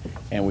grant,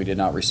 and we did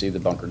not receive the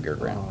bunker gear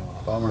grant.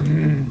 Bummer.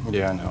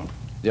 Yeah, I know.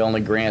 The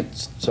only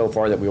grant so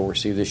far that we will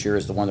receive this year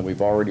is the one that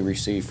we've already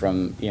received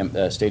from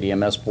State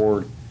EMS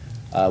Board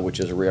which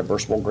is a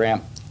reimbursable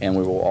grant, and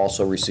we will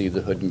also receive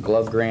the hood and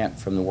glove grant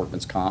from the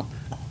workman's comp,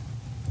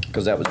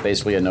 because that was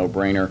basically a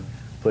no-brainer.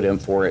 Put in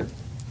for it,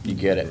 you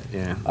get it.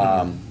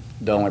 Yeah.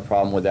 The only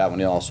problem with that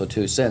one also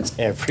too, since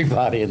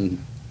everybody in the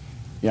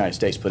United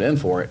States put in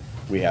for it,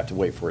 we have to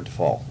wait for it to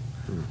fall.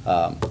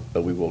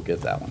 But we will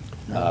get that one.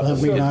 That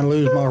mean I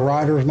lose my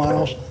rider's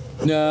miles?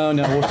 No,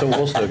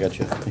 we'll still get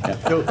you.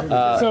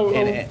 Yeah. So-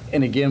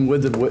 And again,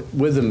 with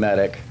the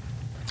medic,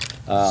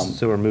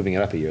 So we're moving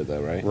it up a year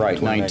though, right?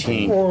 right,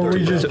 19. Or are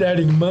we just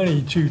adding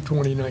money to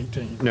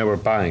 2019? No, we're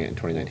buying it in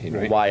 2019,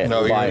 right? Why it?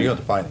 No, why you it- have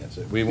to finance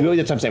it. We Well, won't-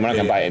 that's what I'm saying, we're not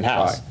gonna buy it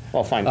in-house. Right.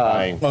 Well, fine,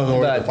 buying. Well, no,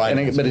 we have to But,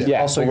 finance but it. it's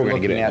Yeah. also Well, we're you're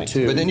gonna get looking it in at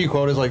too. But then you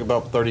quote is like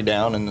about 30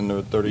 down and then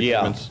the 30 Yeah,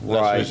 payments.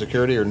 That's right. through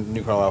security or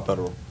New Carlisle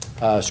Federal?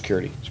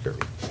 Security.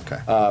 Security,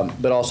 okay.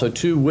 But also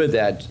too, with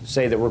that,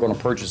 say that we're gonna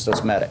purchase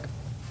this medic.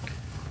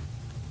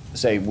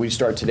 Say we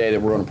start today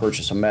that we're gonna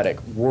purchase a medic.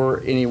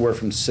 We're anywhere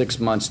from 6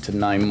 months to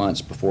 9 months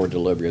before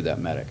delivery of that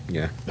medic.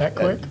 Yeah. That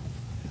quick?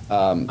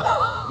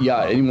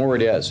 Yeah, anymore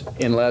it is,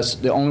 unless,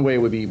 the only way it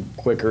would be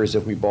quicker is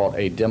if we bought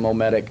a demo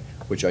medic,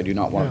 which I do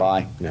not wanna Yeah.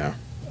 buy.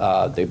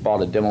 No. They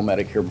bought a demo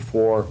medic here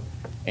before,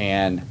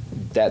 and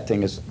that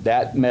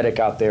medic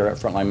out there, at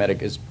Frontline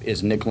Medic,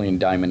 is nickel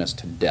and diming us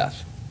to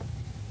death.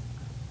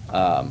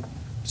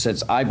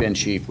 Since I've been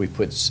chief, we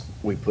put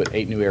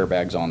 8 new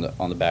airbags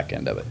on the back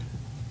end of it.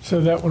 So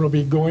that one will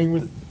be going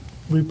with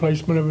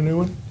replacement of a new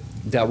one?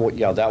 That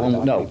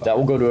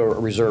will go to a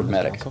reserve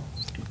medic.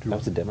 That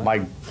was a demo?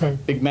 My Okay.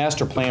 big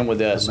master plan with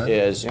this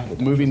is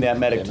moving that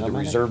medic to the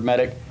reserve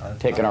medic,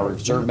 taking our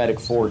reserve medic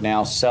forward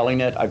now, selling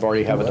it. I've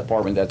already have a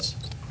department that's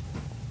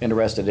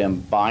interested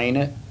in buying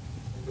it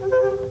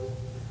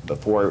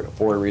for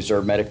a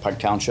reserve medic, Pike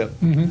Township.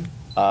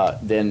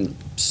 Then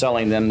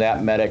selling them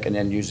that medic and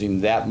then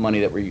using that money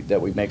that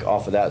we make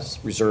off of that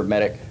reserve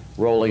medic,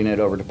 rolling it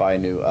over to buy a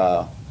new,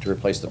 to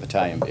replace the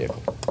battalion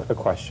vehicle. A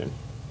question.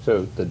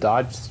 So the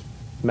Dodge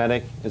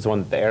medic is the one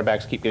that the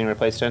airbags keep getting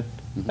replaced in?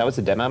 That was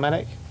a demo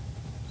medic?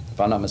 If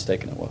I'm not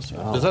mistaken, it was.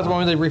 yeah. Is that the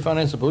one where they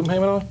refinance the balloon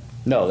payment on?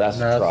 No, that's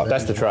the truck.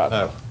 That's the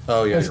truck.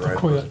 Oh, yeah, That's you're the right.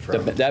 Quint. It was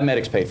a truck. That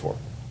medic's paid for.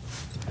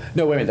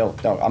 No, wait a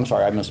minute, no, I'm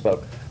sorry, I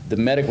misspoke. The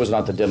medic was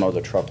not the demo,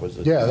 the truck was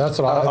the. Yeah, that's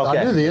what I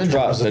Okay. knew the engine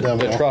Truck, was a the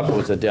demo. truck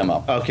was a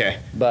demo. Okay.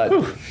 But the I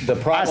was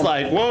problem,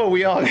 like, whoa,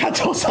 we all got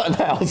to something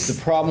the else.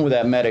 problem with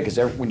that medic is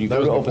when you That go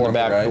was to open the before,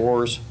 back right?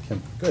 doors,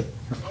 Good.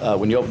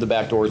 when you open the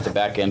back doors, the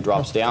back end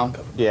drops down.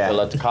 Yeah. To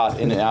let the cot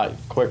in and out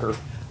quicker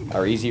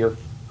or easier.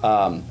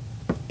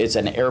 It's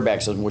an airbag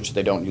system, which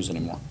they don't use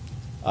anymore.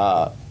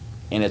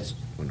 And it's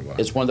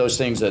one of those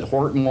things that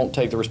Horton won't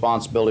take the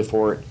responsibility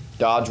for it,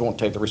 Dodge won't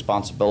take the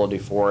responsibility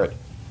for it,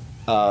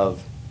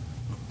 of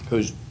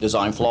whose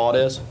design flaw it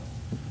is.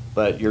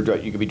 But you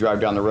could be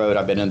driving down the road,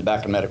 I've been in the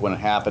back of medic when it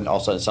happened, all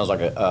of a sudden it sounds like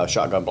a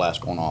shotgun blast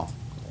going off.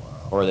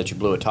 Or that you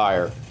blew a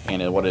tire,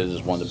 and what it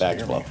is one of the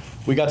bags blow.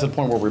 We got to the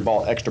point where we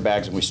bought extra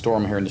bags and we store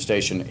them here in the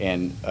station,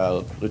 and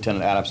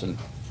Lieutenant Adamson,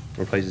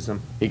 Replaces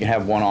them? he can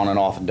have one on and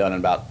off and done in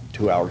about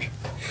 2 hours.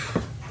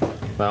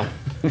 Well,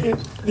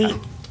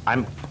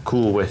 I'm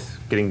cool with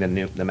getting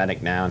the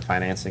medic now and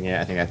financing it.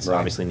 I think that's Right.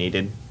 obviously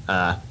needed.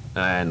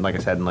 And like I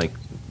said,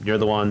 you're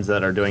the ones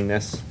that are doing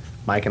this.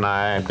 Mike and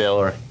I, Bill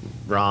or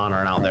Ron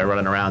are out there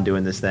running around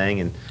doing this thing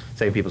and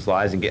saving people's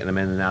lives and getting them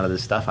in and out of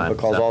this stuff.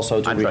 Because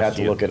also, too, we have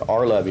to look at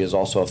our levy is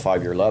also a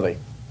 5-year levy.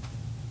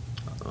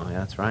 Oh, yeah,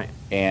 that's right.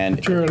 And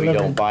if Sure, we levy.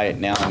 don't buy it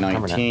now in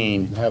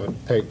 19, Have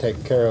it paid,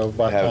 taken care of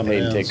by the have it time paid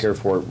it and take ends. care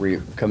for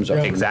it, comes up.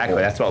 Yeah. for Exactly.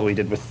 renewal. That's what we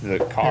did with the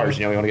cars.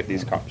 You know, we want to get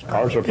these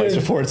cars replaced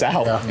before it's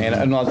out.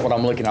 Yeah. And what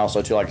I'm looking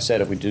also too, like I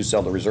said, if we do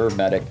sell the reserve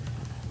medic,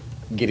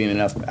 getting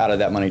enough out of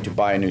that money to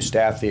buy a new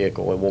staff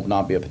vehicle, it will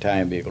not be a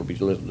battalion vehicle,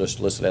 it'll be just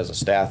listed as a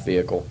staff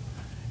vehicle,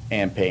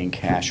 and paying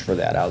cash for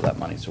that out of that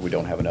money, so we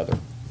don't have another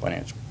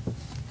financial.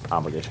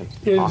 Obligation.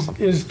 Is, Awesome.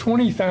 is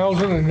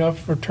 20,000 enough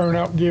for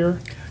turnout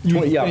gear?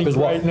 You Yeah, think because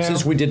right now?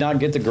 since we did not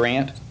get the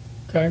grant,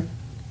 Okay,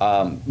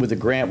 with the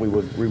grant, we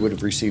would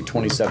have received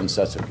 27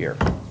 sets of gear,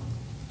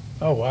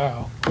 oh,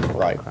 wow.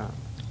 right?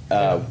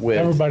 With,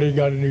 Everybody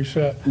got a new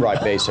set.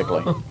 right,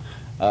 basically.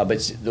 But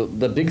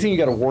the big thing you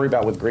got to worry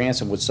about with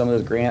grants and with some of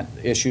the grant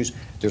issues,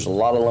 there's a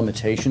lot of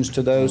limitations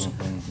to those.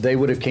 They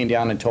would have came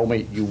down and told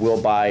me, you will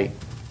buy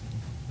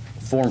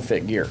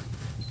form-fit gear.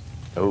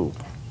 Oh,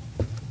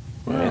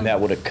 And that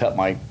would have cut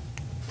my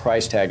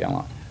price tag down a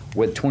lot.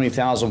 With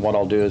 20,000, what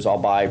I'll do is I'll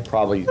buy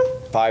probably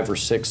 5 or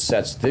 6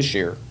 sets this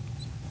year,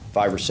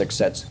 5 or 6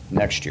 sets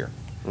next year.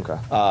 okay.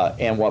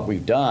 And what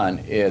we've done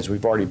is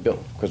we've already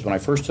built, because when I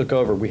first took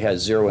over, we had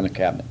 0 in the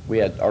cabinet.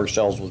 Our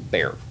shelves was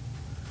bare.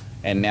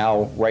 And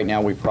now, right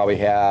now, we probably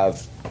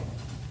have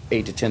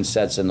 8 to 10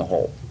 sets in the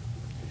hole.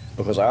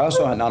 Because I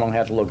also not only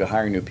have to look at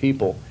hiring new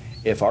people,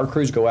 if our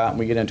crews go out and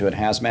we get into a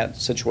hazmat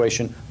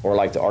situation, or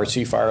like the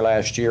RC fire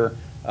last year,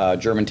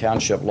 German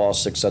Township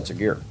lost 6 sets of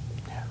gear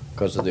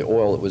because of the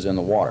oil that was in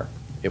the water.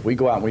 If we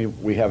go out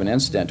and we have an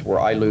incident where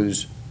I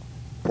lose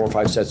 4 or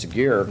 5 sets of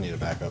gear, Need a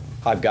backup.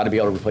 I've got to be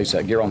able to replace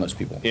that gear on those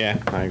people. Yeah,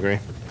 I agree.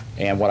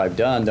 And what I've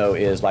done, though,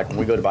 is like when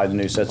we go to buy the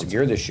new sets of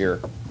gear this year,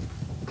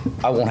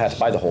 I won't have to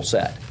buy the whole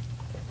set.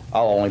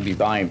 I'll only be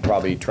buying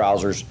probably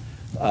trousers,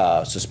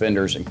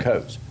 suspenders, and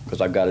coats,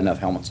 because I've got enough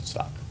helmets in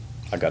stock.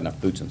 I've got enough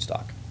boots in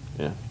stock.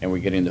 Yeah. And we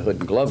get into hood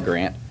and glove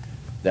grant.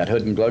 That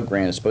hood and glove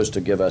grant is supposed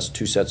to give us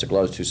 2 sets of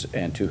gloves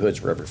and 2 hoods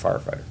for every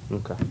firefighter.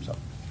 Okay. So,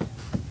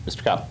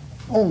 Mr. Cobb?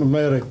 On the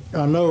medic,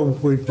 I know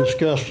we've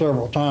discussed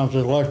several times, the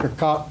electric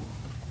cot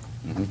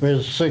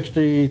is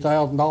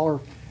 $60,000.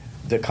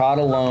 the cot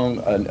alone,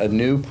 a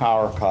new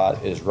power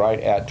cot is right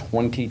at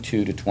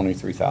 $22,000 to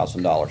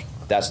 $23,000.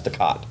 That's the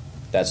cot.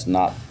 That's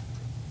not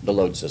the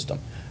load system.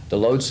 The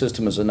load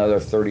system is another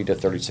 $30,000 to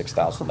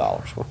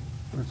 $36,000.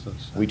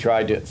 We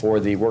tried to, for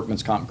the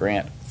workman's comp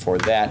grant for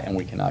that, and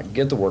we cannot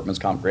get the workman's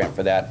comp grant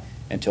for that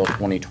until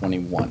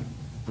 2021,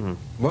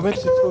 What makes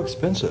it so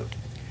expensive?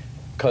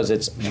 because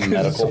it's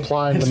medical.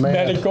 Supply and It's demand.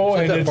 medical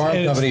and That it's bar and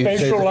it's company says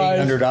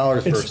specialized, $800 for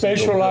it's a single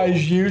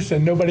specialized use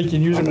and nobody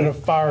can use it with a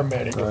fire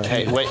medic.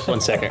 Hey, wait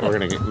 1 second. We're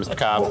going to get Mr.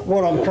 Cobb.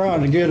 What I'm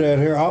trying to get at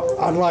here,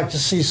 I'd like to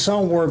see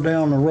somewhere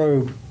down the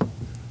road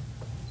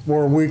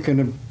where we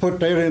can put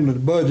that into the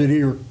budget,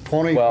 either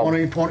 20, Well-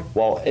 20.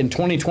 Well, in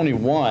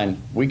 2021,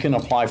 we can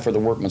apply for the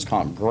workman's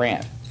comp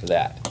grant for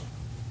that.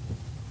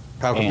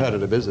 How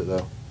competitive is it,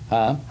 though?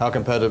 Huh? How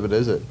competitive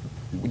is it?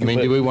 I mean,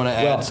 do we want to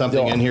Well, add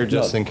something in here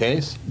just in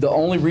case? The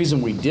only reason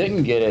we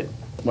didn't get it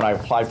when I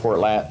applied for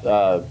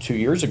it 2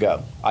 years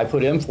ago, I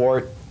put in for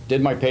it,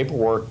 did my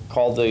paperwork,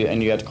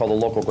 and you had to call the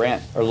local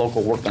grant or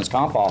local workman's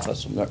comp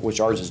office, which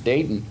ours is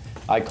Dayton.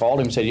 I called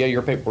him, said, yeah,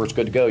 your paperwork's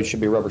good to go. It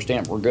should be rubber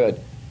stamped. We're good.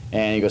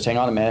 And he goes, hang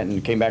on a minute, and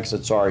he came back and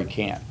said, sorry,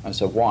 can't. I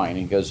said, why? And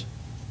he goes,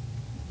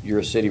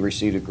 your city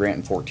received a grant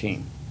in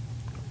 14.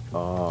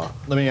 Let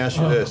me ask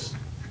you this.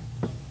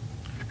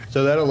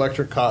 So that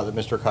electric cot that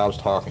Mr. Cobb's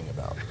talking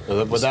about,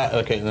 would that,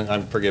 okay,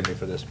 then forgive me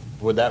for this,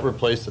 would that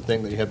replace the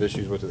thing that you have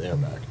issues with the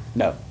airbag?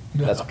 No,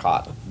 that's a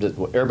cot. The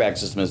airbag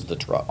system is the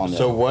truck on the.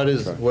 So what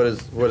is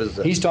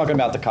that? He's talking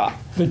about the cot.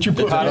 That you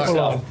The put cot people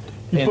itself. on.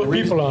 You And put the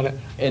reason- people on it.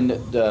 And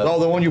Oh,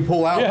 the one you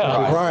pull out?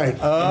 Yeah. Right.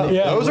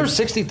 Yeah. Those are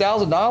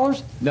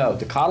 $60,000? no,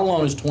 the cot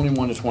alone is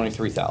 21 to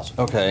 23,000.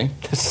 Okay.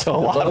 So a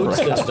The lot of load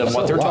bread. system,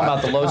 what they're talking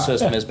about, the load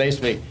system is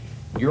basically,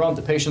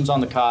 the patient's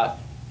on the cot,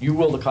 you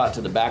wheel the cot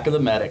to the back of the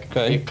medic.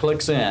 Okay. It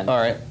clicks in. All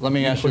right, let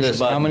me ask you push the this.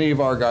 How button. many of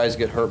our guys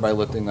get hurt by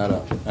lifting that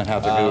up and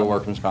have to do a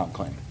workman's comp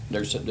claim?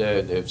 There's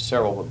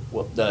several,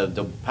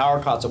 the power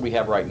cots that we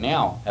have right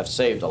now have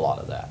saved a lot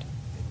of that.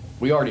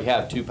 We already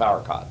have 2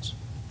 power cots.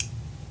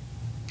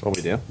 What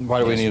we do?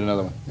 Why do we need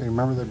another one? You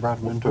remember they brought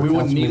them into a We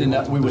wouldn't council need meeting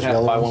enough, we with would those have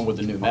to buy yellow one with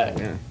the new medic.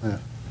 Yeah.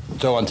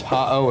 So on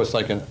top, oh, it's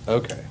like an,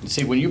 okay.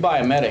 See, when you buy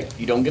a medic,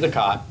 you don't get a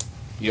cot,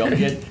 you don't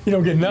get. You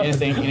don't get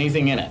nothing.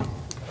 Anything in it.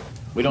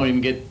 We don't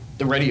even get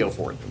the radio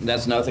for it. And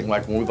that's another thing,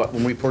 like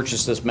when we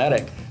purchase this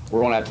medic,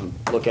 we're gonna have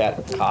to look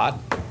at cot.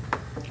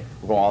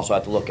 We're gonna also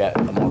have to look at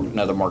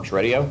another Marks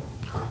radio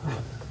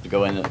to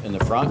go in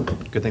the front.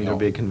 Good thing there'll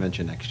be a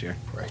convention next year.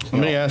 Let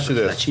me ask you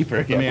this. cheaper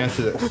Let me again. ask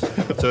you this.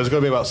 So it's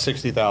gonna be about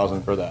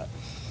 60,000 for that.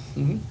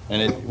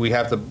 And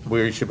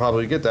we should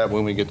probably get that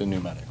when we get the new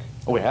medic.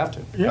 Oh, we have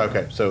to. Yeah.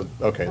 Okay, so,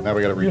 okay, now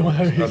we gotta read. You don't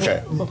have-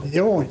 Okay, The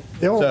only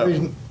So-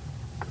 reason,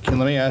 let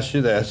me ask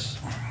you this.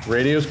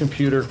 Radios,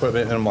 computer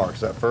equipment, and marks,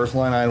 that first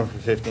line item for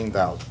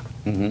 15,000.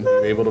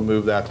 You're able to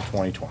move that to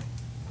 2020.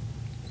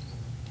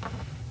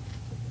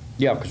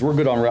 Yeah, because we're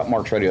good on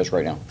Marks radios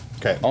right now.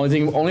 Okay. Only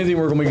thing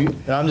we're gonna be,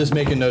 And I'm just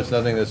making notes,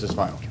 nothing, this is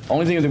final.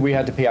 only thing that we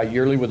have to pay out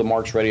yearly with the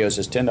Marks radios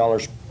is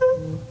 $10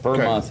 per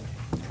Okay. month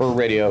per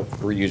radio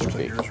for user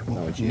fee.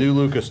 New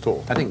Lucas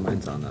tool. I think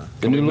mine's on the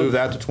Can we move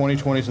that to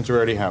 2020 since we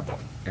already have one?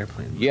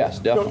 airplane. Yes,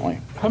 definitely.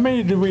 How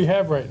many do we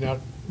have right now?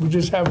 We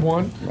just have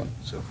one?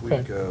 So if we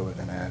Okay. go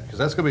and add, because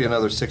that's gonna be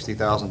another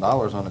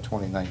 $60,000 on a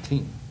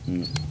 2019.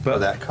 For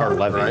that Our card,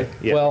 levy. right?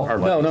 Yeah, Well, our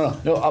no, levies.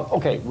 no.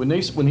 Okay, when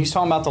he's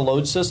talking about the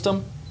load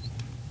system,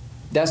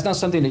 that's not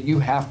something that you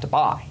have to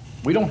buy.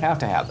 We don't have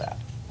to have that.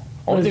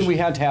 Only thing we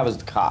have to have is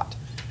the cot.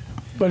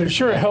 But it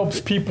sure helps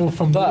people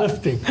from But,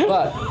 lifting.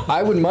 but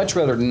I would much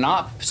rather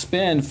not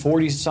spend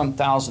 40-some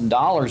thousand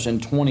dollars in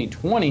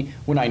 2020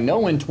 when I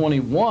know in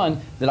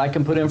 21 that I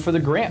can put in for the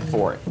grant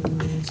for it.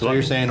 So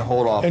you're saying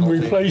hold off. And I'll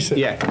take- replace it.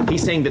 Yeah,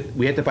 he's saying that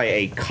we have to buy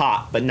a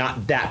cot, but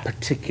not that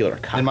particular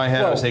cot. In my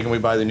head, I was Well- thinking we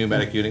buy the new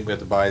medic unit, we have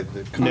to buy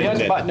the. We had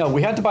to buy, no,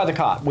 we had to buy the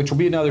cot, which will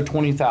be another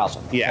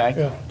 20,000. Yeah.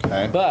 okay? Yeah.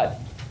 Okay. But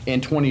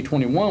in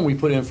 2021, we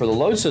put in for the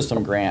load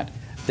system grant.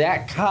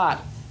 That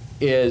cot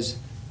is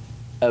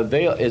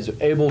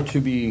able to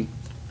be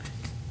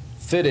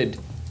fitted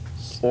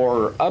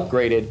or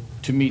upgraded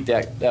to meet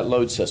that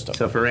load system.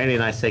 So for Randy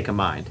and I say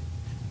combined,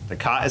 the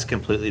cot is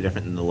completely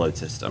different than the load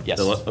system. Yes.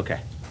 Okay.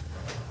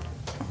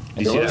 And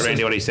You the see load that, Randy,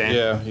 system- what he's saying?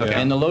 Yeah, yeah. Okay.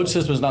 And the load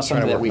system is not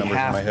Trying to something that work we numbers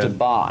in my have to head.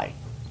 buy.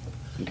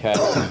 Okay?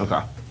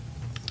 Okay.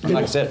 And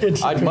like I said,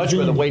 It's a I'd much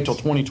rather wait convenience. till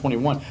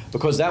 2021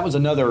 because that was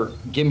another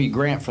gimme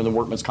grant from the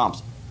workman's comp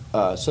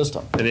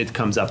system. And it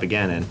comes up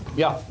again and.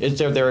 Yeah, it's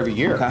there every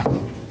year. Okay.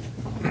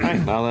 All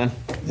right, well then.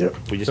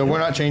 We just. So we're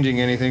not changing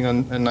anything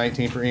in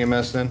 19 for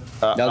EMS then?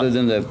 Other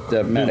than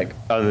the medic.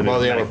 Other than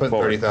Well, yeah, we're medic putting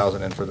forward.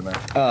 30,000 in for the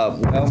medic. Well,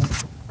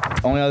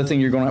 Only other thing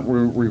we're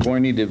going to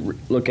need to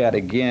look at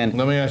again,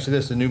 Let me ask you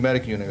this, the new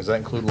medic unit, does that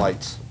include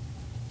lights?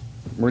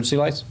 emergency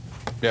lights?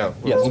 Yeah.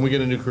 Yes. When we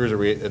get a new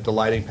cruiser, the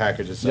lighting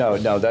package is. No,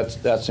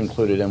 that's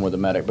included in with the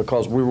medic,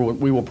 because we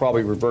will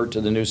probably revert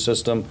to the new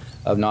system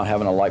of not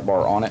having a light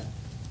bar on it.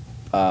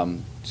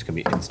 It's gonna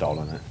be installed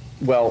on it.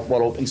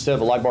 Well, instead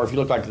of a light bar, if you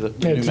look like the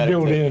new It's medic.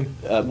 built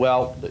that- in.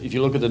 Well, if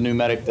you look at the new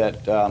medic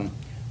that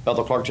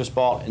Bethel Clark just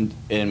bought,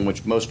 in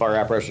which most fire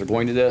apparatus are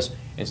going to this,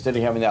 instead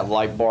of having that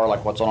light bar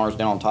like what's on ours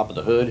down on top of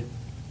the hood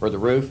or the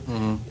roof,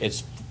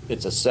 it's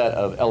a set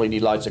of LED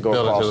lights that go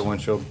Built into the across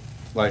windshield,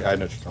 like, I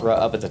know what you're talking right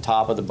about. up at the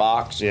top of the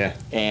box. Yeah.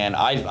 And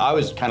I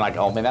was kind of like,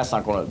 oh man, that's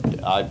not going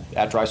to,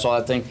 after I saw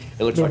that thing,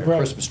 it looks They're like a bright.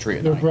 Christmas tree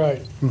at They're night.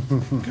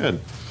 bright. Good.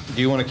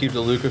 Do you want to keep the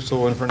Lucas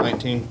tool in for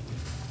 19?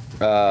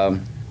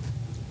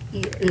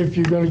 If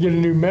you're gonna get a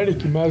new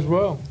medic, you might as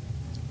well.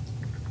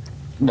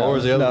 No, Or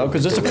is the other no, one-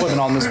 because this equipment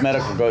on this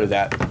medic will go to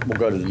that, will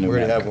go to the We new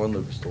already medic. have one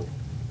Lucas tool.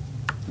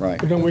 Right.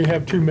 But don't we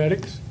have 2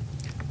 medics?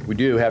 We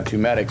do have 2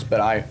 medics, but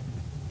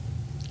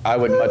I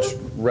would much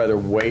rather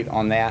wait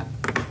on that,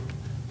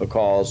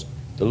 because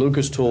the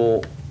Lucas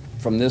tool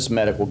from this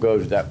medic will go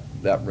to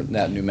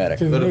that new medic.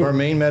 To the But if new- our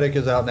main medic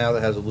is out now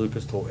that has a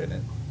Lucas tool in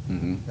it,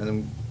 Mhm. and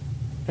then.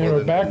 And our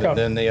well, then- backup.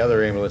 Then the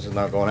other ambulance is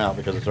not going out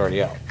because it's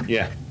already out.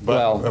 Yeah.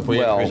 Well, But if we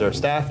well- increase our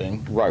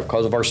staffing, Right,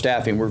 because of our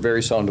staffing, we're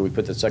very seldom do we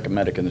put the second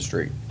medic in the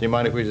street. do you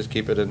mind if we just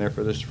keep it in there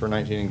for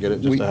 19 and get it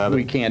just We to have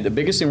we it? can. The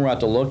biggest thing we're going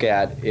to have to look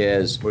at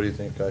is, What do you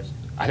think, guys?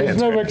 I think There's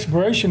that's no great.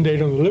 expiration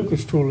date on the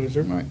Lucas tool, is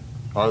there? right.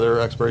 Are there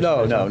expiration No,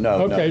 dates no, on- no,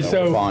 no, Okay, no,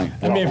 so, we're fine.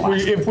 I mean,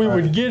 if we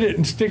would get it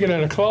and stick it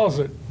in a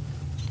closet,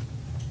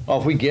 Oh,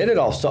 if we get it,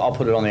 I'll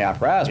put it on the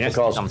apparatus, Yes,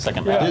 because on the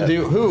second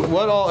Yeah.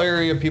 What all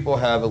area people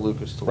have a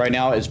Lucas tool? right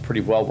now, we're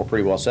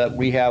pretty well set.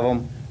 We have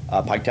them,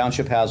 Pike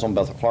Township has them,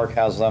 Bethel Clark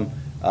has them,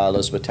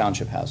 Elizabeth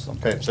Township has them.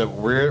 Okay, so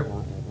we're,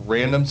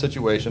 random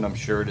situation, I'm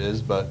sure it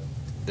is, but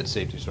it's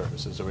safety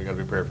services, so we gotta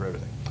be prepared for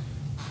everything.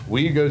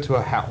 We go to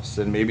a house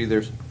and maybe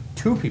there's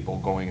 2 people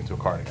going into a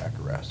cardiac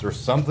arrest, or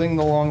something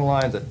along the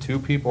lines that 2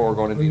 people are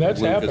going to And need a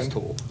that's Lucas happened.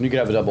 tool. You could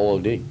have a double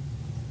OD.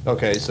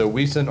 Okay, so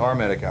we send our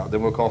medic out,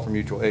 then we'll call for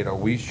mutual aid. Are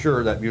we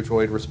sure that mutual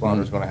aid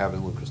responder is gonna have a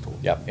Lucas tool?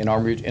 Yep, in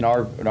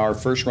our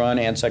first run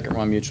and second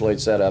run mutual aid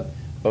setup,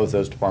 both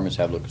those departments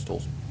have Lucas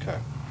tools. Okay.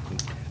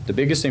 The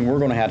biggest thing we're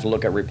gonna have to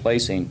look at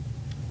replacing,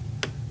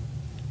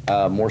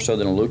 more so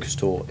than a Lucas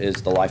tool, is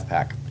the Life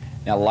Pack.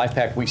 Now, the Life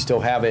Pack, we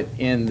still have it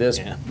in this,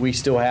 Yeah. we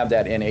still have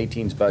that in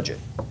 18's budget.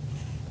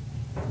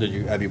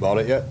 Have you bought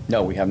it yet?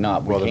 No, we have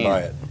not. We Well, then can't. buy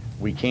it.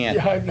 We can't.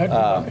 Yeah, I'd be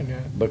buying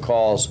that.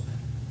 Because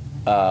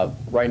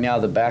right now,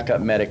 the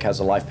backup medic has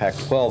a Life Pack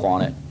 12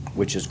 on it,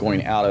 which is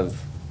going out of,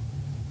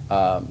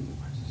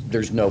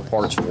 there's no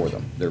parts for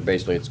them.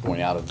 It's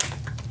going out of,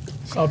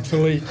 it's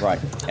obsolete. right.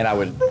 And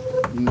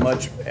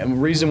and the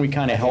reason we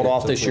kind of held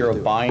off this year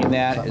of buying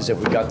that is that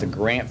we got the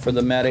grant for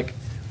the medic,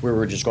 we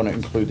were just going to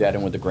include that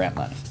in with the grant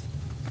money.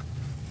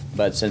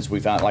 But since we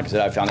found, like I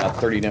said, I found out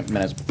 30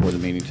 minutes before the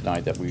meeting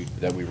tonight that we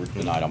were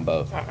denied on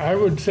both. I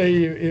would say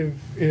if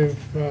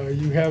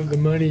you have the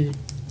money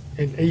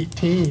in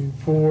 18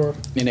 for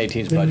In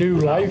 18's the budget. new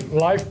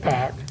life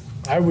pack,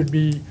 I would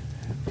be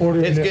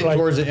ordering It's it getting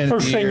towards the like end of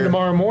the first thing year.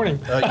 tomorrow morning.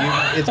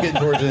 It's getting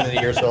towards the end of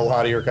the year, so a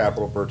lot of your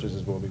capital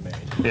purchases will be made.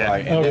 Yeah.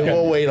 Right. And Okay.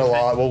 we'll wait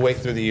we'll wait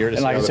through the year to see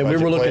And like how I the said, we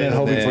budget were looking plays, at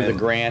hoping and for the then-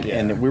 grant, yeah.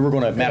 and we were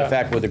gonna, matter of Yeah.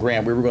 fact, with the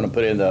grant, we were gonna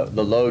put in the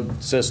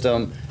load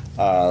system,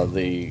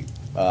 the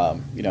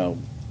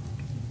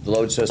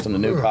load system, the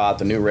new cot,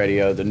 the new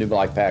radio, the new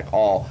Life Pack,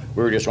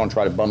 we were just gonna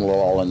try to bundle it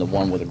all into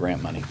one with the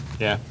grant money.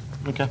 Yeah.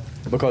 Okay.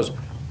 Because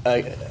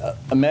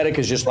a medic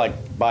is just like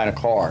buying a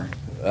car.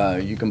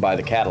 You can buy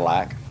the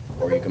Cadillac,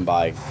 or you can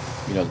buy,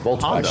 the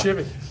Volkswagen.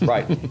 Chevy.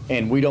 Right,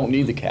 and we don't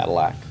need the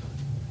Cadillac,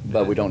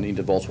 but we don't need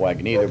the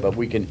Volkswagen either, but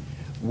we can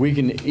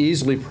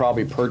easily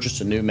probably purchase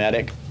a new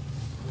medic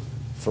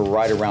for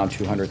right around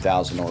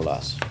 200,000 or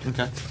less.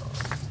 Okay.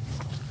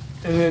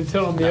 And then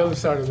tell them the other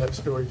side of that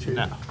story, Chief.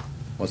 No.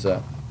 What's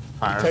that?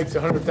 Fire. It takes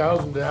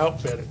 100,000 to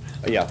outfit it,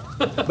 Yeah,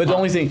 but the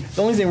only thing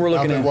we're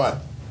looking Outfit at.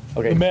 what?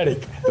 Okay, the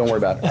medic. don't worry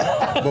about it.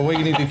 But we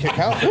need to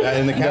account for that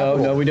in the No, capital.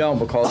 no, we don't,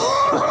 because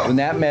when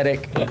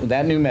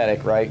that new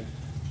medic, right,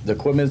 the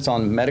equipment that's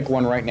on Medic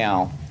 1 right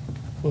now,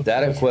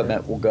 that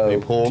equipment will go They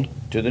pulled?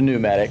 to the new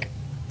medic.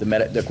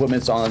 The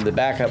equipment's on the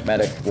backup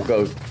medic will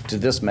go to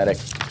this medic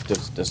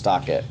to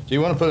stock it. Do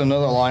you want to put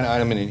another line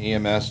item in an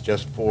EMS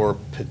just for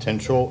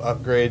potential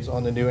upgrades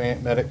on the new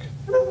medic?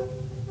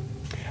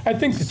 I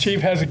think the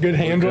chief has a good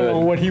handle could.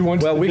 on what he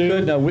wants to do. Well, we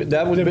could, no,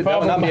 that would The not be a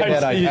problem bad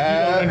I see is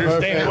idea. you don't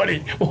understand what he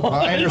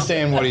wants. I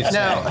understand what he's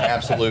saying,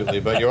 absolutely,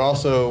 but you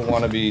also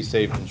want to be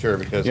safe and sure,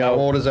 because how Yeah.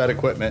 old is that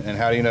equipment, and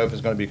how do you know if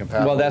it's going to be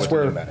compatible Well, with that's the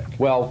new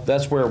where, medic?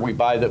 that's where we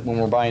buy when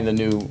we're buying the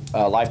new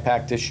Life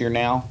Pack this year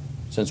now,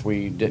 since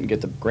we didn't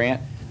get the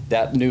grant,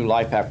 that new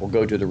Life Pack will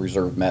go to the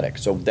reserve medic.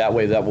 So that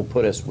way, that will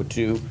put us with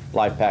 2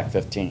 Life Pack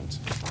 15s.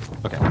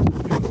 Okay.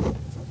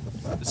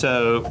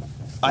 So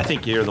I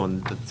think you're the one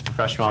that's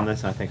professional on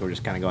this, and I think we're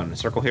just kind of going in a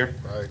circle here.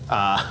 Right.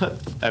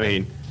 I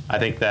mean, I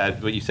think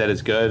that what you said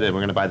is good, and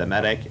we're gonna buy the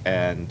medic,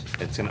 and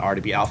it's gonna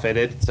already be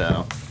outfitted,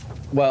 so.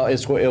 Well,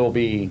 it'll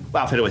be,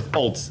 Outfitted with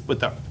with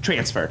the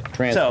transferred.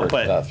 Transferred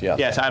stuff, yeah.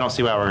 Yes, I don't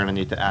see why we're gonna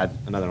need to add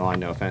another line,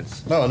 no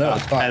offense. No,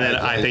 it's fine. And then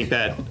I think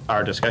that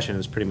our discussion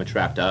is pretty much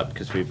wrapped up,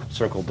 because we've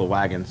circled the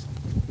wagons,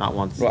 not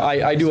once. well,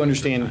 I do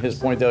understand his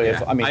point, though. If,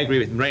 Yeah, I mean. I agree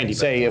with Randy, but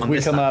Say, if on we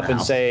this come side of up the and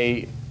house.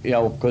 say,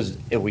 because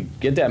if we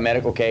get that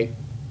medic, okay,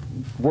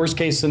 worst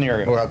case We'll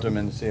scenario, have to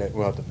amend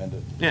we'll have to amend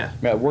it.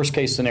 Yeah, worst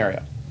case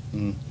scenario,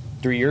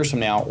 3 years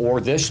from now,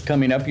 or this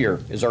coming up year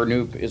is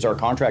our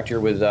contract here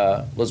with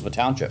Elizabeth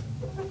Township.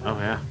 oh,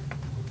 yeah.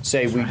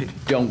 Say we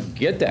don't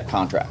get that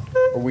contract,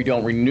 or we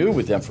don't renew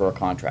with them for a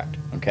contract,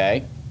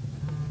 okay?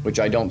 Which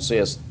I don't see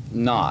us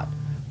not,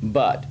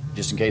 but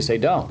just in case they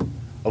don't,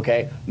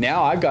 okay?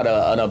 Now I've got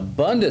an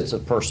abundance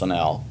of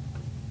personnel,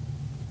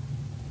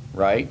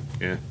 right?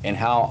 Yeah. And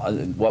how,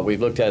 what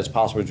we've looked at is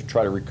possible to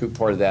try to recoup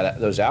part of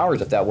those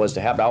hours, if that was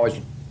to happen. I always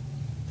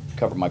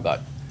cover my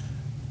butt,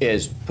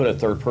 is put a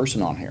third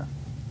person on here.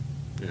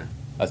 Yeah.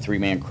 A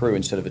 3-man crew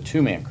instead of a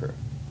 2-man crew.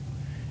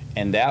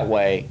 And that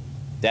way,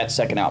 that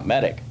second out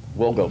medic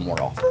will go more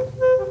often.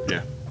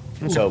 Yeah.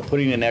 So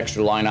putting an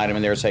extra line item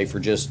in there, say for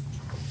just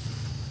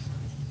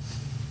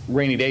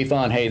rainy day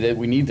fund, hey, that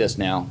we need this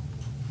now,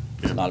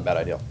 it's not a bad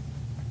idea.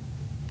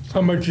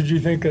 How much did you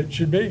think it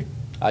should be?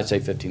 I'd say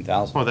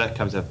 15,000. Well, that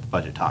comes up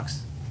budget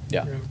talks.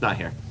 Yeah, It's not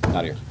here.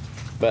 not here.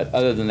 But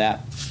other than that,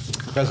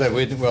 Like I said,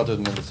 we'll have to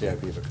amend the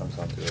CIP if it comes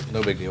down to it.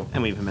 No big deal.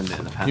 And we've amended it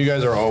in the past. You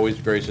guys are always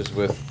gracious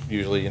with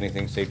usually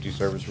anything safety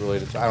service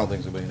related, so I don't think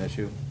it's gonna be an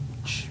issue.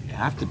 You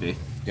have to be.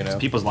 You know? It's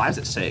people's lives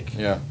at stake.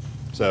 Yeah.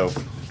 So,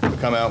 if we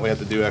come out, we have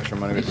to do extra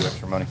money, we do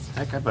extra money.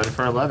 Heck, I voted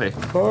for a levy.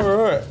 All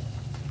right.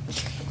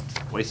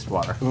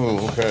 Wastewater. Ooh,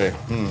 okay.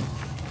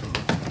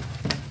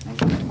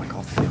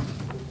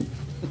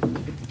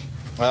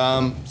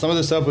 Some of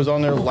the stuff was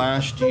on there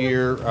last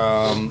year.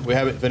 We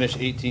haven't finished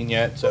 18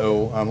 yet,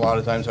 so a lot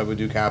of times how we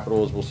do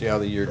capital is we'll see how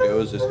the year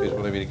goes. This is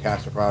going to be to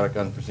cast a product,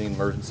 unforeseen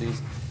emergencies,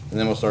 and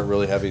then we'll start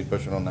really heavy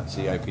pushing on that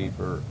CIP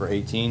for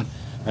 18.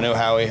 I know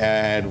Howie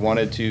had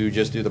wanted to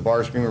just do the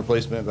bar screen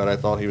replacement, but I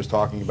thought he was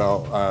talking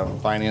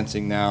about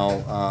financing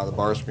now the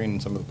bar screen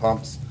and some of the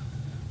pumps.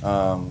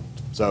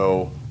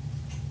 So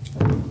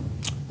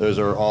those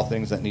are all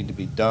things that need to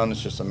be done.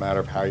 It's just a matter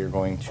of how you're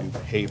going to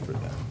pay for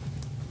them.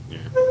 Yeah.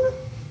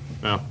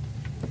 Well,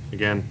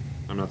 again,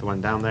 I'm not the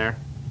one down there.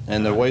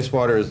 And the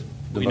wastewater is.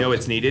 We know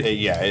it's needed.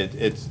 Yeah,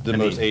 it's the I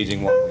most mean,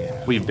 aging one we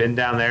have. We've been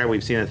down there,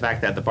 we've seen the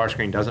fact that the bar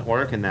screen doesn't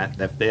work, and that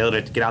they able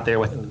to get out there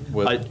with,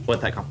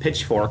 what they call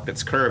pitchfork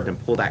that's curved and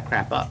pull that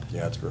crap up.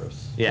 Yeah, it's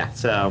gross. Yeah,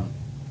 so,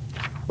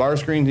 Bar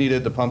screen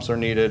needed, the pumps are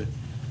needed.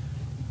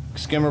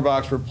 Skimmer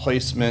box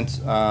replacement,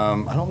 I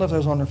don't know if that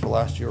was on there for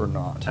last year or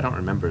not. I don't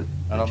remember.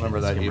 I don't remember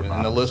that Skimmer even.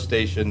 And the box. lift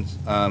stations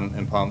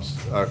and pumps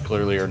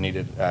clearly are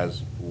needed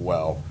as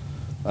well.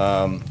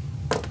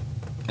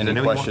 Any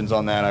know we want- questions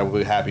on that, I will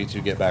be happy to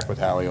get back with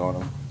Howie on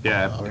them.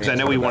 Yeah, because I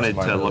know we Answer the best wanted of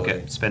my to look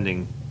ability. at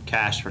spending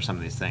cash for some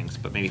of these things,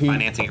 but maybe He-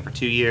 financing it for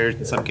 2 years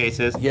in some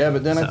cases. Yeah,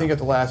 but then I So- think at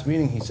the last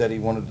meeting, he said he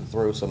wanted to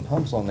throw some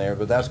pumps on there,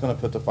 but that's gonna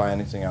put the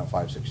financing out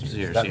 5-6 years.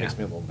 Years, That yeah. makes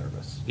me a little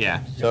nervous. Yeah,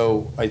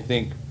 So I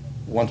think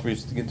once we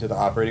get to the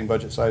operating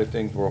budget side of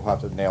things, we'll have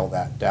to nail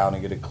that down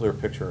and get a clear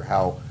picture of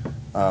how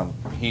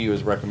he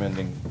was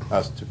recommending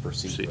us to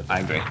proceed with. I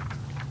agree.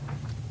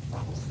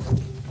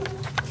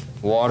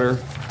 Water.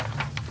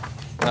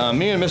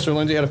 Me and Mr.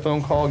 Lindsay had a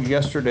phone call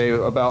yesterday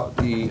about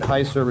the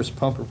high-service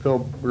pump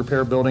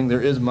repair building.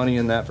 There is money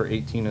in that for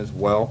 18 as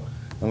well.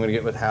 I'm gonna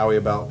get with Howie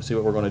about, see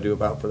what we're gonna do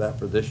about for that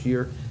for this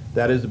year.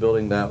 That is the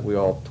building that we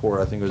all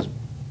tore. I think it was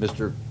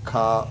Mr.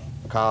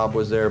 Cobb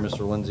was there,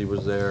 Mr. Lindsay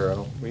was there.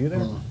 Were you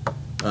there?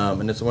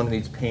 And it's the one that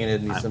needs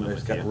painted, I went it's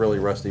with got you. really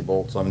rusty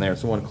bolts on there.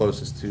 It's the one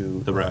closest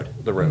to. The road.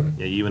 The road.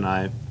 Yeah, you and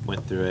I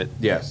went through it.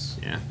 Yes.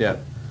 Yeah.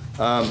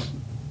 Yeah.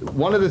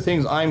 One of the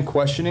things I'm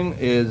questioning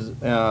is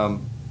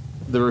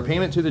the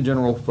repayment to the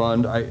general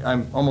fund.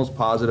 I'm almost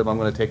positive I'm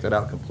going to take that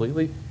out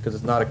completely because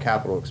it's not a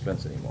capital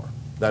expense anymore.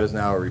 That is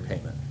now a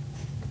repayment.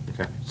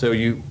 Okay. So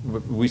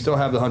we still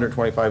have the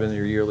 125 in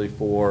there yearly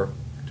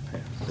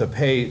to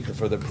pay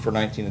for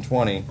 19 and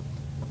 20,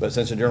 but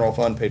since the general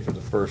fund paid for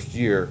the first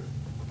year,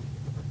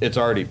 it's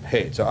already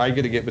paid. So I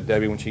get to get with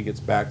Debbie when she gets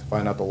back to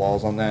find out the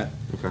laws on that.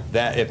 Okay.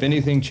 That if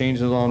anything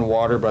changes on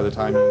water by the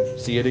time you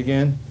see it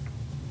again,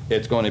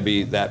 it's going to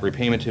be that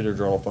repayment to the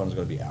general fund is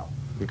going to be out.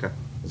 Okay.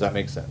 Does that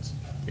make sense?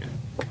 Yeah.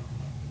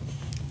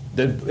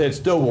 It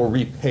still will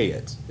repay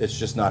it. It's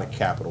just not a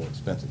capital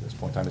expense at this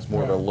point in time. It's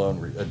more of a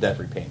loan, a debt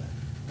repayment.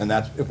 And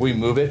that's, if we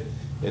move it,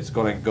 it's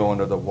going to go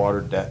under the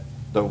water debt.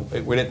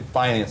 We didn't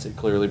finance it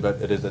clearly,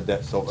 but it is a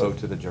debt still owed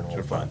to the general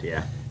fund.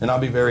 Yeah. And I'll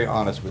be very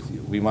honest with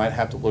you. We might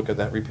have to look at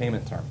that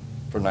repayment term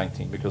for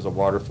 19 because of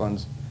water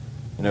funds.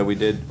 We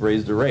did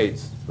raise the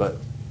rates, but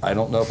I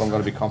don't know if I'm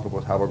going to be comfortable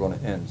with how we're going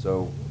to end.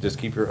 So just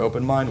keep your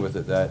open mind with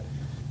it that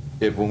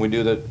if when we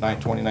do the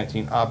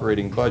 2019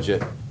 operating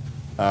budget,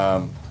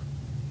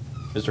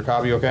 Mr.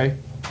 Cobb, you okay?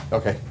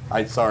 Okay,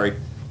 sorry.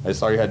 I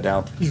saw your head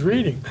down. He's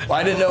reading.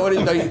 I didn't know what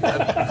he,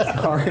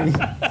 sorry.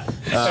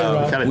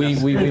 Kinda We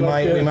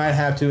does. might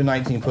have to in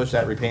 19 push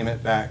that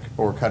repayment back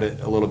or cut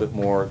it a little bit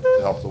more to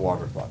help the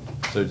water fund.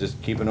 So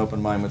just keep an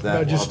open mind with that.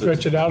 Now just We'll have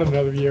stretch to- it out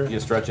another year. You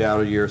stretch it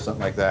out a year,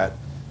 something like that.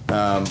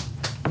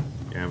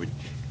 Yeah,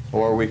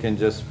 Or we can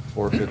just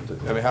forfeit,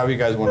 I mean, how do you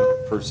guys want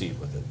to proceed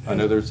with it? I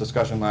know there was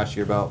discussion last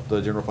year about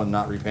the general fund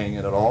not repaying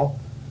it at all.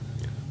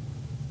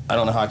 I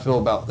don't know how I feel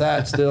about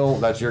that still.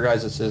 That's your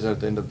guys' decision at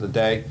the end of the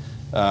day.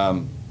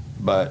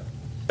 But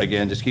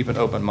again, just keep an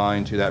open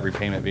mind to that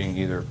repayment being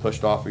either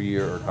pushed off a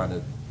year or kind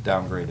of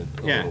downgraded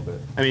a yeah. little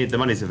bit. I mean, the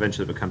money's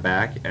eventually will come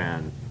back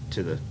and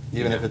to the.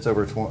 Even if it's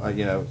over,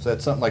 you know, so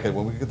that's something like,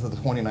 when we get to the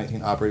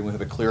 2019 operating, we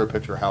have a clearer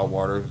picture of how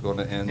water is going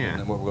to end Yeah. and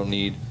then what we'll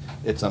need.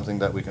 It's something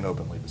that we can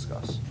openly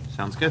discuss.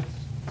 Sounds good.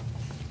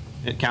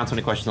 Council,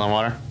 any questions on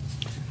water?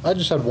 I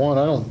just had one,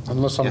 I don't,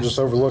 unless I'm Yes. just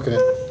overlooking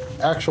it,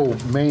 actual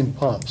main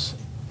pumps.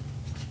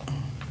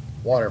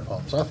 Water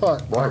pumps, I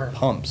thought. Water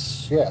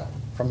pumps. Yeah,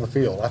 from the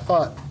field. I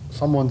thought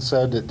someone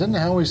said, that didn't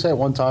Howie say at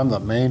one time the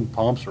main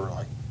pumps were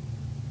like,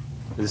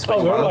 Is this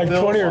Oh, they're like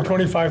Bill? 20 or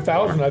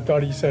 25,000, I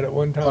thought he said at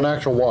one on time.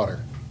 actual water?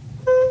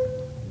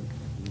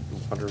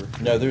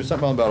 No, there's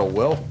something about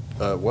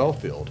a well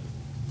field.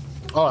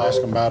 I'll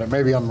ask him about it,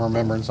 maybe I'm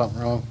remembering something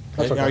wrong.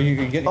 That's Are okay. you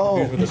getting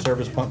confused with the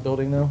service pump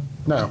building though?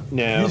 No,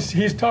 No.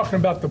 He's talking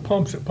about the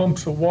pumps that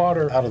pumps the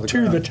water Out of the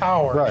to the ground.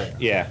 tower. right.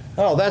 Yeah.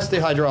 Oh, that's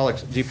the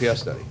hydraulics GPS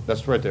study.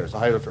 That's right there. It's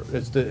a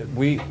it's the,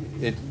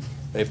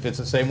 if it's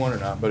the same one or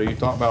not, but are you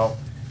talking about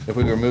if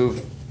we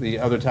remove the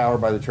other tower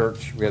by the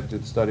church, we have to do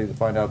the study to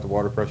find out the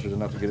water pressure's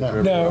enough to get it through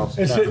everywhere No, else?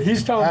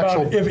 he's talking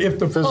about Actual if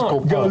the physical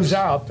pump goes pumps.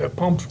 out, that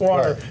pumps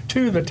water Right.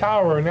 to the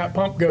tower, and that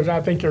pump goes, I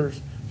think there's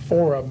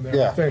 4 of them there,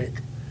 I Yeah. think.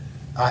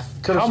 I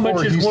could How have much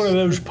swore is he's, one of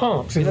those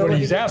pumps, is know what what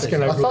he's he did asking.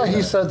 say? I thought he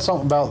believe. said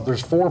something about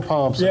there's 4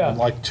 pumps Yeah. and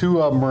like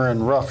 2 of them are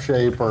in rough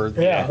shape or,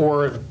 Yeah.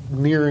 or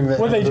nearing the.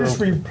 Well, they end of just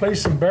the-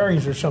 replaced some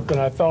bearings or something,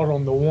 I thought,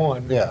 on the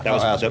one. Yeah, That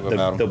was, I'll ask him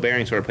about 'em. the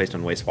bearings were replaced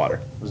on wastewater.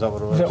 is that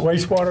what it Is that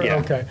was? wastewater? Yeah.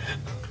 Okay.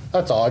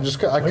 That's all, I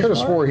could have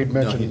swore he'd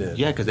mentioned. did.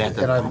 Yeah, because they have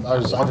to. And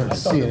I didn't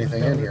see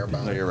anything in here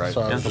about it. No, you're right.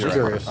 So I was You're just right.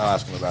 curious. I'll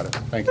ask him about it.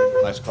 Thank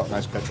you. Nice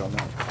catch on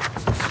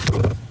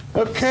that.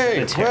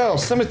 Okay, well,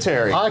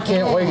 cemetery. I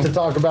can't wait to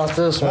talk about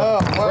this one. Well,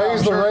 Raise I'm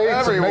the sure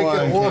rates and make it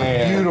everyone look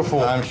can. beautiful.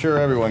 I'm sure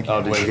everyone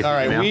Oh, can did you wait. get All the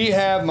right, email? we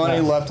have money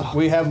left,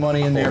 we have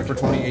money in there for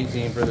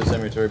 2018 for the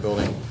cemetery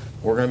building.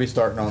 We're gonna be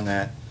starting on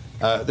that.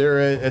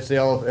 It's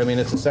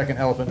the second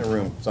elephant in the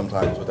room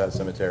sometimes with that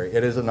cemetery.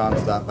 It is a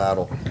nonstop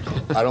battle.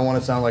 I don't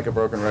wanna sound like a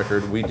broken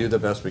record. We do the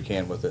best we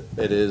can with it.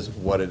 It is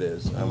what it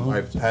is.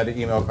 I've had an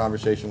email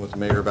conversation with the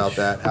mayor about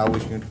that, how we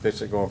can fix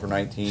it going for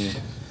 19.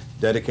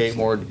 Dedicate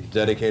more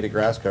dedicated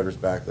grass cutters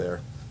back there.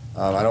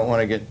 I don't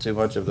want to get too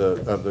much of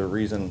the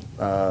reason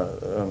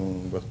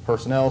with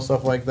personnel,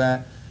 stuff like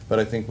that, but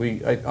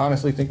I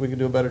honestly think we can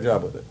do a better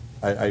job with it.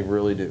 I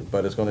really do,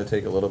 but it's going to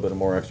take a little bit of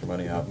more extra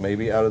money out,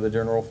 maybe out of the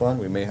general fund.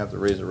 We may have to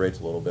raise the rates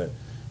a little bit,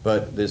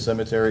 but the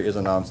cemetery is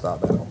a nonstop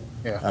battle.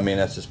 Yeah. I mean,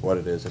 that's just what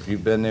it is. If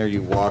you've been there,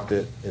 you walked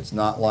it, it's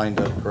not lined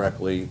up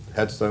correctly,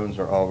 headstones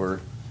are over.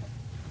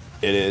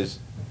 It is,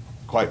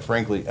 quite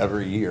frankly,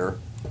 every year,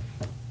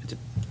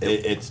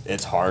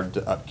 it's hard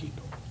to upkeep.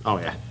 Oh,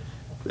 yeah.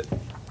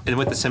 And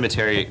with the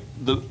cemetery,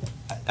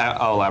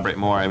 I'll elaborate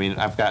more. I mean,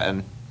 I've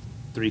gotten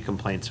 3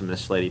 complaints from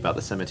this lady about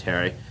the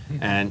cemetery,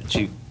 and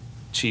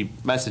she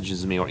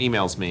messages me or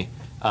emails me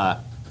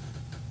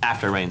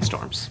after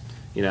rainstorms.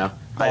 You know,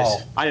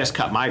 I just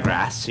cut my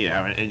grass. You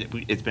know, and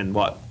it's been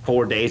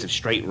 4 days of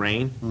straight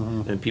rain,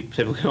 and people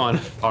typically on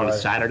a Right.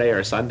 Saturday or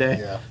a Sunday.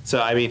 Yeah.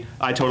 So I mean,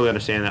 I totally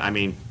understand that. I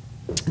mean,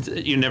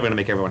 you're never going to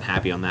make everyone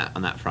happy on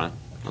that front.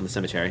 On the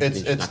cemetery. You're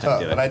just It's not gonna tough,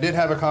 do it. and I did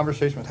have a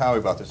conversation with Howie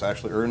about this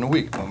actually earlier in the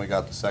week when we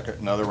got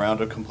another round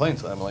of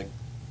complaints. I'm like,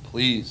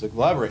 please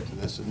elaborate to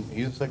this, and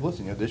he's like,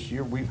 listen, this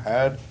year we've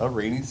had a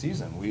rainy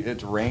season.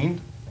 It's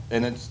rained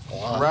and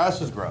grass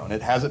has grown.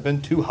 It hasn't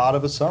been too hot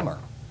of a summer,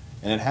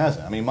 and it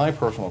hasn't. I mean, my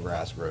personal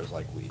grass grows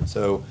like weeds,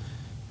 so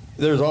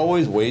there's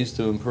always ways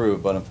to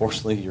improve, but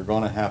unfortunately, you're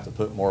going to have to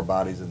put more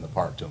bodies in the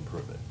park to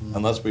improve it,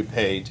 unless we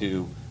pay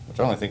to, which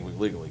I don't think we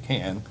legally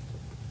can,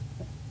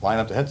 line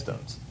up the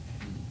headstones.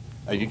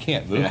 You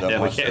can't move them we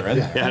once can't. they're in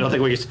there. Yeah, I don't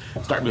think we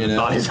can start moving You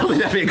know? bodies. I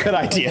think that'd be a good And,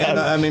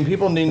 idea. I mean,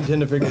 people tend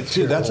to figure,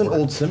 too, that's an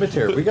old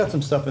cemetery. We got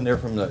some stuff in there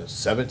from the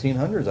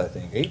 1700s, I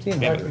think,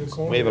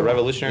 1800s. We have a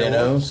Revolutionary You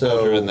know, War so,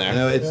 soldier you in there.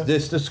 know,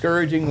 it's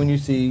discouraging when you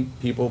see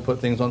people put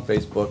things on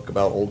Facebook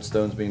about old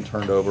stones being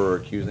turned over or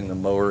accusing the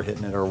mower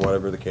hitting it or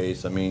whatever the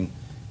case. I mean,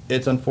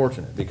 it's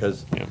unfortunate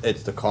because Yeah.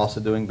 it's the cost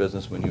of doing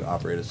business when you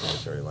operate a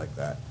cemetery like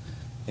that.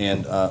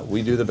 And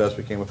we do the best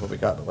we can with what we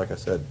got, but like I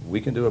said,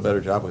 we can do a better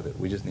job with it.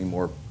 We just need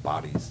more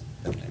bodies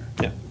in there.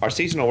 Yeah. Our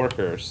seasonal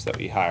workers that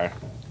we hire,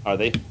 are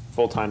they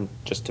full-time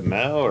just to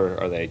mow, or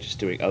are they just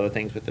doing other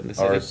things within the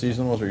Our city?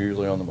 seasonals are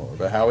usually on the mower,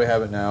 but how we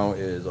have it now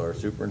is our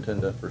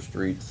superintendent for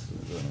streets.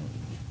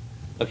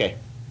 Okay,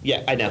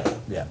 yeah, I know.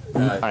 Yeah,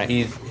 right.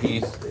 he's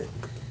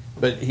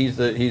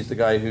the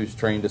guy who's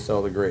trained to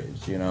sell the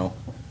graves. You know,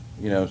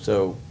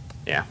 so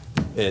Yeah,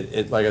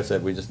 it like I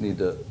said, we just need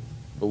to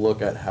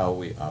look at how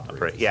we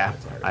operate. yeah,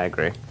 the cemetery. I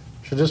agree.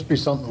 Should this be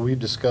something we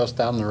discuss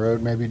down the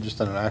road, maybe just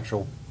in an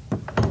actual,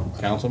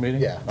 Council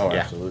meeting? Yeah. Oh, Yeah.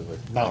 absolutely.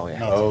 no, yeah.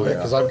 Oh, yeah.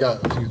 because I've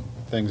got a few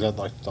things I'd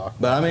like to talk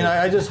But about. I mean,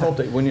 I just hope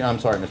that when you, I'm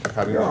sorry, Mr.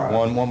 Cobb,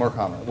 one more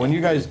comment. When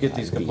you guys get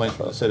these complaints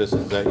from the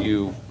citizens, that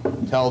you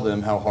tell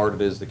them how hard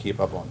it is to keep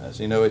up on this.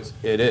 You know, it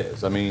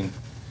is. I mean,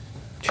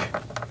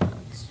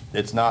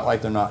 it's not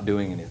like they're not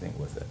doing anything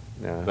with it.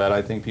 Yeah. But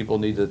I think people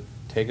need to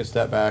take a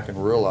step back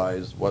and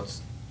realize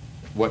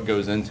what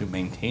goes into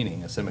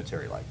maintaining a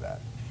cemetery like that.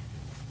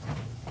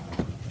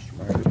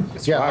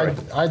 Yeah,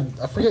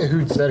 I forget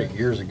who said it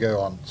years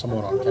ago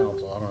someone on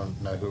council, I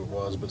don't know who it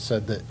was, but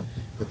said that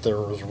there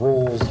was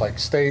rules, like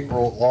state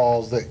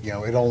laws, that, you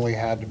know, it only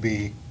had to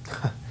be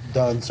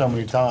done so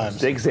many times.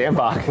 Dick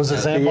Zambach. Was it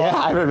Zambach? Yeah,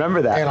 I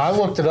remember that. And I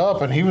looked it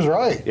up and he was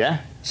right. Yeah.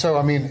 So,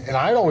 I mean, and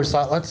I'd always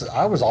thought,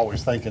 I was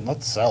always thinking,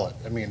 let's sell it.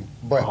 I mean,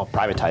 but. Oh,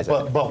 privatize it.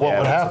 But what Yeah,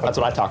 would that's- happen? that's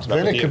what I talked about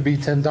Then with it you. could be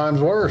 10 times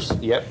worse.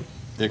 Yep.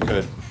 It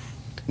could.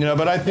 You know,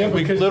 but I Yeah, think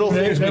because little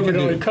things we they can would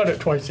only do. cut it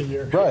twice a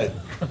year. Right.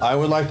 I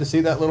would like to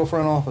see that little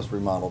front office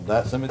remodeled.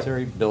 That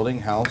cemetery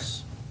building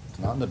house, it's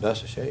not in the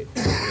best of shape.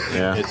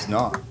 Yeah. It's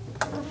not.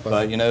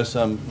 But, you know,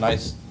 some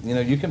nice, you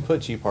know, you can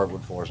put cheap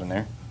hardwood floors in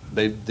there.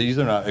 These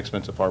are not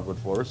expensive hardwood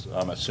floors.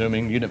 I'm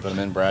assuming you didn't put them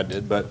in, Brad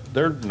did, but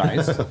they're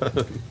nice.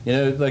 You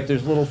know, like,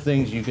 there's little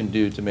things you can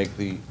do to make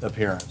the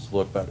appearance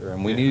look better.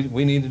 And we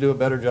need to do a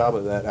better job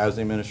of that as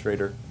the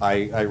administrator.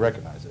 I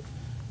recognize it.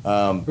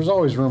 There's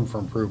always room for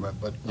improvement,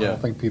 but I Yeah.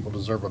 don't think people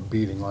deserve a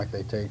beating like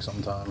they take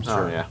sometimes.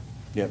 Oh, yeah.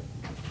 Yep.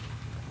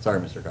 Sorry,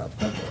 Mr. Cobb.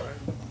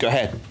 Go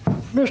ahead.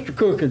 Mr.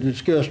 Cook had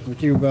discussed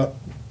with you about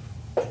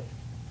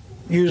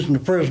using the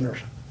prisoners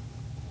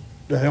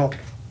to help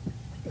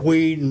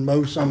weed and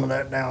mow some of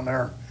that down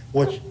there,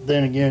 which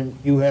then again,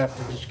 you have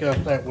to discuss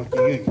that with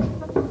the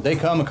union. They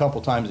come a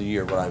couple times a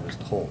year, what I was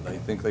told. I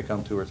think they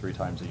come 2 or 3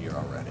 times a year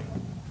already.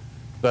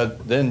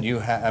 But then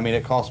I mean,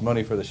 it costs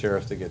money for the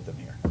sheriffs to get them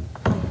here.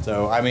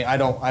 So, I mean, I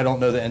don't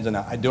know the ins and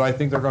outs. Do I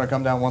think they're gonna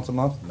come down once a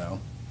month? No.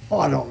 Oh,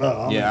 I don't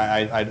know.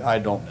 Yeah, I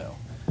don't know.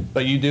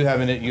 But you do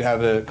have you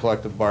have a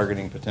collective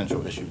bargaining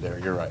potential issue there,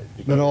 you're right.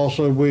 But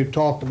also, we've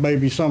talked to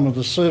maybe some of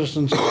the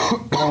citizens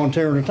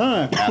volunteering the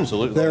time.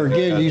 Absolutely. There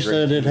again, you That's great.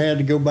 said it had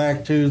to go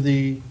back to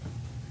the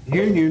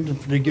union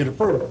to get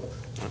approval.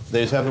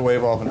 They just have to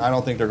waive off, and I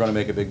don't think they're gonna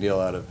make a big deal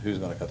out of who's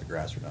gonna cut the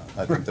grass or not.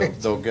 I think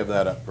they'll give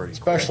that up pretty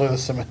quick. Especially the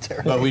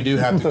cemetery. But we do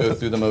have to go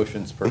through the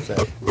motions per se.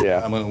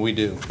 Yeah. I mean, we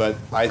do, but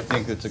I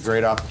think it's a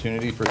great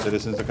opportunity for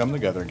citizens to come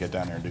together and get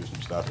down there and do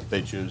some stuff if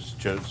they choose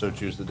to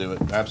do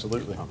it.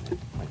 Absolutely.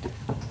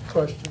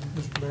 Question,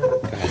 Mr.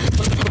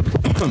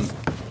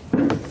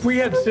 Mayor. If we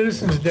had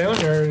citizens down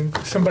there and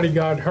somebody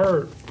got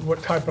hurt,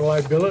 what type of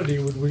liability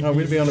would we? No,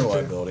 we'd be under using?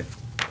 liability.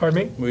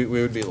 Pardon me? We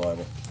would be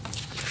liable.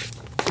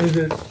 Is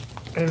it,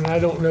 and I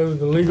don't know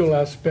the legal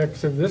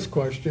aspects of this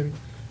question,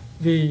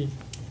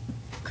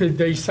 could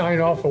they sign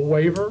off a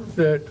waiver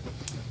that,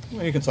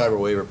 Well, you can cyber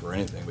waiver for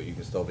anything, but you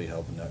can still be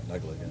held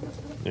negligent.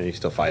 Yeah, you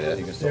still fight You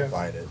it. can still Yeah.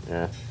 fight it.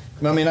 Yeah.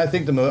 I mean, I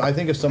think I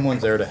think if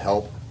someone's there to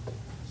help,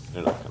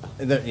 They're not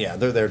gonna.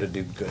 they're there to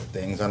do good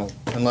things.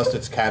 Unless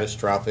it's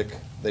catastrophic,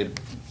 they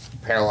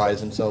paralyze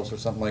themselves or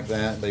something like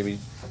that, maybe,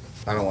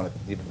 I don't want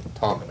to even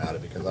talk about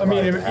it because I I mean,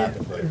 might if, have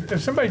happened, but.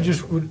 if somebody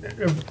just would,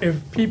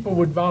 if people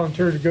would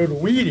volunteer to go to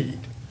weed eat,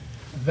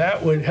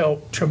 that would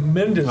help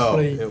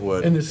tremendously Oh, it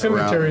would, in the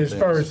cemetery around as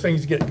far things. as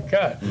things getting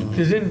cut.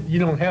 Because then you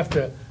don't have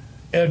to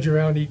edge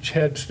around each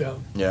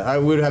headstone. Yeah, I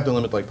would have to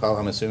limit, like,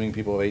 I'm assuming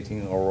people of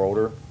 18 or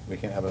older, we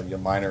can't have a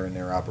minor in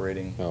there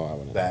operating No, I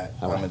wouldn't. that.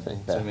 I I'm wouldn't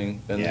think that.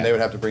 assuming, then Yeah. they would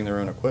have to bring their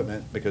own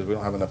equipment, because we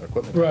don't have enough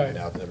equipment to Right. hand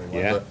out to everyone.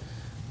 Yeah. But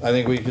I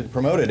think we could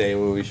promote a day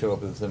where we show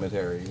up at the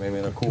cemetery, maybe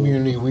in a cool.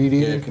 Community weed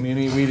Yeah, eating?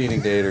 community weed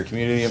eating day, or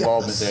community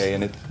involvement day,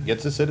 and it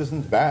gets the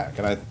citizens back,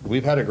 and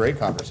we've had a great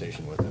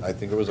conversation with it. I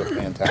think it was a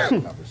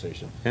fantastic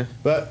conversation. Yeah.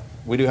 But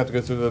we do have to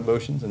go through the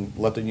motions and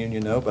let the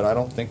union know, but I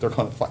don't think they're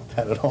gonna fight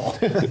that at all.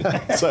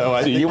 So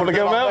I Do you think wanna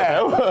they're go good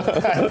on mow?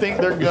 that. I think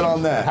they're good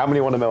on that. How many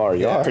want to mow our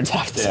yards Yeah.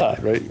 outside,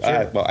 Yeah. right?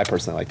 Sure. I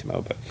personally like to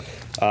mow,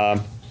 but,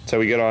 so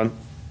we good on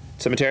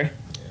cemetery?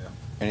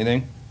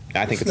 Anything?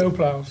 I think it's, Snow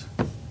plows,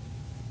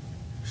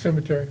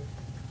 cemetery.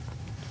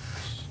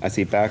 I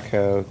see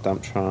backhoe,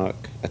 dump truck,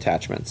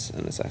 attachments,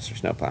 and this extra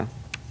snowplow,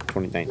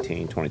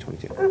 2019,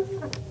 2022.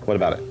 What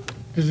about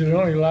it? Does it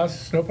only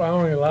last, snowplow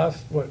only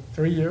lasts, what,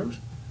 3 years?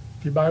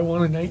 If you buy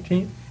one in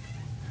 19?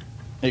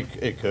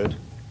 It could.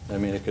 I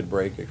mean, it could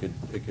break, it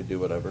could do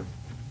whatever.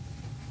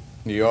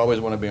 You always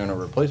want to be on a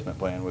replacement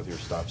plan with your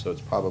stuff, so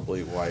it's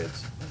probably why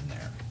it's in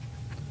there.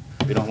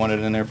 If you don't want it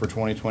in there for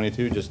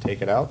 2022, just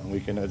take it out and we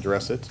can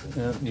address it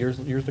years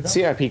to come.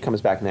 CIP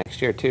comes back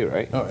next year too,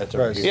 right? Oh, that's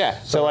Right. right. Yeah,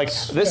 so like,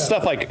 this Yeah.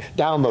 stuff like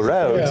down the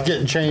road, Yeah. It's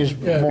getting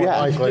changed Yeah. more Yeah.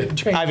 likely.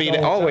 I mean,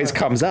 it always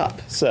comes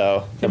up,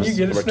 so. that Can you was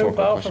get a rhetorical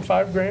snowplow for question.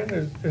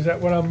 $5,000? Is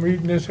that what I'm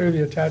reading this here,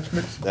 the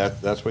attachments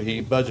That's what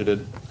he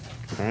budgeted.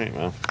 All right,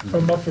 well,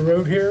 from up the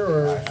road here,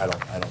 or? I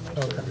don't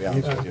know, sir, to be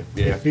honest with you.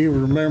 Yeah. If you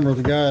remember,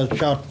 the guy that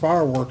shot the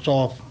fireworks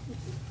off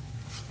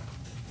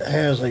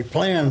has a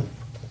plan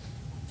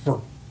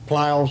for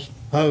plows,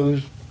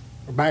 hoes,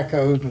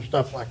 backhoes and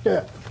stuff like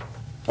that.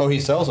 Oh, he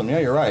sells them, yeah,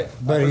 you're right. I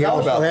But he forgot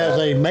also about has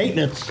that. a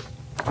maintenance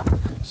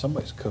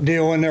Somebody's cooking.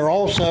 deal in there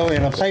also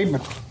in a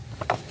pavement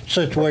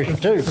situation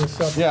too.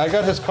 Yeah, I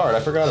got his card, I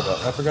forgot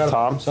about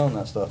Tom? him selling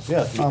that stuff.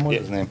 Yeah, Tom, what's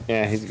his name?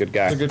 Yeah, he's a good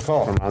guy. It's a good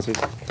call. From Ozzy's.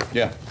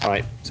 Yeah. All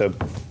right, so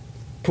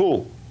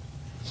pool.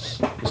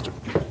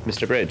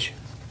 Mr. Bridge.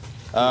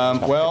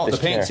 Well, the This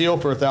paint chair. seal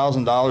for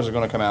 $1,000 are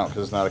gonna come out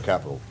because it's not a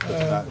capital.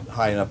 It's not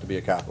high enough to be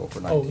a capital for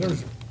Oh, 19.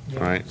 there's,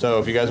 All right. So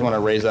if you guys wanna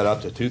raise that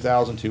up to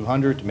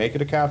 2,200 to make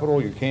it a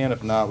capital, you can.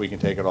 If not, we can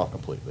take it off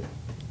completely.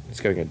 It's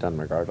gonna get done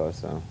regardless,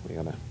 so we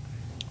gotta,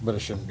 But it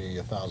shouldn't be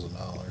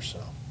 $1,000, so.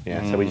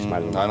 yeah, so we just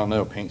might as well. I don't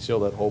know, paint seal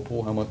that whole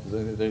pool, how much,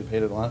 they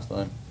paid it last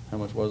time? How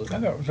much was I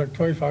it? thought it was like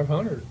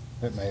 2,500,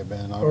 It may have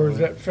been. I don't or is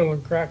know. that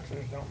filling cracks or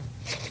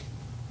something?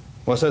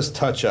 Well, it says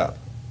touch up.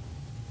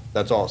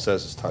 That's all it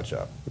says is touch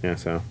up. Yeah,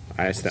 so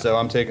I just, So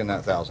I'm taking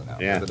that 1,000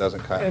 out. Yeah. Because it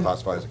doesn't And-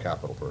 classify as a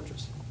capital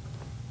purchase.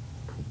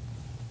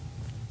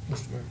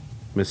 Mr. Mayor.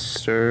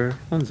 Mr.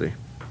 Lindsay.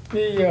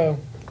 The,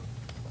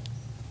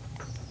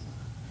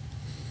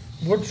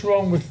 what's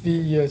wrong with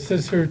the, it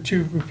says here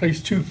to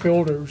replace 2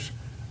 filters?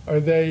 Are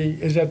they,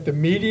 is that the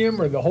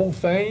medium or the whole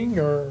thing,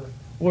 or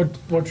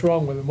what's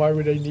wrong with them? Why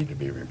would they need to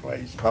be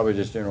replaced? Probably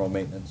just general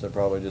maintenance, they're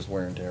probably just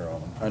wear and tear on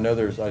them. I know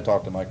I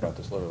talked to Mike about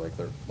this literally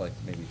like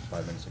maybe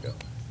 5 minutes ago.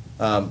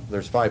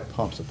 There's 5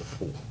 pumps at the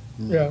pool.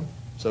 Yeah,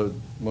 So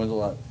when's the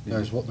last?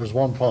 There's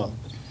one pump,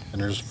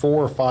 and there's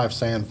 4 or 5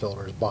 sand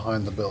filters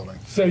behind the building.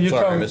 so you're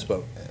Sorry, I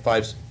talking, misspoke.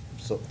 5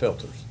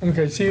 filters.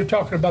 okay, so you're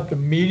talking about the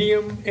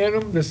medium in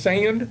them, the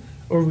sand,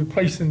 or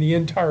replacing the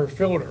entire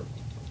filter?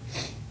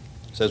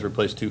 It says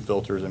replace 2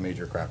 filters and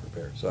major crack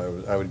repair.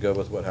 So I would go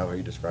with how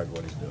he described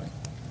what he's doing.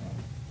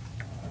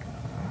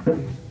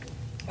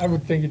 I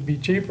would think it'd be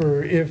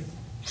cheaper if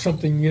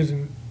something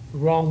isn't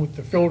wrong with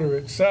the filter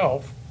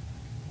itself,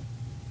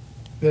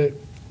 that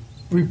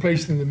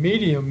replacing the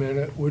medium in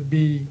it would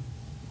be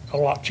a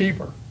lot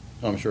cheaper.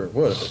 I'm sure it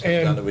would. If it comes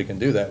And- down that we can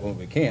do that when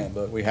we can,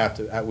 but we have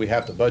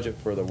to budget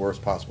for the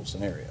worst possible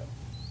scenario.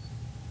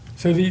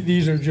 So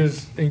these are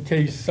just in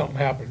case something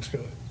happens to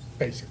it,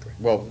 basically.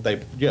 Well, they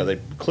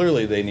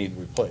clearly they need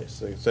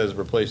replaced. It says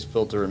replace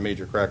filter and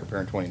major crack repair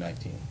in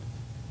 2019.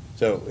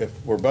 So if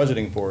we're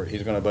budgeting for it,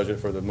 he's gonna budget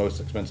for the most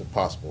expensive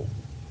possible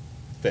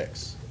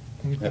fix.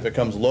 And if it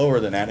comes lower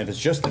than that, if it's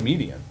just the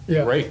median,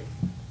 Yeah. great,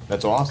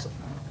 that's awesome.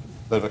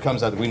 But if it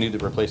comes out that we need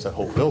to replace that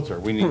whole filter,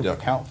 we need to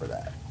account for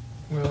that.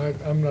 Well,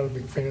 I'm not a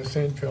big fan of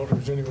sand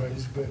filters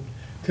anyways, but,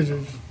 because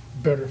there's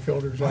better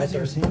filters out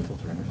there. sand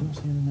filter? There's no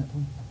sand in that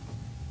pool.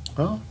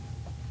 Huh?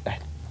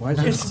 Why is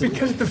It's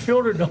because the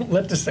filter don't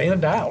let the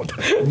sand out.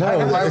 No,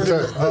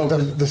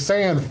 the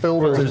sand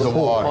filters There's the the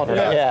pool. water.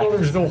 Yeah, it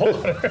filters the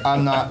water.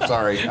 I'm not,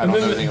 sorry, I And don't know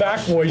then anything it about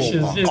back pool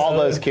washes, pumps. you know. All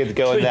those kids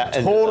go in that.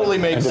 Totally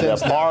makes into the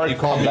sense now. park, You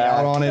called come me back.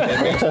 out on it,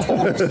 it makes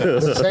total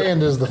sense. The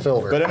sand is the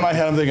filter. But in my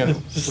head, I'm thinking, we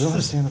don't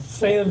have sand in the pool.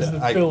 Sand's the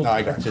No, I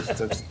filter. got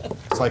you.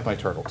 It's like my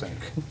turtle tank.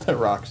 The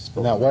rocks.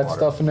 filled And that with wet water.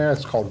 stuff in there,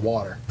 it's called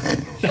water.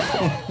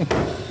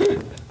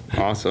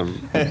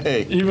 Awesome.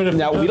 Hey, Even if.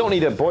 Now, we don't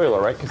need a boiler,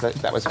 right? Because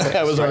that was fixed.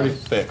 that was already right?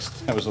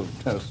 fixed. That was,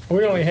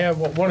 We only have,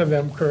 one of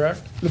them,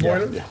 correct? The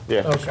boiler? yeah.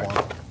 Yeah. Okay.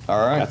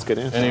 all right. That's good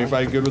info.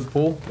 Anybody good with the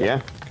pool?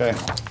 Yeah, Okay.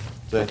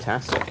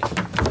 fantastic.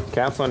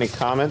 Council, any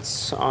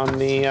comments on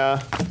the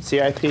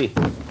CIP? We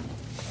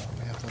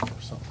have to look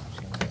for something I was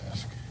gonna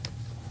ask.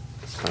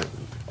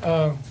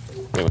 All right.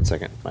 Wait 1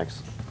 second,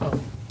 Max.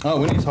 Oh,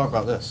 we need to talk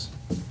about this.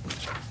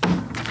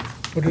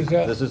 What is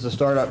that? This is the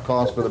startup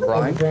cost for the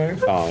brine. Brian?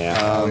 Oh,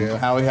 yeah. yeah.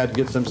 Howie had to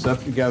get some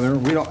stuff together.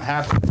 We don't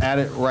have to add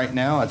it right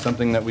now. It's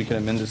something that we can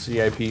amend the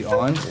CIP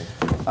on.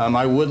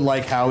 I would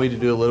like Howie to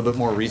do a little bit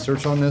more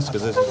research on this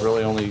because this is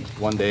really only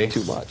 1 day.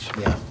 Too much.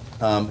 Yeah.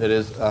 It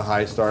is a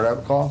high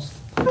startup cost.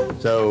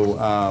 So,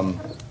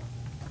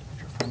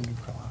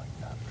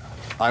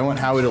 I want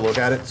Howie to look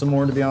at it some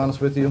more, to be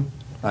honest with you.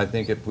 I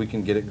think if we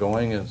can get it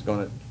going, it's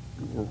gonna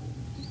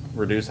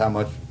reduce how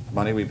much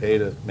money we pay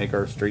to make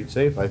our street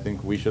safe. I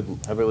think we should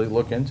heavily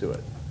look into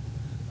it.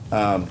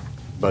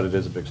 But it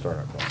is a big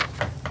startup cost.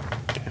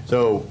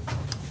 So,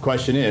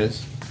 question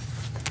is,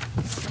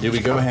 do we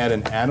go ahead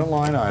and add a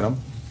line item?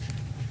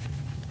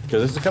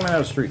 Because this is coming out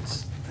of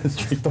streets.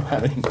 Street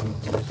planning,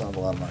 it's not a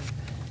lot of money.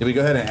 Do we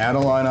go ahead and add a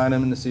line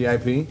item in the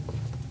CIP,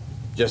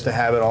 just to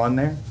have it on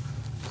there?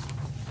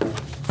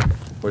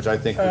 Which I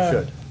think we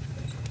should.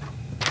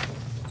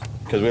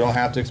 Because we don't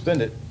have to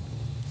expend it.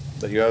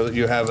 But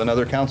you have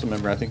another council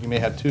member, I think you may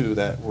have 2,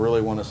 that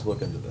really want us to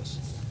look into this.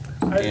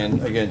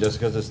 And again, just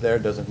because it's there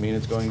doesn't mean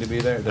it's going to be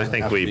there. It I doesn't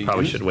think have to we be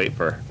probably used. should wait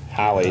for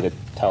Howie to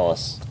tell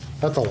us.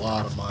 That's a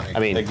lot of money. I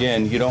mean,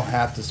 Again, you don't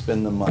have to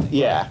spend the money.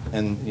 Yeah.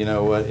 And you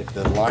know what, if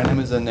the line item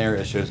is in there,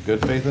 it shows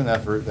good faith and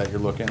effort that you're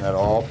looking at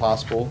all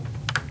possible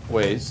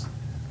ways.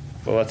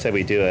 well, let's say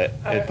we do it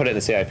and put it in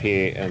the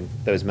CIP, and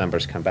those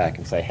members come back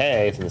and say,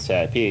 hey, it's in the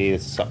CIP,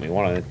 this is something we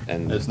wanted,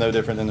 and It's no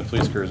different than the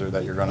police cruiser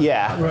that you're gonna.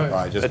 Yeah. Right.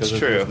 buy. Just That's 'cause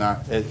true. it's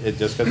not,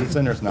 just because it's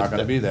in there, it's not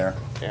gonna be there.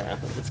 yeah,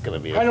 it's gonna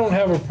be. I don't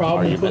have a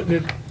problem Argument.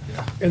 putting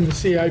it in the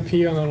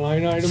CIP on a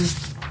line item.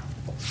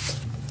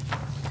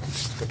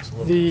 fix a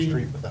little The-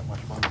 street with that much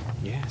money.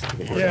 Yeah.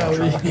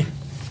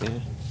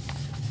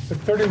 the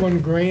 31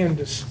 grand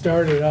to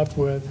start it up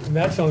with, and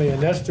that's only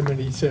an estimate,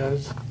 he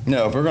says.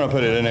 No, if we're gonna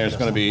put it in there, it's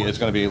gonna be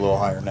a little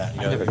higher than that.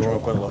 We're gonna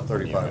put about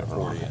 35 or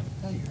 40 in.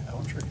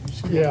 I'm sure you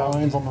see Yeah.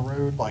 lines on the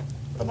road like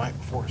the night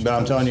before. But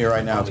I'm telling you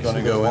right now, it's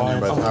gonna go in there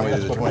by the time we do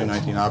the That's what it is.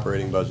 2019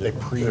 operating budget.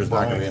 There's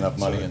not gonna be enough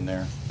money in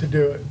there. To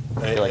do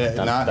it.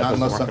 Not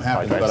unless something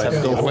happens, but I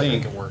still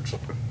think, it works.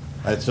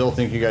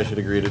 you guys should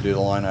agree to do the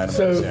line item of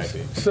So,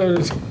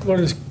 the CIP. what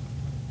does,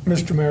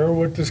 Mr. Mayor,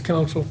 what does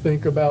council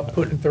think about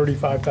putting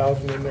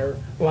 35,000 in there,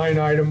 line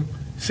item,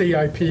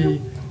 CIP,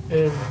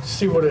 and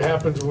see what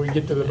happens when we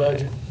get to the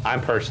budget?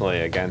 I'm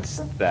personally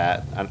against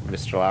that.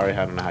 Mr. Lowry,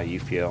 I don't know how you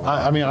feel.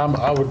 I mean,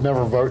 I would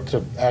never vote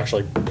to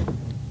actually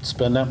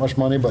spend that much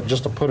money, but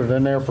just to put it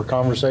in there for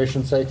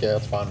conversation's sake, yeah,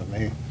 that's fine with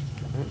me.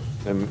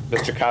 And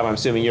Mr. Cobb, I'm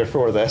assuming you're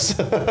for this.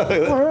 So,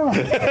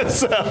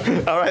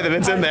 all right, then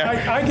it's in there.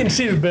 I can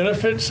see the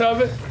benefits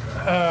of it.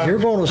 You're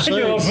gonna I can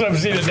save, also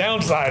see the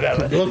downside of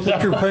it. look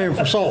what you're paying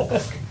for salt. You're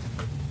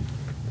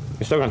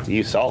still going to have to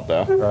use salt,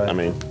 though. Right. I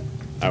mean,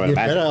 I would Get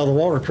that imagine. out of the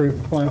water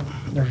treatment plant.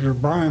 There's your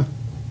brine.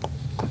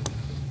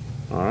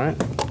 All right.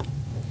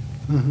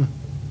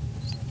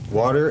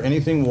 Water,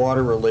 anything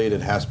water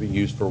related has to be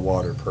used for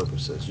water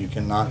purposes. You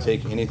cannot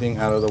take anything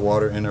out of the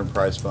water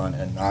enterprise fund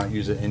and not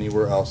use it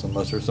anywhere else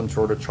unless there's some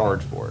sort of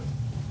charge for it.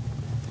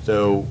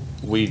 So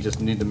we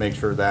just need to make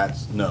sure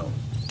that's known.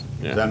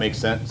 Yeah. Does that make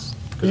sense?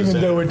 'Cause Even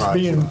an though it's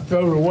enterprise being fund.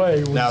 thrown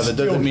away, we Now, that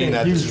still doesn't mean can't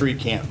that the use it. street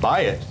can't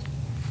buy it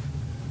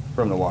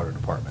from the water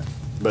department,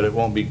 but it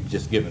won't be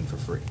just given for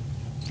free.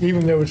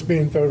 Even though it's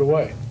being thrown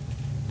away.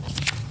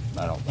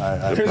 I don't,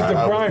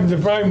 Because the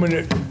brine,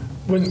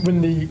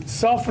 when the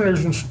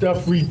softeners and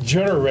stuff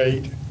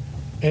regenerate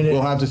and it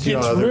We'll have to see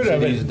gets how other rid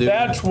of cities it, do.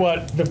 that's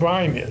what the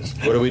brine is.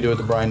 What do we do with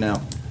the brine now?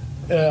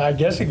 I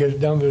guess it goes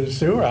down to the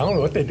sewer. I don't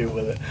know what they do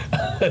with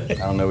it.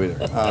 I don't know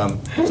either.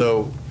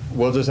 So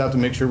we'll just have to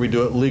make sure we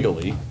do it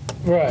legally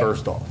Right.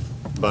 first off.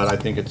 But I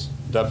think it's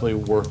definitely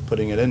worth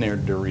putting it in there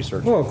to do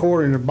research. Well,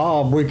 according to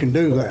Bob, we can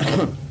do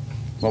that.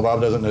 Well,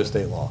 Bob doesn't know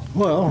state law.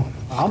 Well,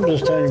 I'm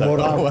just telling you what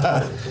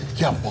I,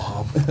 Yeah,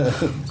 Bob.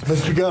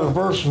 but you got to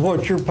versus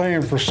what you're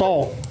paying for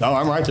salt. No,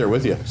 I'm right there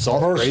with you.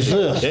 Salt's Versus crazy.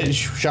 this. It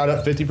shot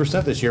up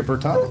 50% this year per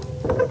ton.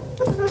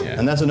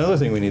 And that's another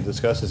thing we need to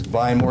discuss is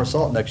buying more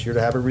salt next year to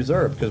have a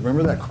reserve. Because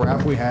remember that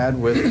crap we had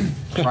with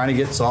trying to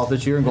get salt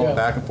this year and going Yeah.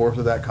 back and forth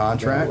with that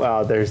contract?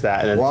 Well, there's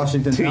that. And then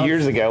Washington 2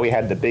 years Township. ago, we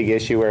had the big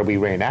issue where we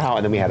ran out,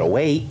 and then we had to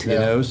wait. You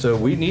know, so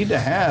we need to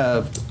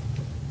have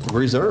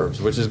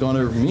reserves, which is going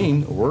to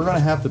mean we're going to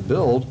have to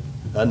build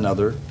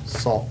another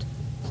salt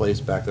place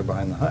back there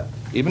behind the hut.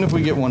 Even if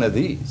we get one of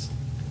these,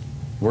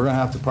 we're going to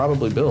have to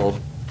probably build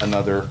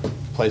another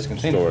place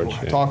container.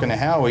 Storage, yeah. Talking to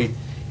Howie,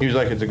 he was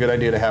like, it's a good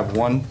idea to have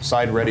one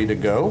side ready to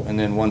go and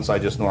then one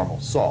side just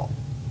normal salt.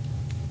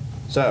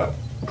 So,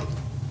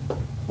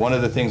 one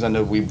of the things I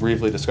know we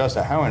briefly discussed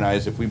at Howie and I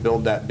is if we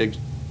build that big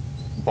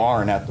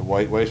barn at the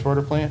White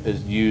wastewater plant,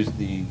 is use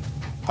the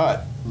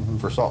hut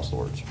for salt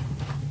storage.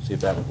 See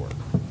if that would work.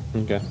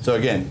 Okay. So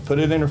again, put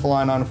it in for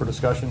line item for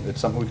discussion. It's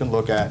something we can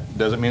look at.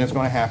 Doesn't mean it's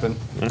going to happen,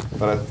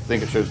 but I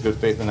think it shows good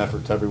faith and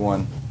effort to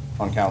everyone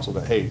on council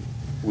that, hey,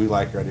 we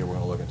like your idea, we're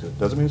going to look into it.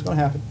 Doesn't mean it's going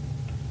to happen,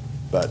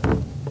 but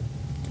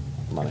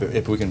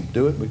if we can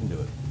do it, we can do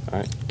it. All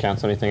right.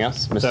 Council, anything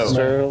else? So-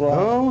 Mr.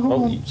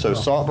 Law? So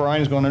salt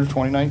brine is going under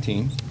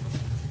 2019.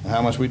 And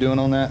how much we doing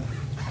on that?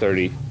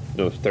 30,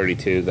 those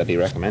 32 that he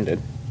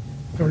recommended.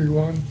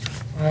 31.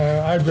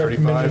 I'd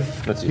recommend it.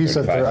 35? Let's do He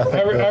said, 35. I think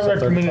I that's a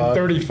recommended 35.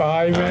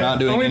 35. We're not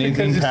doing only because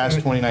anything it's past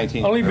an-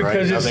 2019. Only right?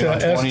 because it's Nothing on an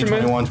 20, estimate.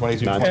 21,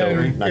 22, Not 23.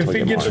 until- And not if till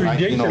we it get gets more.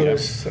 19 on there.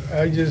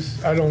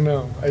 ridiculous, I don't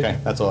know. Okay,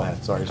 that's all I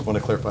had. Sorry, just want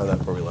to clarify that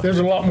before we left. There's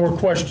a lot more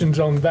questions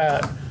on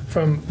that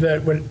from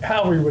that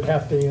Howie would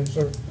have to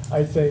answer,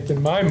 I think,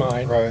 in my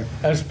mind. Right.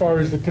 As far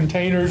as the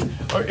containers,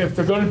 or if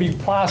they're going to be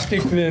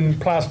plastic, then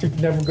plastic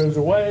never goes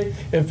away.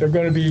 If they're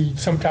going to be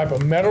some type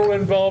of metal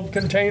involved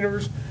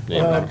containers,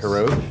 That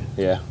corrode?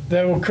 Yeah.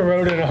 they will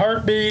corrode in a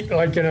heartbeat,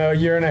 like in a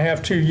year and a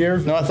half, 2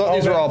 years. No, I thought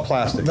these were all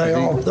plastic. They're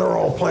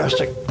all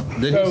plastic.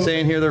 Did he say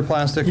in here they're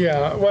plastic?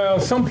 Yeah, well,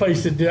 some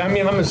places did. I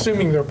mean, I'm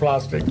assuming they're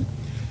plastic.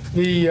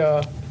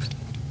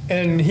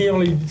 And he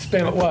only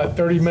spent, what,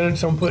 30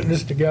 minutes on putting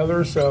this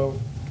together, so,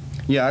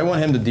 Yeah, I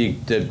want him to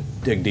dig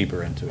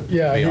deeper into it, to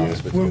yeah. be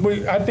honest with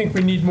you. I think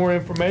we need more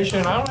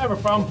information. I don't have a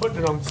problem putting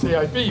it on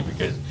CIP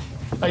because,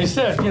 like I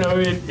said, you know,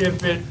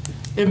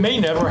 it may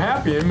never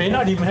happen. It may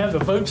not even have the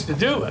votes to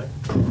do it.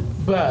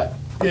 But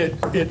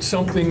it's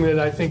something that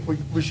I think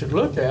we should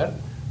look at.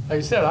 Like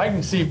I said, I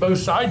can see both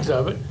sides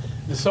of it.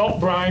 The salt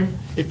brine,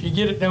 if you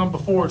get it down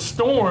before a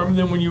storm,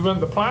 then when you run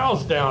the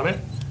plows down it,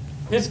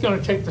 it's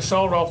gonna take the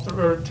salt off,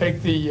 or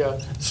take the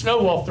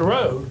snow off the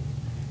road.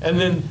 And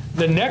then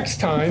the next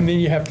time, then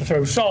you have to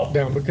throw salt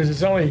down because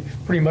it's only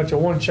pretty much a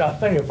one-shot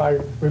thing, if I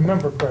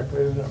remember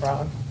correctly, isn't it,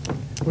 Ron?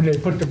 When they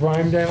put the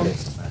brine down?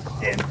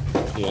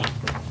 Yeah.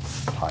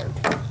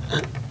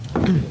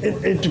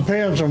 It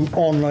depends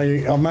on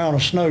the amount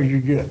of snow you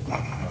get.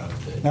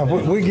 Now,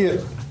 if we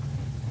get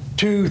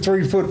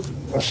 2-3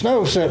 foot of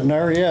snow sitting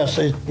there, yes,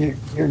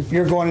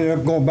 you're going to end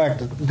up going back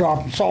to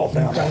dropping salt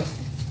down.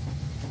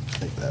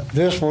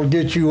 This will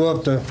get you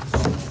up to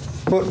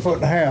foot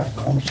and a half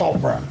on the salt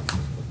brine.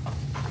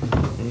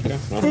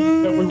 That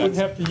we wouldn't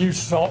have to use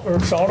salt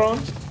on?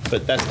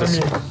 But that's I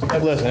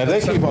mean, Listen, if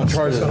they keep on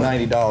charging us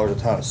 $90 a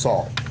ton of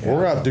salt, we're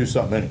gonna have to do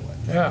something anyway.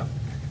 Yeah,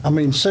 I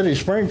mean, City of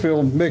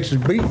Springfield mixes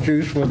beet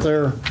juice with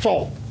their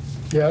salt.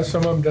 yeah,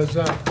 some of them does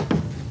that.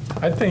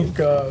 I think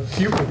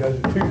Huber does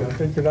it too, I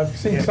think, 'cause I've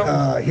seen some,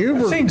 I've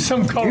Huber seen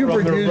some color on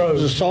Huber their uses the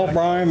roads. salt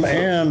brine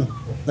and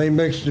they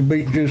mix the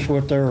beet juice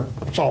with their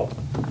salt.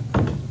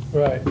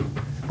 Right,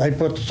 They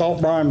put the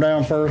salt brine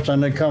down first,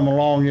 and they come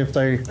along if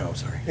they,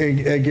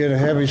 they get a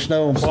heavy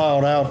snow and plow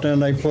it out, then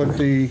they put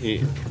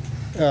the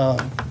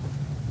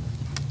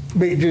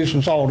beet juice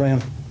and salt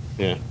in.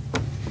 Yeah.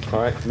 All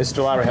right,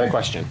 Mr. Lowry had a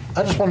question.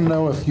 I just want to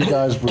know if you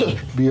guys would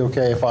be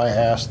okay if I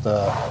asked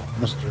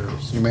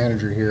Mr. City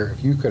Manager here,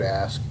 if you could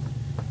ask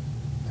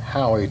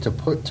Howie to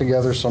put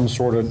together some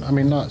sort of, I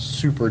mean, not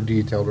super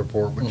detailed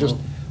report, but just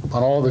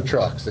on all the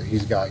trucks that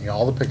he's got, you know,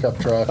 all the pickup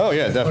trucks. Oh,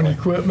 yeah, on definitely.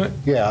 equipment,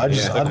 Yeah,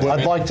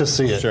 I'd like to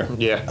see it. Sure.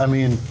 Yeah. I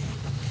mean,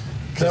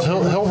 because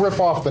he'll rip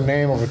off the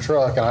name of a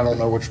truck, and I don't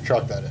know which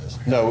truck that is.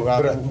 No,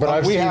 But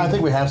I've I seen-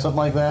 think we have something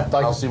like that.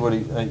 Like- I'll see what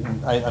he,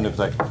 I know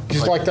exactly.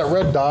 Just like that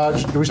red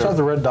Dodge, do we still have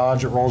the red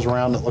Dodge that rolls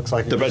around that looks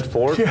like? The red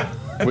Ford? yeah.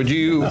 Would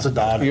you? That's a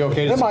Dodge. You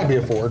okay to? It might be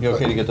a Ford, You but-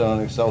 okay to get that on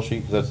an Excel sheet?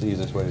 Because that's the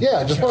easiest way to.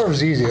 Yeah, just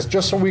whatever's easiest,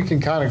 just so we can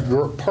kind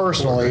of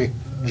personally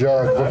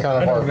judge what I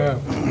kind of don't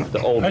hardware. know.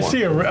 The old I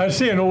one.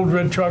 see an old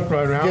red truck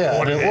running around.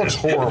 Yeah, and it looks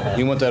horrible.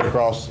 You want that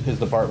across his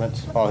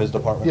departments, all his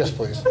departments? Yes,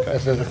 please.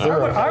 If I they're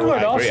would, okay. I would I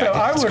agree. also, I think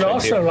I that's a would good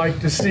also idea. like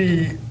to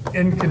see,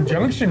 in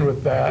conjunction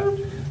with that,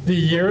 the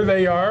year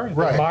they are, the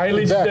Right,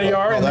 mileage exactly. they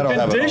are, Well, and the that'll have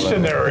it all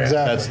condition there. they're in.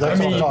 Exactly, That's, that's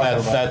I what I'm mean,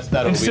 talking that's, about.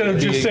 that'll be. Instead of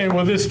just saying,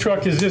 well, this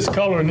truck is this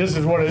color and this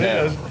is what it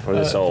Yeah. is. Or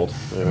this old.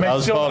 I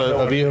was called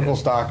a vehicle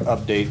stock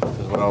update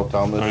is what I'll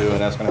tell them to do,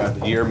 and that's gonna have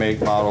the year,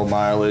 make, model,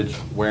 mileage,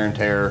 wear and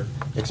tear,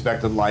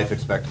 expected life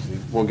expectancy.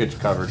 We'll get you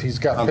covered. If he's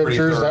got I'm pretty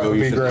pictures, that thorough. would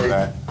You be should know great.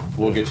 that.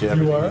 We'll get you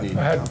You are? everything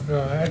you need.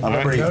 I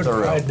I'm pretty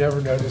thorough. I'd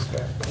never noticed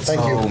that. Thank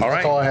you. All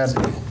right. That's all I had.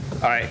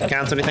 All right,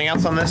 council, anything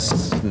else on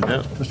this?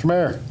 No. Mr.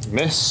 Mayor,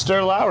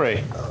 Mr.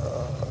 Lowry.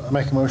 I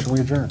make a motion,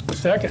 we adjourn.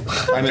 Second.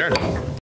 Adjourned.